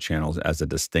of alpha channels as a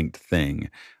distinct thing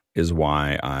is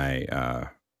why I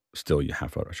still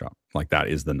have Photoshop. Like that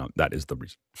is the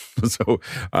reason.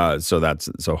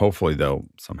 So hopefully they'll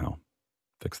somehow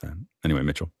fix that. Anyway,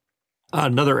 Mitchell.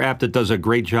 Another app that does a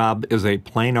great job is a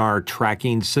planar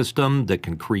tracking system that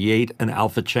can create an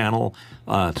alpha channel.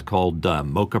 It's called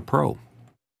Mocha Pro.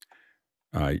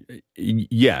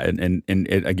 Yeah, and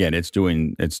it, again, it's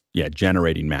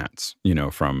generating mats,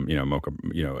 from Mocha,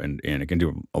 and it can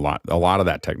do a lot. A lot of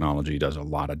that technology does a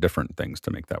lot of different things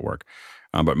to make that work.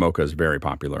 But Mocha is very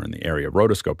popular in the area of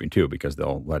rotoscoping too, because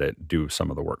they'll let it do some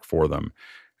of the work for them,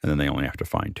 and then they only have to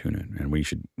fine tune it. And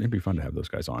it'd be fun to have those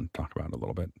guys on, talk about it a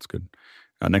little bit. It's good.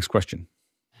 Next question.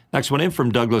 Next one in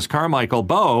from Douglas Carmichael.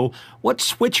 Bo, what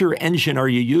switcher engine are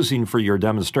you using for your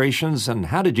demonstrations, and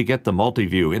how did you get the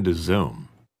multi-view into Zoom?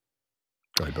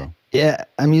 Go ahead, Bo. Yeah,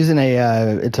 I'm using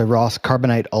it's a Ross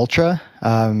Carbonite Ultra,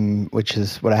 which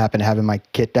is what I happen to have in my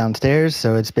kit downstairs.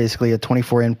 So it's basically a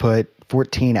 24 input,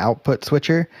 14 output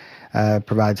switcher.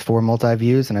 Provides 4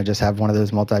 multi-views, and I just have one of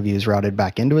those multi-views routed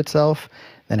back into itself.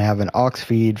 Then I have an aux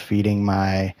feed feeding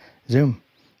my Zoom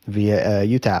via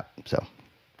UTAP. So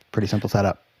pretty simple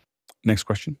setup. Next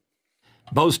question.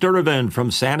 Bo Sturtevant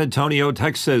from San Antonio,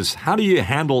 Texas. How do you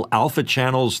handle alpha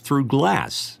channels through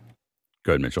glass?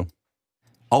 Go ahead, Mitchell.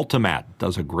 Ultimat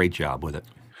does a great job with it.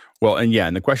 Well,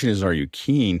 and the question is, are you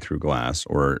keying through glass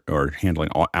or handling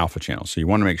all alpha channels? So you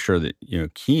want to make sure that,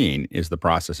 keying is the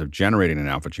process of generating an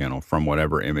alpha channel from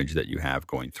whatever image that you have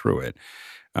going through it.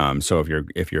 So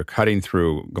if you're cutting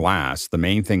through glass, the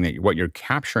main thing what you're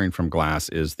capturing from glass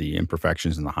is the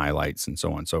imperfections and the highlights and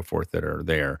so on and so forth that are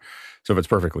there. So if it's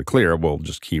perfectly clear, we'll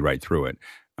just key right through it.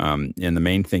 And the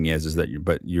main thing is that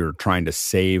you're trying to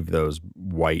save those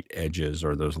white edges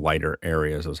or those lighter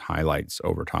areas, those highlights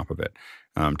over top of it,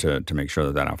 to make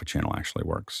sure that alpha channel actually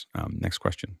works. Next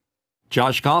question.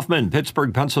 Josh Kaufman,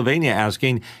 Pittsburgh, Pennsylvania,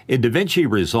 asking, in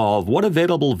DaVinci Resolve, what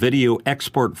available video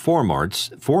export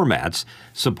formats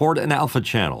support an alpha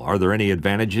channel? Are there any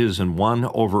advantages in one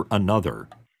over another?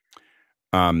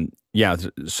 Yeah,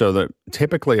 so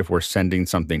typically if we're sending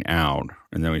something out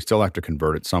and then we still have to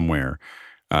convert it somewhere,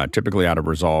 typically out of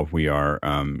Resolve, we are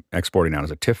exporting out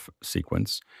as a TIFF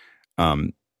sequence.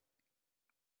 The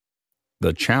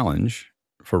challenge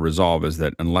for Resolve is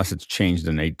that unless it's changed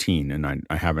in 18, and I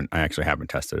actually haven't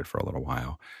tested it for a little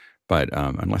while, but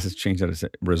unless it's changed,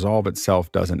 Resolve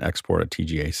itself doesn't export a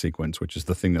TGA sequence, which is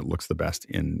the thing that looks the best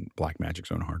in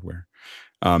Blackmagic's own hardware.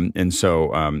 And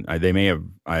so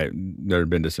there have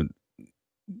been some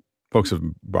folks have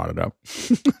brought it up.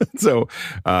 So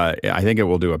I think it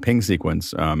will do a ping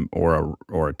sequence or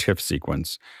a TIFF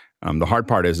sequence. The hard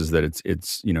part is that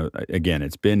it's again,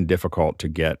 it's been difficult to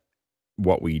get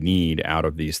what we need out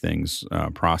of these things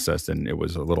processed, and it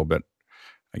was a little bit.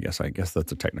 I guess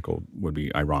that's a technical, would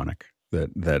be ironic that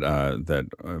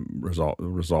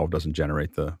Resolve doesn't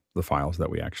generate the files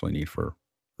that we actually need for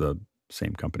the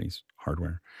same company's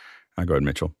hardware. Go ahead,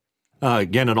 Mitchell.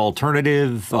 Again, an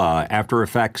alternative, After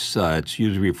Effects, it's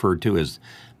usually referred to as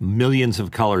millions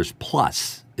of colors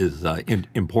plus is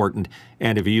important.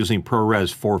 And if you're using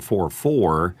ProRes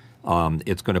 444,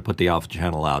 it's going to put the alpha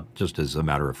channel out just as a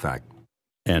matter of fact.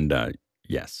 And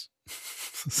yes.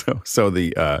 So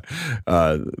the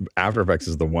After Effects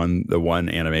is the one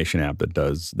animation app that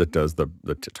does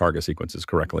the target sequences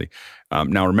correctly.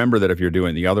 Now remember that if you're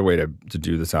doing the other way to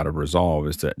do this out of Resolve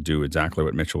is to do exactly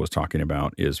what Mitchell was talking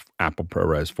about, is Apple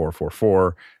ProRes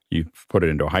 444. You put it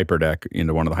into a hyperdeck,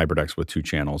 into one of the hyperdecks with 2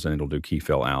 channels, and it'll do key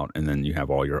fill out, and then you have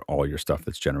all your stuff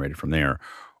that's generated from there.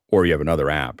 Or you have another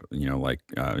app,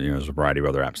 there's a variety of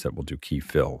other apps that will do key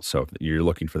fill. So if you're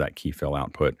looking for that key fill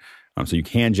output, so you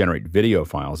can generate video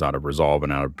files out of Resolve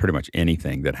and out of pretty much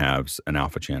anything that has an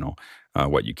alpha channel.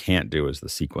 What you can't do is the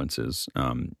sequences,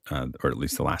 or at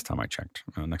least the last time I checked.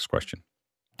 Next question.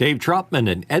 Dave Trotman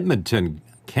in Edmonton,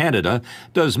 Canada.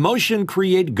 Does motion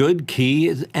create good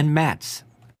keys and mats?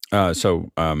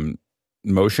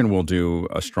 Motion will do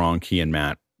a strong key and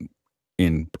mat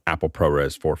in Apple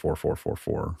ProRes 4x4.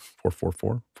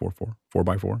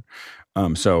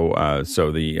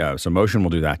 So Motion will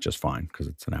do that just fine because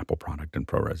it's an Apple product and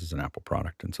ProRes is an Apple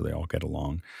product, and so they all get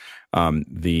along.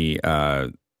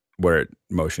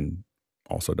 Motion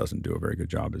also doesn't do a very good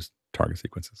job is target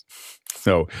sequences.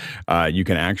 So you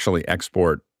can actually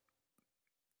export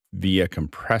via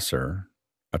compressor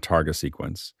a target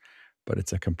sequence, but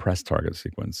it's a compressed target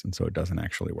sequence, and so it doesn't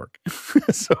actually work.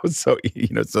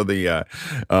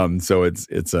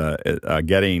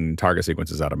 Getting target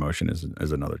sequences out of Motion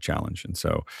is another challenge, and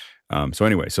so those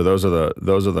are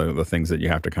the things that you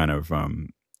have to kind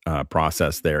of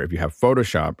process there. If you have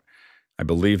Photoshop, I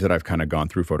believe that I've kind of gone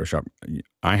through Photoshop.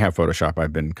 I have Photoshop.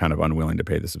 I've been kind of unwilling to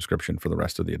pay the subscription for the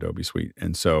rest of the Adobe suite,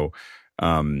 and so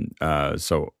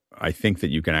I think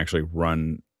that you can actually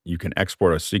you can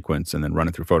export a sequence and then run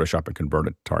it through Photoshop and convert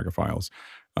it to target files,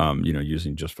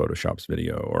 using just Photoshop's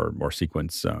video or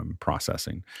sequence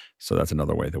processing. So that's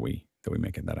another way that we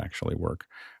make that actually work.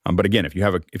 But again, if you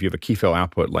have a key fill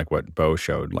output like what Bo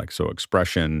showed,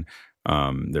 expression,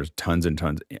 there's tons and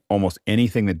tons. Almost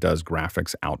anything that does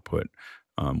graphics output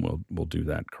will do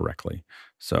that correctly.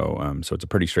 So it's a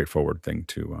pretty straightforward thing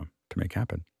to make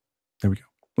happen. There we go.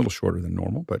 A little shorter than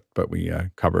normal, but we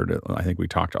covered it. I think we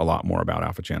talked a lot more about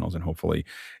alpha channels and hopefully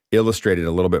illustrated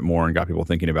a little bit more and got people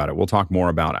thinking about it. We'll talk more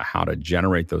about how to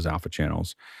generate those alpha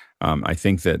channels. I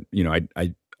think that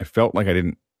I felt like I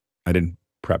didn't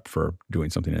prep for doing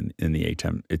something in the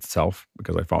ATEM itself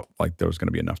because I felt like there was going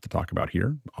to be enough to talk about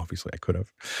here. Obviously, I could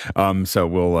have. So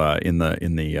we'll in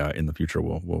the future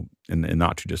we'll in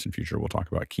not too distant future we'll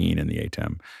talk about keying in the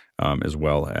ATEM. As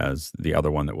well as the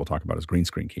other one that we'll talk about is green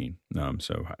screen keying. There's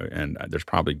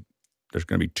going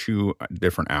to be 2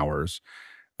 different hours.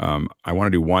 I want to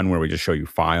do one where we just show you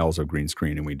files of green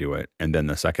screen and we do it, and then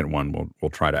the second one we'll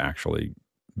try to actually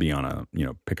be on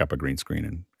pick up a green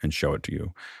screen and show it to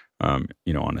you, on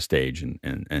a stage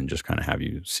and just kind of have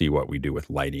you see what we do with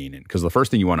lighting, and because the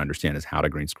first thing you want to understand is how to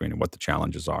green screen and what the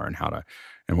challenges are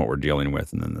and what we're dealing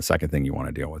with, and then the second thing you want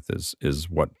to deal with is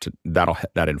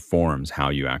that informs how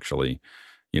you actually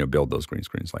build those green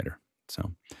screens later.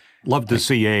 So love to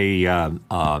see a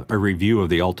review of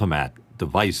the Ultimate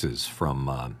devices from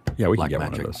we can get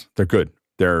one of those. They're good.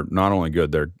 They're not only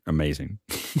good, they're amazing.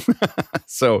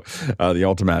 So the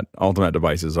Ultimate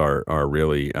devices are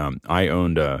really. I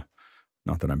owned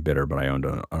not that I'm bitter, but I owned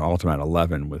an Ultimate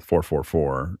 11 with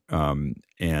 444,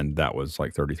 and that was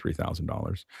like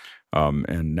 $33,000.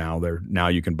 And now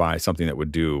you can buy something that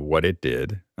would do what it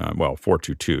did.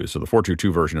 422. So the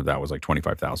 422 version of that was like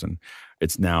 $25,000.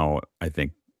 It's now, I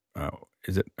think,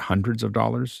 is it hundreds of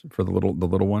dollars for the little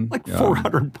one? Like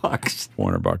 $400.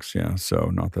 $400, yeah.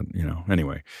 So not that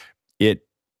anyway, it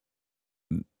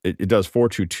does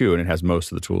 422 and it has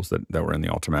most of the tools that were in the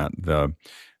Ultimate.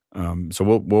 So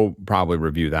we'll probably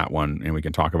review that one and we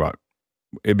can talk about.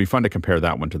 It'd be fun to compare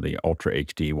that one to the Ultra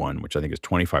HD one, which I think is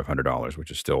 $2,500,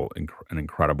 which is still an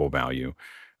incredible value.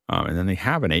 And then they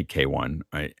have an 8K one.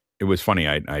 It was funny.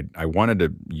 I wanted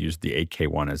to use the 8K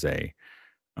one as a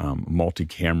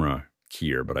multi-camera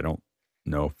keyer, but I don't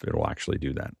know if it'll actually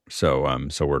do that. So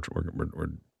we're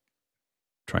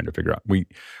trying to figure out.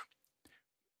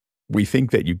 We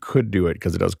think that you could do it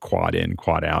because it does quad in,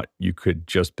 quad out. You could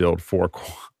just build a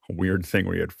weird thing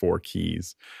where you had 4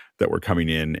 keys that were coming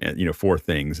in, and 4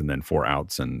 things and then 4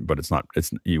 outs, but it's not.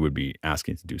 You would be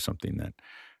asking to do something that,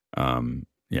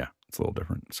 it's a little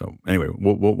different. So anyway,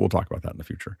 we'll talk about that in the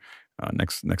future.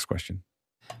 Next question.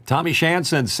 Tommy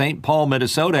Shantz in St. Paul,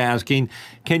 Minnesota, asking,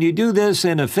 can you do this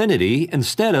in Affinity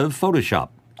instead of Photoshop?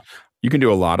 You can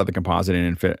do a lot of the compositing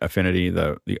in Affinity.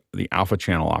 The alpha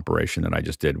channel operation that I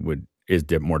just did is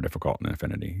more difficult in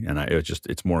Affinity, and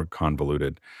it's more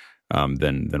convoluted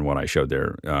than what I showed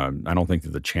there. I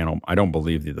don't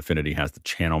believe that Affinity has the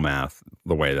channel math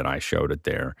the way that I showed it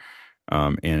there,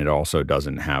 and it also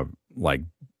doesn't have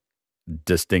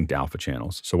distinct alpha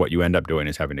channels. So what you end up doing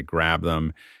is having to grab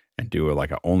them and do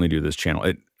like I only do this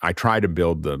channel. I tried to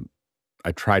build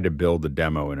the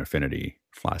demo in Affinity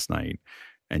last night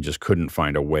and just couldn't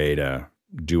find a way to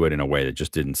do it in a way that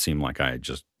just didn't seem like it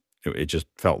just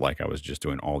felt like I was just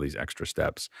doing all these extra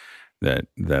steps that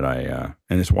I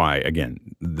and it's why, again,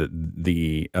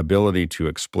 the ability to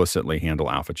explicitly handle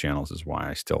alpha channels is why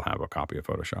I still have a copy of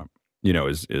Photoshop.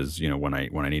 Is when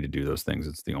I need to do those things,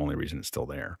 it's the only reason it's still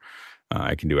there.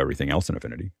 I can do everything else in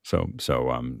Affinity. So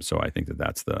I think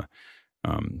that's the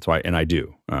I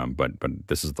do. But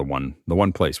this is the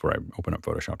one place where I open up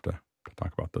Photoshop to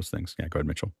talk about those things. Yeah, go ahead,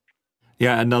 Mitchell.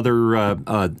 Yeah, another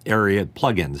area,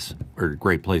 plugins are a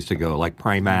great place to go, like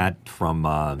Primat from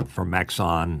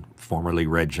Maxon, formerly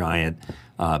Red Giant,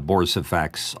 Boris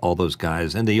Effects, all those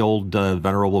guys, and the old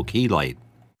venerable Keylight.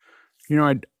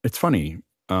 It's funny.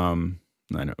 I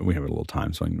know we have a little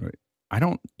time, so I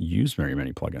don't use very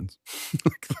many plugins.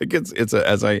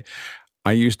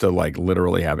 I used to like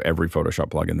literally have every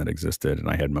Photoshop plugin that existed, and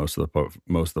I had most of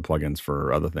the plugins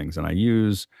for other things, and I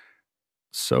use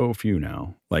so few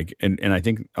now. And I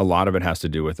think a lot of it has to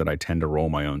do with that I tend to roll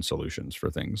my own solutions for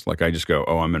things. Like I just go,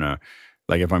 oh,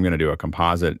 if I'm gonna do a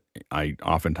composite, I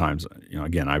oftentimes,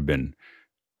 again, I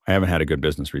haven't had a good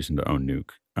business reason to own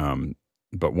Nuke.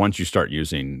 But once you start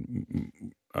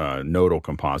using nodal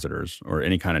compositors or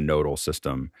any kind of nodal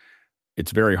system,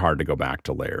 it's very hard to go back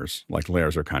to layers. Like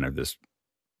layers are kind of this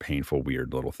painful,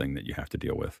 weird little thing that you have to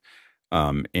deal with.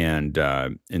 And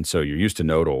so you're used to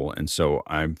nodal. And so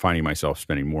I'm finding myself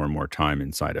spending more and more time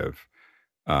inside of,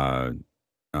 when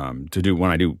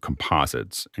I do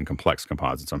composites and complex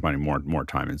composites, I'm finding more and more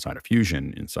time inside of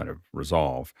Fusion, inside of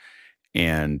Resolve.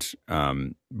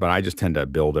 But I just tend to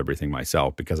build everything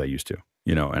myself because I used to,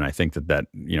 and I think that,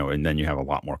 and then you have a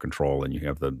lot more control and you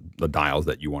have the dials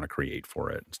that you want to create for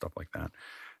it and stuff like that.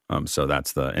 So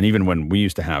and even when we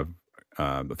used to have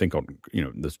a thing called,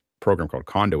 this program called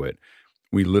Conduit,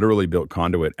 we literally built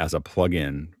Conduit as a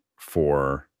plugin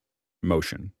for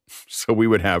Motion. So we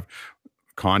would have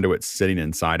Conduit sitting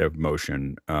inside of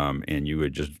Motion, and you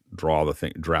would just draw the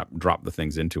thing, drop the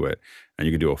things into it, and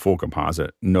you could do a full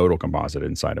nodal composite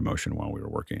inside of Motion while we were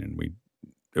working. And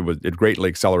it greatly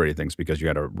accelerated things because you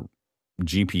had a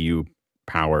GPU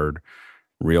powered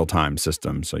real time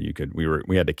system. So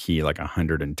we had to key like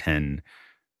 110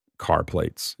 car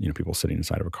plates, people sitting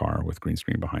inside of a car with green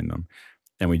screen behind them.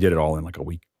 And we did it all in like a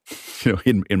week,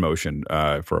 in Motion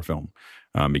for a film,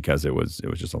 because it was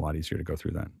just a lot easier to go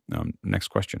through that. Next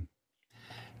question.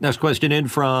 Next question in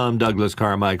from Douglas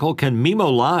Carmichael. Can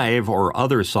Mimo Live or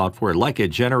other software like it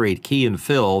generate key and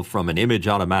fill from an image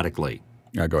automatically?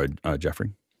 Go ahead,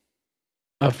 Jeffrey.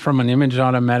 From an image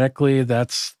automatically,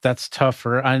 that's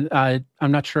tougher. I'm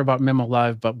not sure about Mimo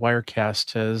Live, but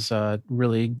Wirecast has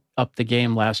really upped the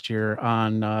game last year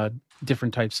on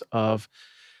different types of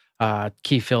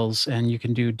key fills, and you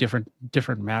can do different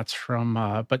mats from.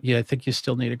 But yeah, I think you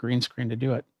still need a green screen to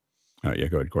do it. Yeah,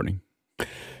 go ahead, Courtney.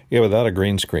 Yeah, without a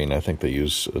green screen, I think they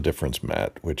use a difference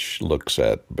mat, which looks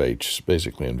at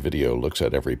basically in video, looks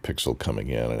at every pixel coming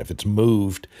in, and if it's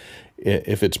moved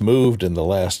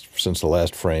since the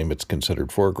last frame, it's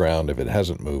considered foreground. If it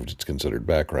hasn't moved, it's considered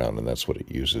background, and that's what it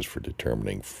uses for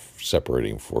determining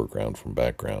separating foreground from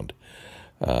background.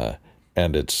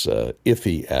 And it's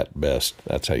iffy at best.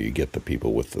 That's how you get the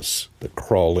people with the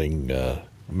crawling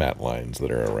matte lines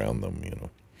that are around them.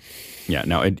 Yeah,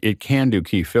 now it can do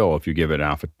key fill if you give it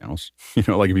alpha channels.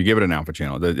 Like if you give it an alpha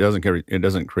channel, it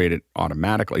doesn't create it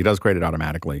automatically. It does create it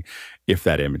automatically if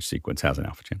that image sequence has an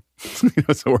alpha channel.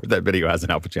 So if that video has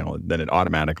an alpha channel, then it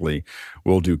automatically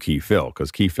will do key fill,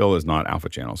 because key fill is not alpha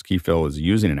channels. Key fill is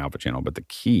using an alpha channel, but the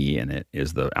key in it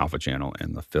is the alpha channel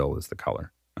and the fill is the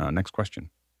color. Next question.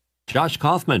 Josh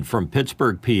Kaufman from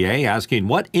Pittsburgh, PA, asking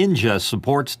what ingest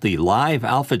supports the live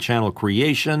alpha channel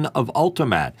creation of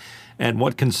Ultimat, and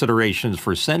what considerations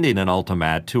for sending an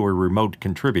Ultimat to a remote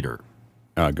contributor?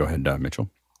 Go ahead, Mitchell.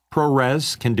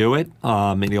 ProRes can do it.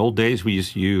 In the old days, we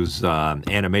used to use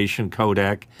animation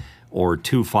codec or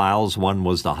two files. One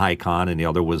was the Hicon and the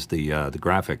other was the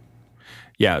graphic.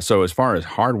 Yeah, so as far as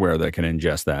hardware that can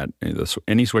ingest that,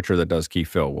 any switcher that does key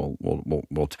fill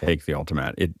will take the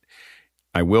Ultimat.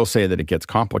 I will say that it gets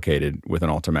complicated with an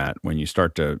Ultimat when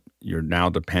you're now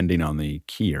depending on the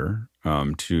keyer,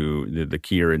 to the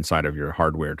keyer inside of your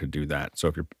hardware to do that. So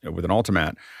if you're with an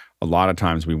Ultimat, a lot of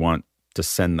times we want to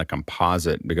send the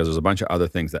composite, because there's a bunch of other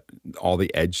things all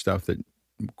the edge stuff that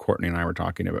Courtney and I were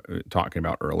talking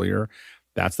about earlier.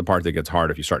 That's the part that gets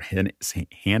hard. If you start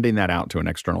handing that out to an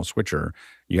external switcher,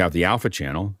 you have the alpha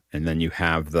channel, and then you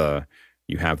have the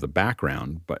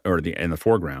background, and the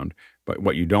foreground. But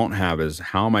what you don't have is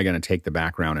how am I going to take the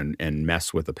background and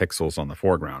mess with the pixels on the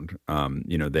foreground,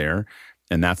 there,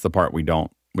 and that's the part we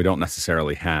don't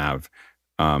necessarily have.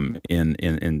 And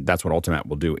that's what Ultimate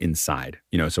will do inside,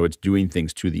 so it's doing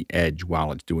things to the edge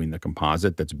while it's doing the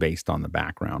composite that's based on the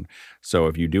background. So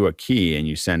if you do a key and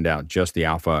you send out just the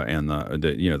alpha and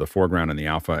the foreground and the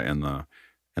alpha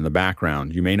and the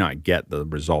background, you may not get the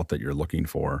result that you're looking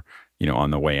for,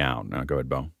 on the way out. Now, go ahead,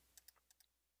 Bo.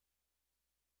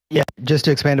 Yeah, just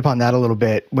to expand upon that a little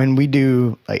bit, when we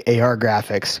do like AR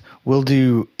graphics, we'll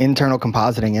do internal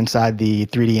compositing inside the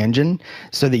 3D engine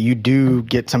so that you do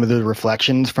get some of the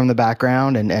reflections from the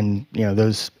background and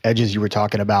those edges you were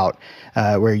talking about,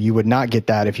 where you would not get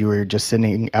that if you were just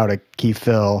sending out a key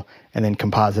fill and then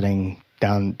compositing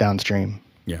downstream.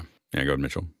 Yeah, go ahead,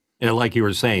 Mitchell. Yeah, like you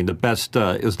were saying, the best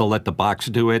is to let the box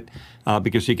do it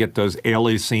because you get those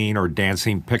aliasing or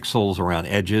dancing pixels around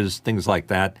edges, things like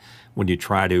that. When you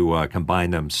try to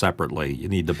combine them separately, you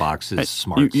need the box's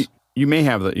smarts. You may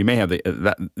have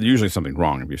that. Usually something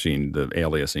wrong if you're seeing the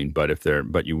aliasing,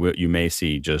 but you may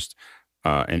see just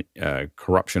a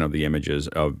corruption of the images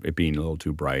of it being a little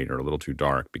too bright or a little too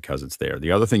dark because it's there.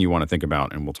 The other thing you want to think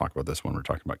about, and we'll talk about this when we're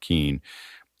talking about keying,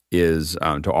 is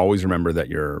to always remember that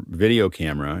your video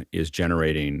camera is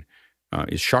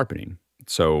sharpening.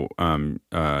 So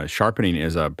sharpening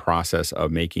is a process of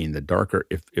making the darker.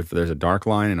 If there's a dark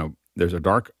line and there's a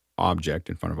dark object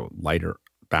in front of a lighter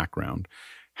background,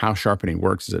 how sharpening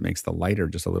works is it makes the lighter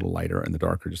just a little lighter and the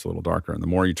darker just a little darker. And the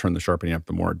more you turn the sharpening up,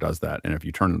 the more it does that. And if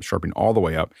you turn the sharpening all the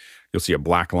way up, you'll see a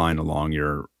black line along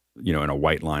your, and a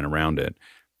white line around it.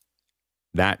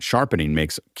 That sharpening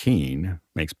makes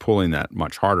pulling that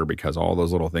much harder because all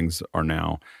those little things are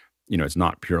now, it's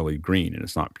not purely green and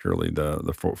it's not purely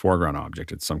the foreground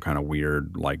object. It's some kind of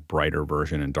weird, like brighter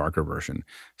version and darker version.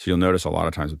 So you'll notice a lot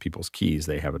of times with people's keys,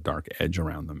 they have a dark edge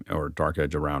around them or a dark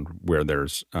edge around where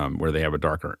there's, where they have a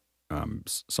darker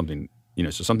something,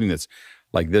 so something that's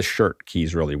like this shirt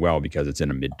keys really well because it's in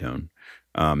a mid-tone.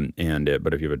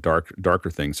 But if you have a darker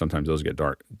thing, sometimes those get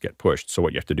pushed. So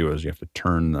what you have to do is you have to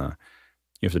turn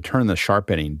the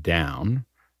sharpening down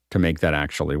to make that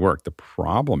actually work. The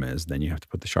problem is then you have to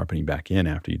put the sharpening back in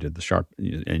after you did the sharp,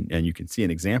 and you can see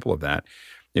an example of that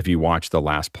if you watch the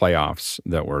last playoffs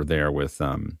that were there with,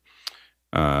 I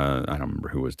don't remember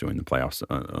who was doing the playoffs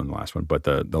on the last one, but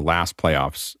the last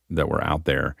playoffs that were out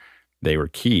there, they were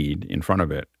keyed in front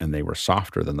of it and they were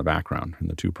softer than the background. And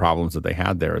the two problems that they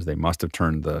had there is they must have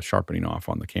turned the sharpening off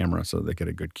on the camera so they get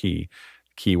a good key.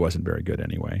 Key wasn't very good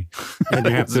anyway. And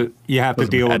you have to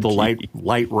deal with the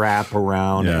light wrap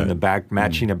around and the back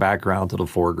matching the background to the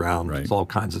foreground. Right. It's all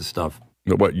kinds of stuff.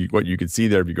 But what you can see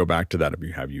there, if you go back to that, if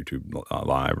you have YouTube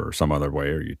Live or some other way,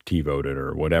 or you TiVoed it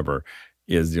or whatever,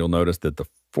 is you'll notice that the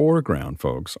foreground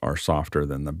folks are softer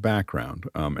than the background.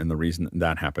 And the reason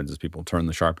that happens is people turn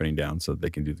the sharpening down so that they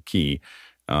can do the key.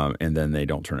 And then they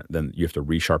don't turn it. Then you have to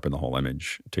resharpen the whole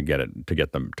image to get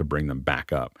them to bring them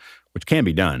back up, which can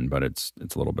be done, but it's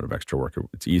a little bit of extra work.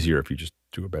 It's easier if you just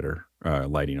do a better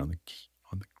lighting on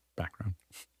the background.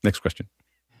 Next question.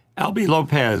 Albie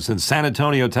Lopez in San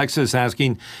Antonio, Texas,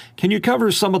 asking, can you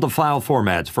cover some of the file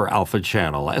formats for Alpha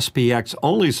Channel? SPX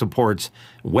only supports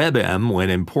WebM when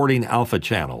importing Alpha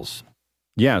channels.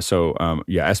 Yeah, so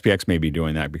SPX may be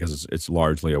doing that because it's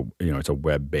largely it's a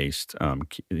web-based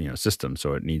system,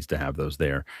 so it needs to have those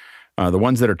there. The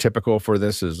ones that are typical for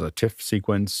this is a TIFF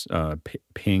sequence,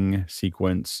 ping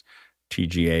sequence,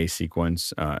 TGA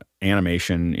sequence.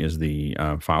 Animation is the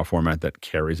file format that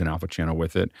carries an Alpha channel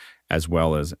with it, as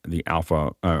well as the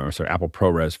Apple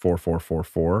ProRes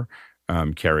 4444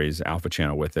 carries Alpha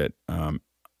channel with it.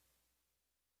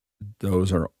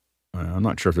 Those are I'm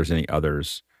not sure if there's any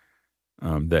others.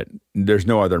 That there's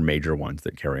no other major ones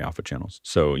that carry Alpha channels.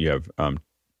 So you have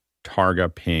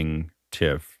Targa, Ping,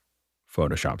 TIFF,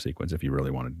 Photoshop sequence if you really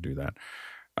wanted to do that.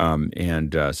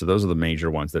 So those are the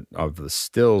major ones that of the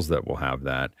stills that will have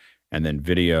that. And then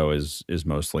video is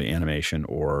mostly animation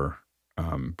or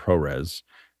ProRes.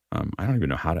 I don't even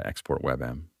know how to export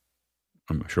WebM.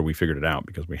 I'm sure we figured it out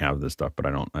because we have this stuff, but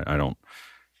I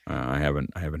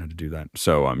haven't had to do that.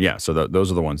 So so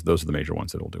those are the ones. Those are the major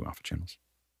ones that will do Alpha channels.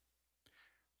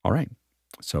 All right,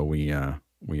 so we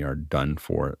are done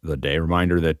for the day.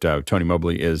 Reminder that Tony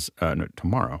Mobley is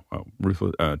tomorrow.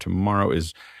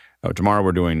 Tomorrow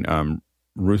we're doing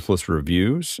Ruthless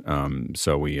Reviews. So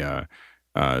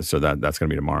that's going to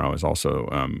be tomorrow. Is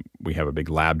also we have a big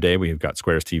lab day. We've got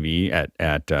Squares TV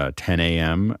at 10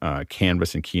 a.m.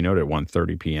 Canvas and Keynote at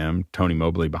 1:30 p.m. Tony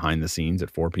Mobley behind the scenes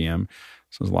at 4 p.m.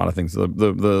 So there's a lot of things.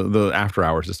 The after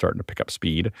hours is starting to pick up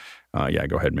speed.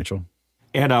 Go ahead, Mitchell.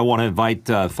 And I want to invite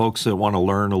folks that want to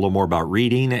learn a little more about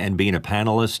reading and being a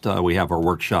panelist. We have our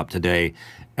workshop today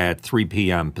at 3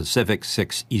 p.m. Pacific,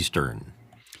 6 Eastern.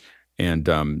 And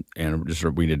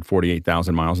we did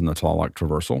 48,000 miles in the Tall Rock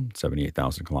Traversal,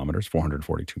 78,000 kilometers,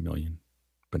 442 million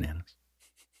bananas.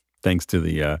 Thanks to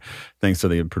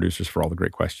the producers for all the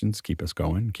great questions. Keep us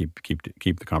going. Keep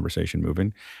the conversation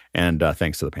moving. And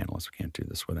thanks to the panelists. We can't do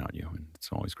this without you. And it's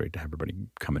always great to have everybody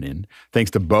coming in. Thanks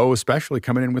to Bo, especially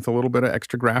coming in with a little bit of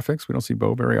extra graphics. We don't see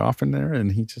Bo very often there,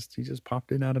 and he just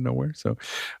popped in out of nowhere. So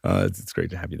it's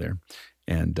great to have you there.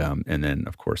 And then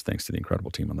of course thanks to the incredible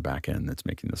team on the back end that's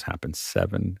making this happen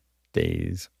 7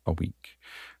 days a week.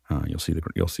 You'll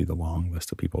see the long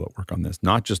list of people that work on this.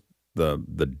 Not just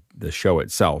the show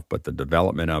itself, but the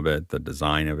development of it, the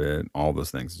design of it, all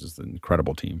those things. It's just an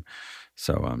incredible team.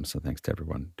 So thanks to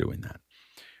everyone doing that.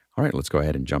 All right, let's go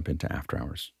ahead and jump into After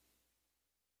Hours.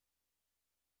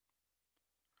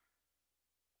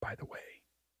 By the way,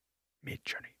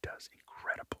 Midjourney does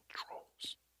incredible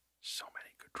trolls. So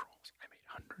many good trolls. I made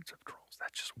hundreds of trolls.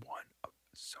 That's just one of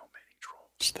so many trolls.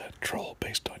 Is that troll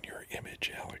based on your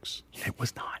image, Alex? It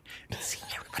was not. See,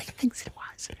 everybody thinks it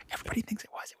was. Everybody thinks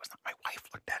it was. It was not. My wife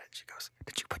looked at it. She goes,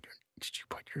 Did you put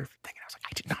your thing? And I was like,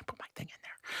 I did not put my thing in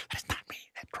there. That is not me.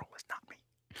 That troll is not me.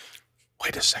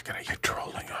 Wait a second. Are you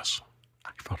trolling us?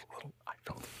 I felt a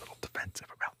little defensive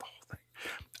about the whole thing.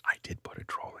 I did put a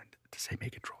troll in to say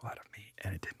make a troll out of me,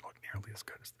 and it didn't look nearly as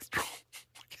good as this troll.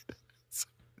 So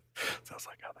I was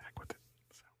like, how the heck with it?